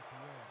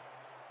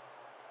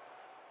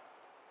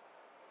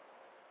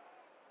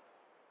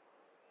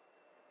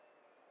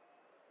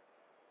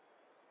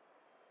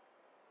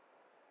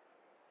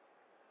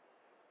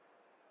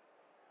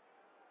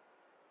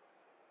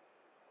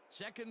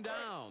 Second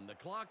down. The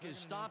clock is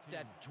stopped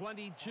at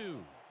 22. 9-yard line.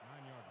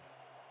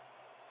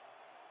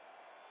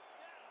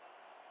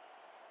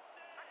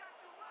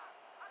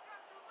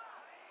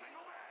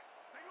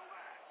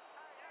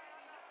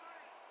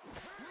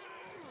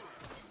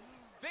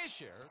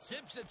 Fisher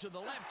zips it to the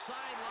left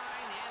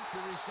sideline, and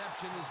the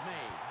reception is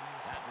made.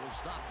 That will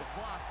stop the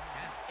clock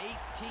at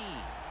 18.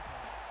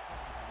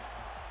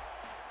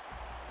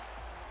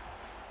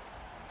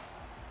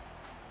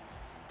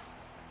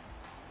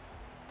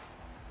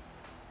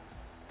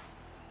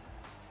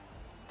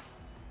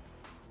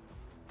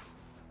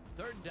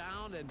 Third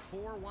down and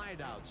 4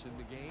 wideouts in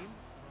the game.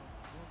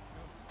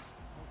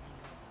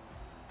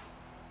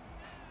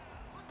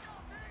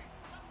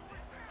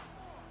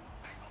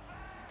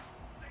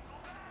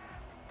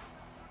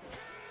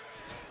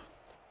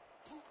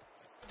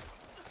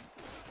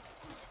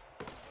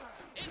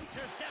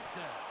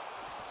 Intercepted.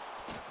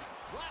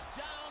 Brought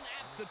down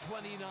at the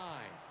 29.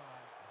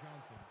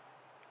 Johnson.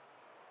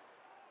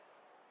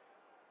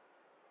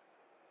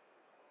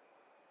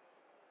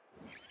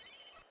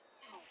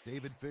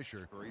 David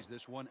Fisher hurries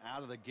this one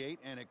out of the gate,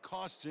 and it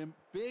costs him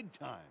big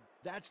time.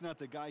 That's not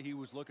the guy he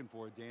was looking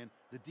for, Dan.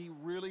 The D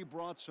really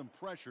brought some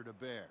pressure to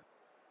bear.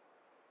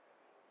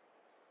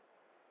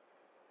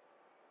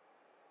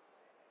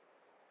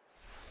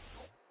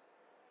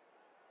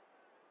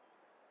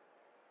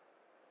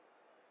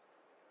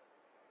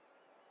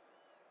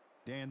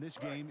 Dan, this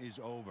game is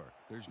over.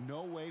 There's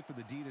no way for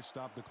the D to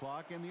stop the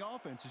clock, and the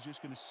offense is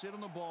just going to sit on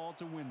the ball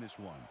to win this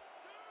one.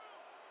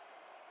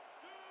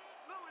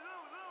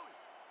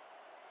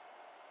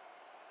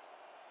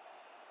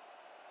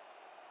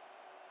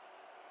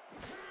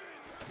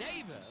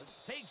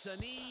 Davis takes a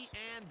knee,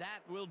 and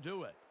that will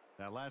do it.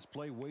 That last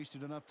play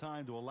wasted enough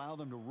time to allow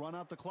them to run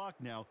out the clock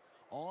now.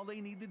 All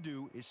they need to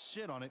do is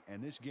sit on it,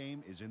 and this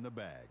game is in the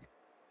bag.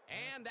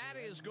 And that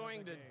is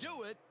going to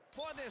do it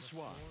for this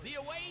one. The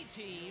away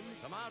team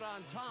come out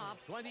on top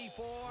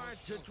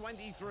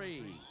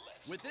 24-23.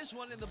 With this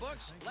one in the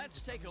books,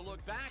 let's take a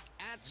look back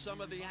at some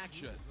of the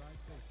action.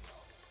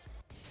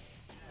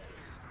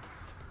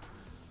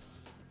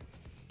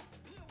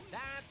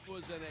 That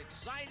was an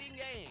exciting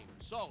game.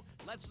 So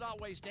let's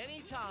not waste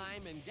any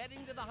time in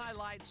getting to the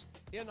highlights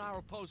in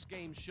our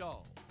post-game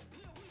show.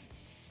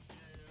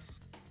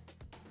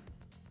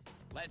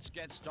 Let's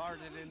get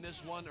started in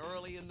this one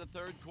early in the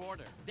third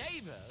quarter.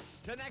 Davis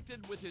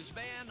connected with his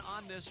man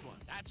on this one.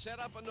 That set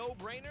up a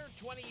no-brainer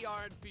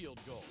 20-yard field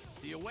goal.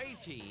 The away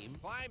team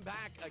climbed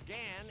back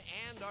again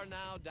and are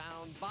now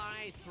down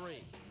by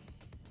 3.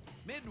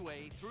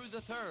 Midway through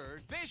the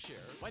third,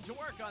 Fisher went to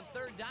work on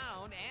third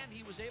down, and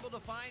he was able to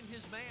find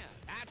his man.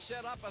 That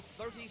set up a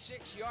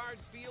 36-yard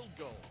field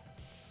goal.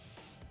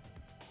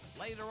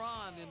 Later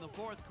on in the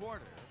fourth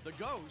quarter, the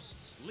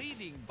Ghosts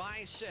leading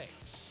by 6.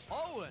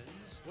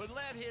 Owens would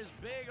let his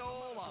big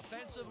old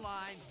offensive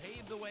line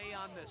pave the way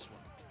on this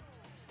one.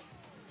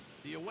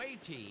 The away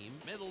team,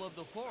 middle of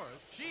the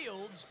fourth,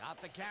 Shields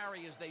got the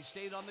carry as they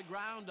stayed on the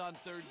ground on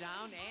third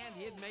down, and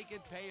he'd make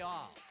it pay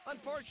off.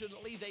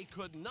 Unfortunately, they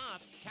could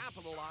not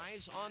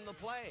capitalize on the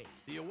play.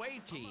 The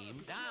away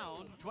team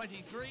down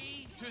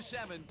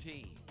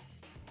 23-17.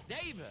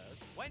 Davis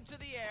went to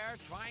the air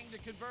trying to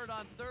convert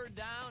on third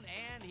down,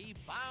 and he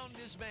found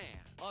his man.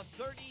 A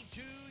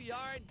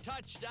 32-yard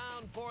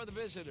touchdown for the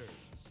visitors.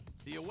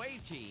 The away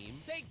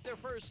team take their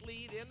first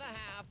lead in the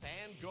half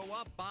and go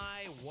up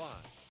by 1.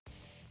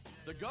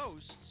 The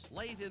Ghosts,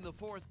 late in the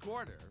fourth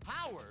quarter,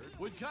 Howard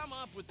would come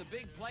up with the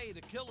big play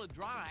to kill a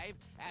drive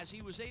as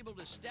he was able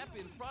to step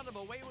in front of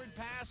a wayward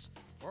pass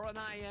for an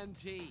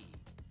INT.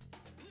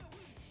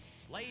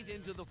 Late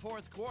into the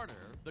fourth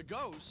quarter, the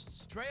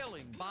Ghosts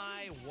trailing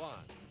by 1.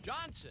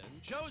 Johnson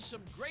shows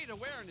some great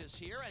awareness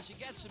here as he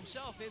gets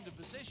himself into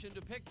position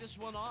to pick this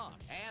one off.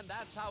 And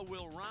that's how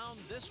we'll round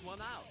this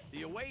one out.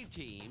 The away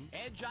team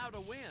edge out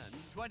a win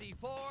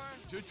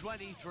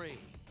 24-23.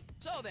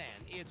 So then,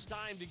 it's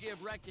time to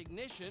give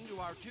recognition to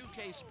our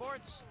 2K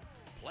Sports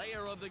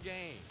Player of the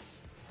Game.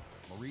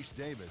 Maurice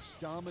Davis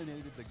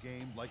dominated the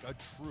game like a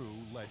true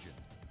legend.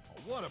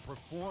 What a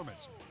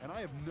performance! And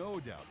I have no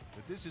doubt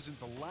that this isn't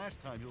the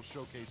last time he'll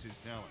showcase his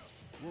talents.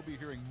 We'll be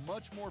hearing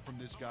much more from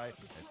this guy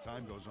as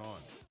time goes on.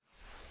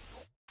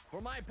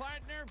 For my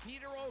partner,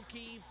 Peter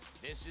O'Keefe,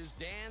 this is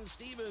Dan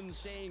Stevens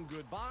saying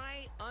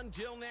goodbye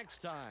until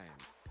next time.